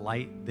going to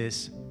light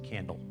this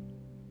candle.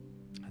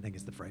 I think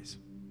it's the phrase.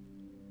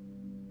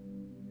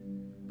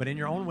 But in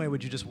your own way,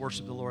 would you just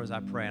worship the Lord as I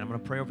pray? And I'm going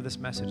to pray over this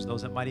message,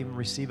 those that might even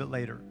receive it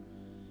later,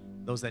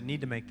 those that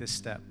need to make this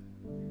step,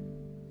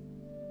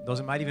 those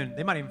that might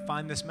even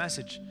find this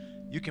message.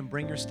 You can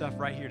bring your stuff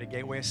right here to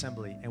Gateway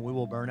Assembly, and we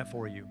will burn it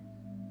for you.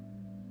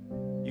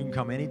 You can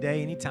come any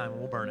day, any time, and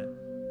we'll burn it.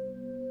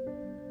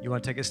 You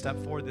want to take a step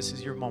forward? This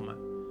is your moment.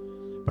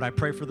 But I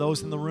pray for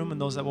those in the room and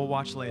those that will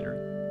watch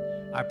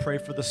later. I pray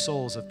for the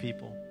souls of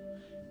people.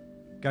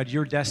 God,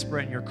 you're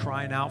desperate and you're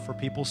crying out for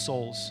people's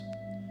souls.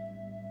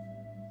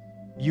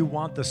 You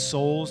want the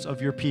souls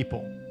of your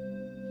people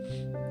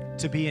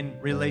to be in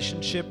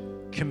relationship,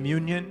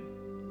 communion,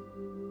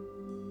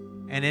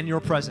 and in your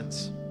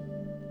presence.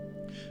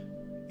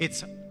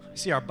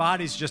 See, our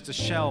body's just a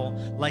shell.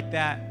 Like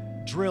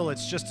that drill,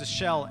 it's just a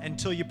shell.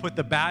 Until you put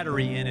the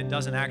battery in, it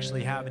doesn't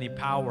actually have any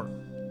power.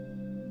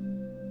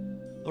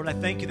 Lord, I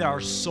thank you that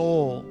our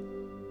soul,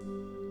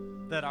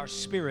 that our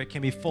spirit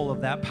can be full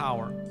of that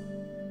power.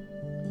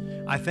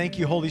 I thank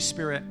you, Holy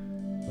Spirit,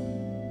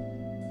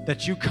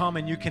 that you come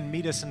and you can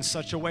meet us in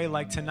such a way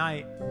like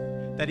tonight,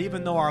 that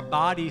even though our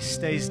body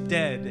stays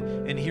dead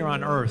and here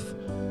on earth,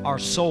 our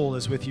soul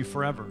is with you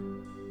forever.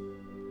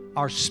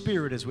 Our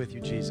spirit is with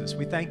you, Jesus.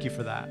 We thank you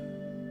for that.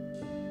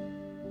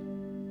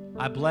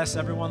 I bless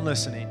everyone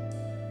listening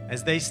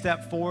as they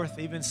step forth,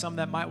 even some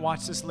that might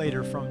watch this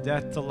later, from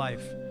death to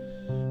life.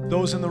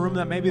 Those in the room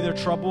that maybe they're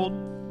troubled,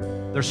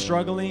 they're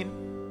struggling,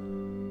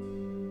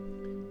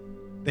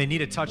 they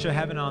need a touch of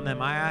heaven on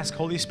them. I ask,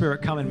 Holy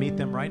Spirit, come and meet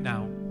them right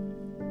now.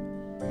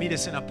 Meet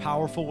us in a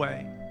powerful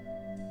way.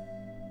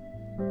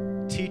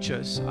 Teach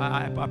us.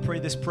 I pray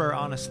this prayer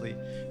honestly.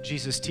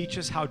 Jesus, teach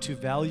us how to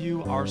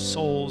value our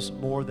souls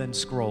more than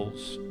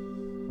scrolls.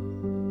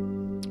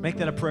 Make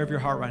that a prayer of your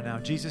heart right now.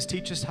 Jesus,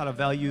 teach us how to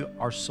value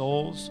our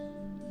souls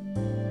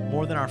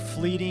more than our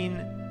fleeting,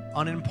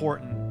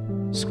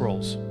 unimportant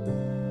scrolls.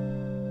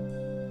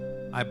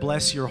 I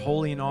bless your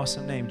holy and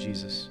awesome name,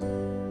 Jesus.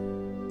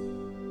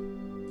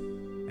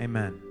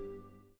 Amen.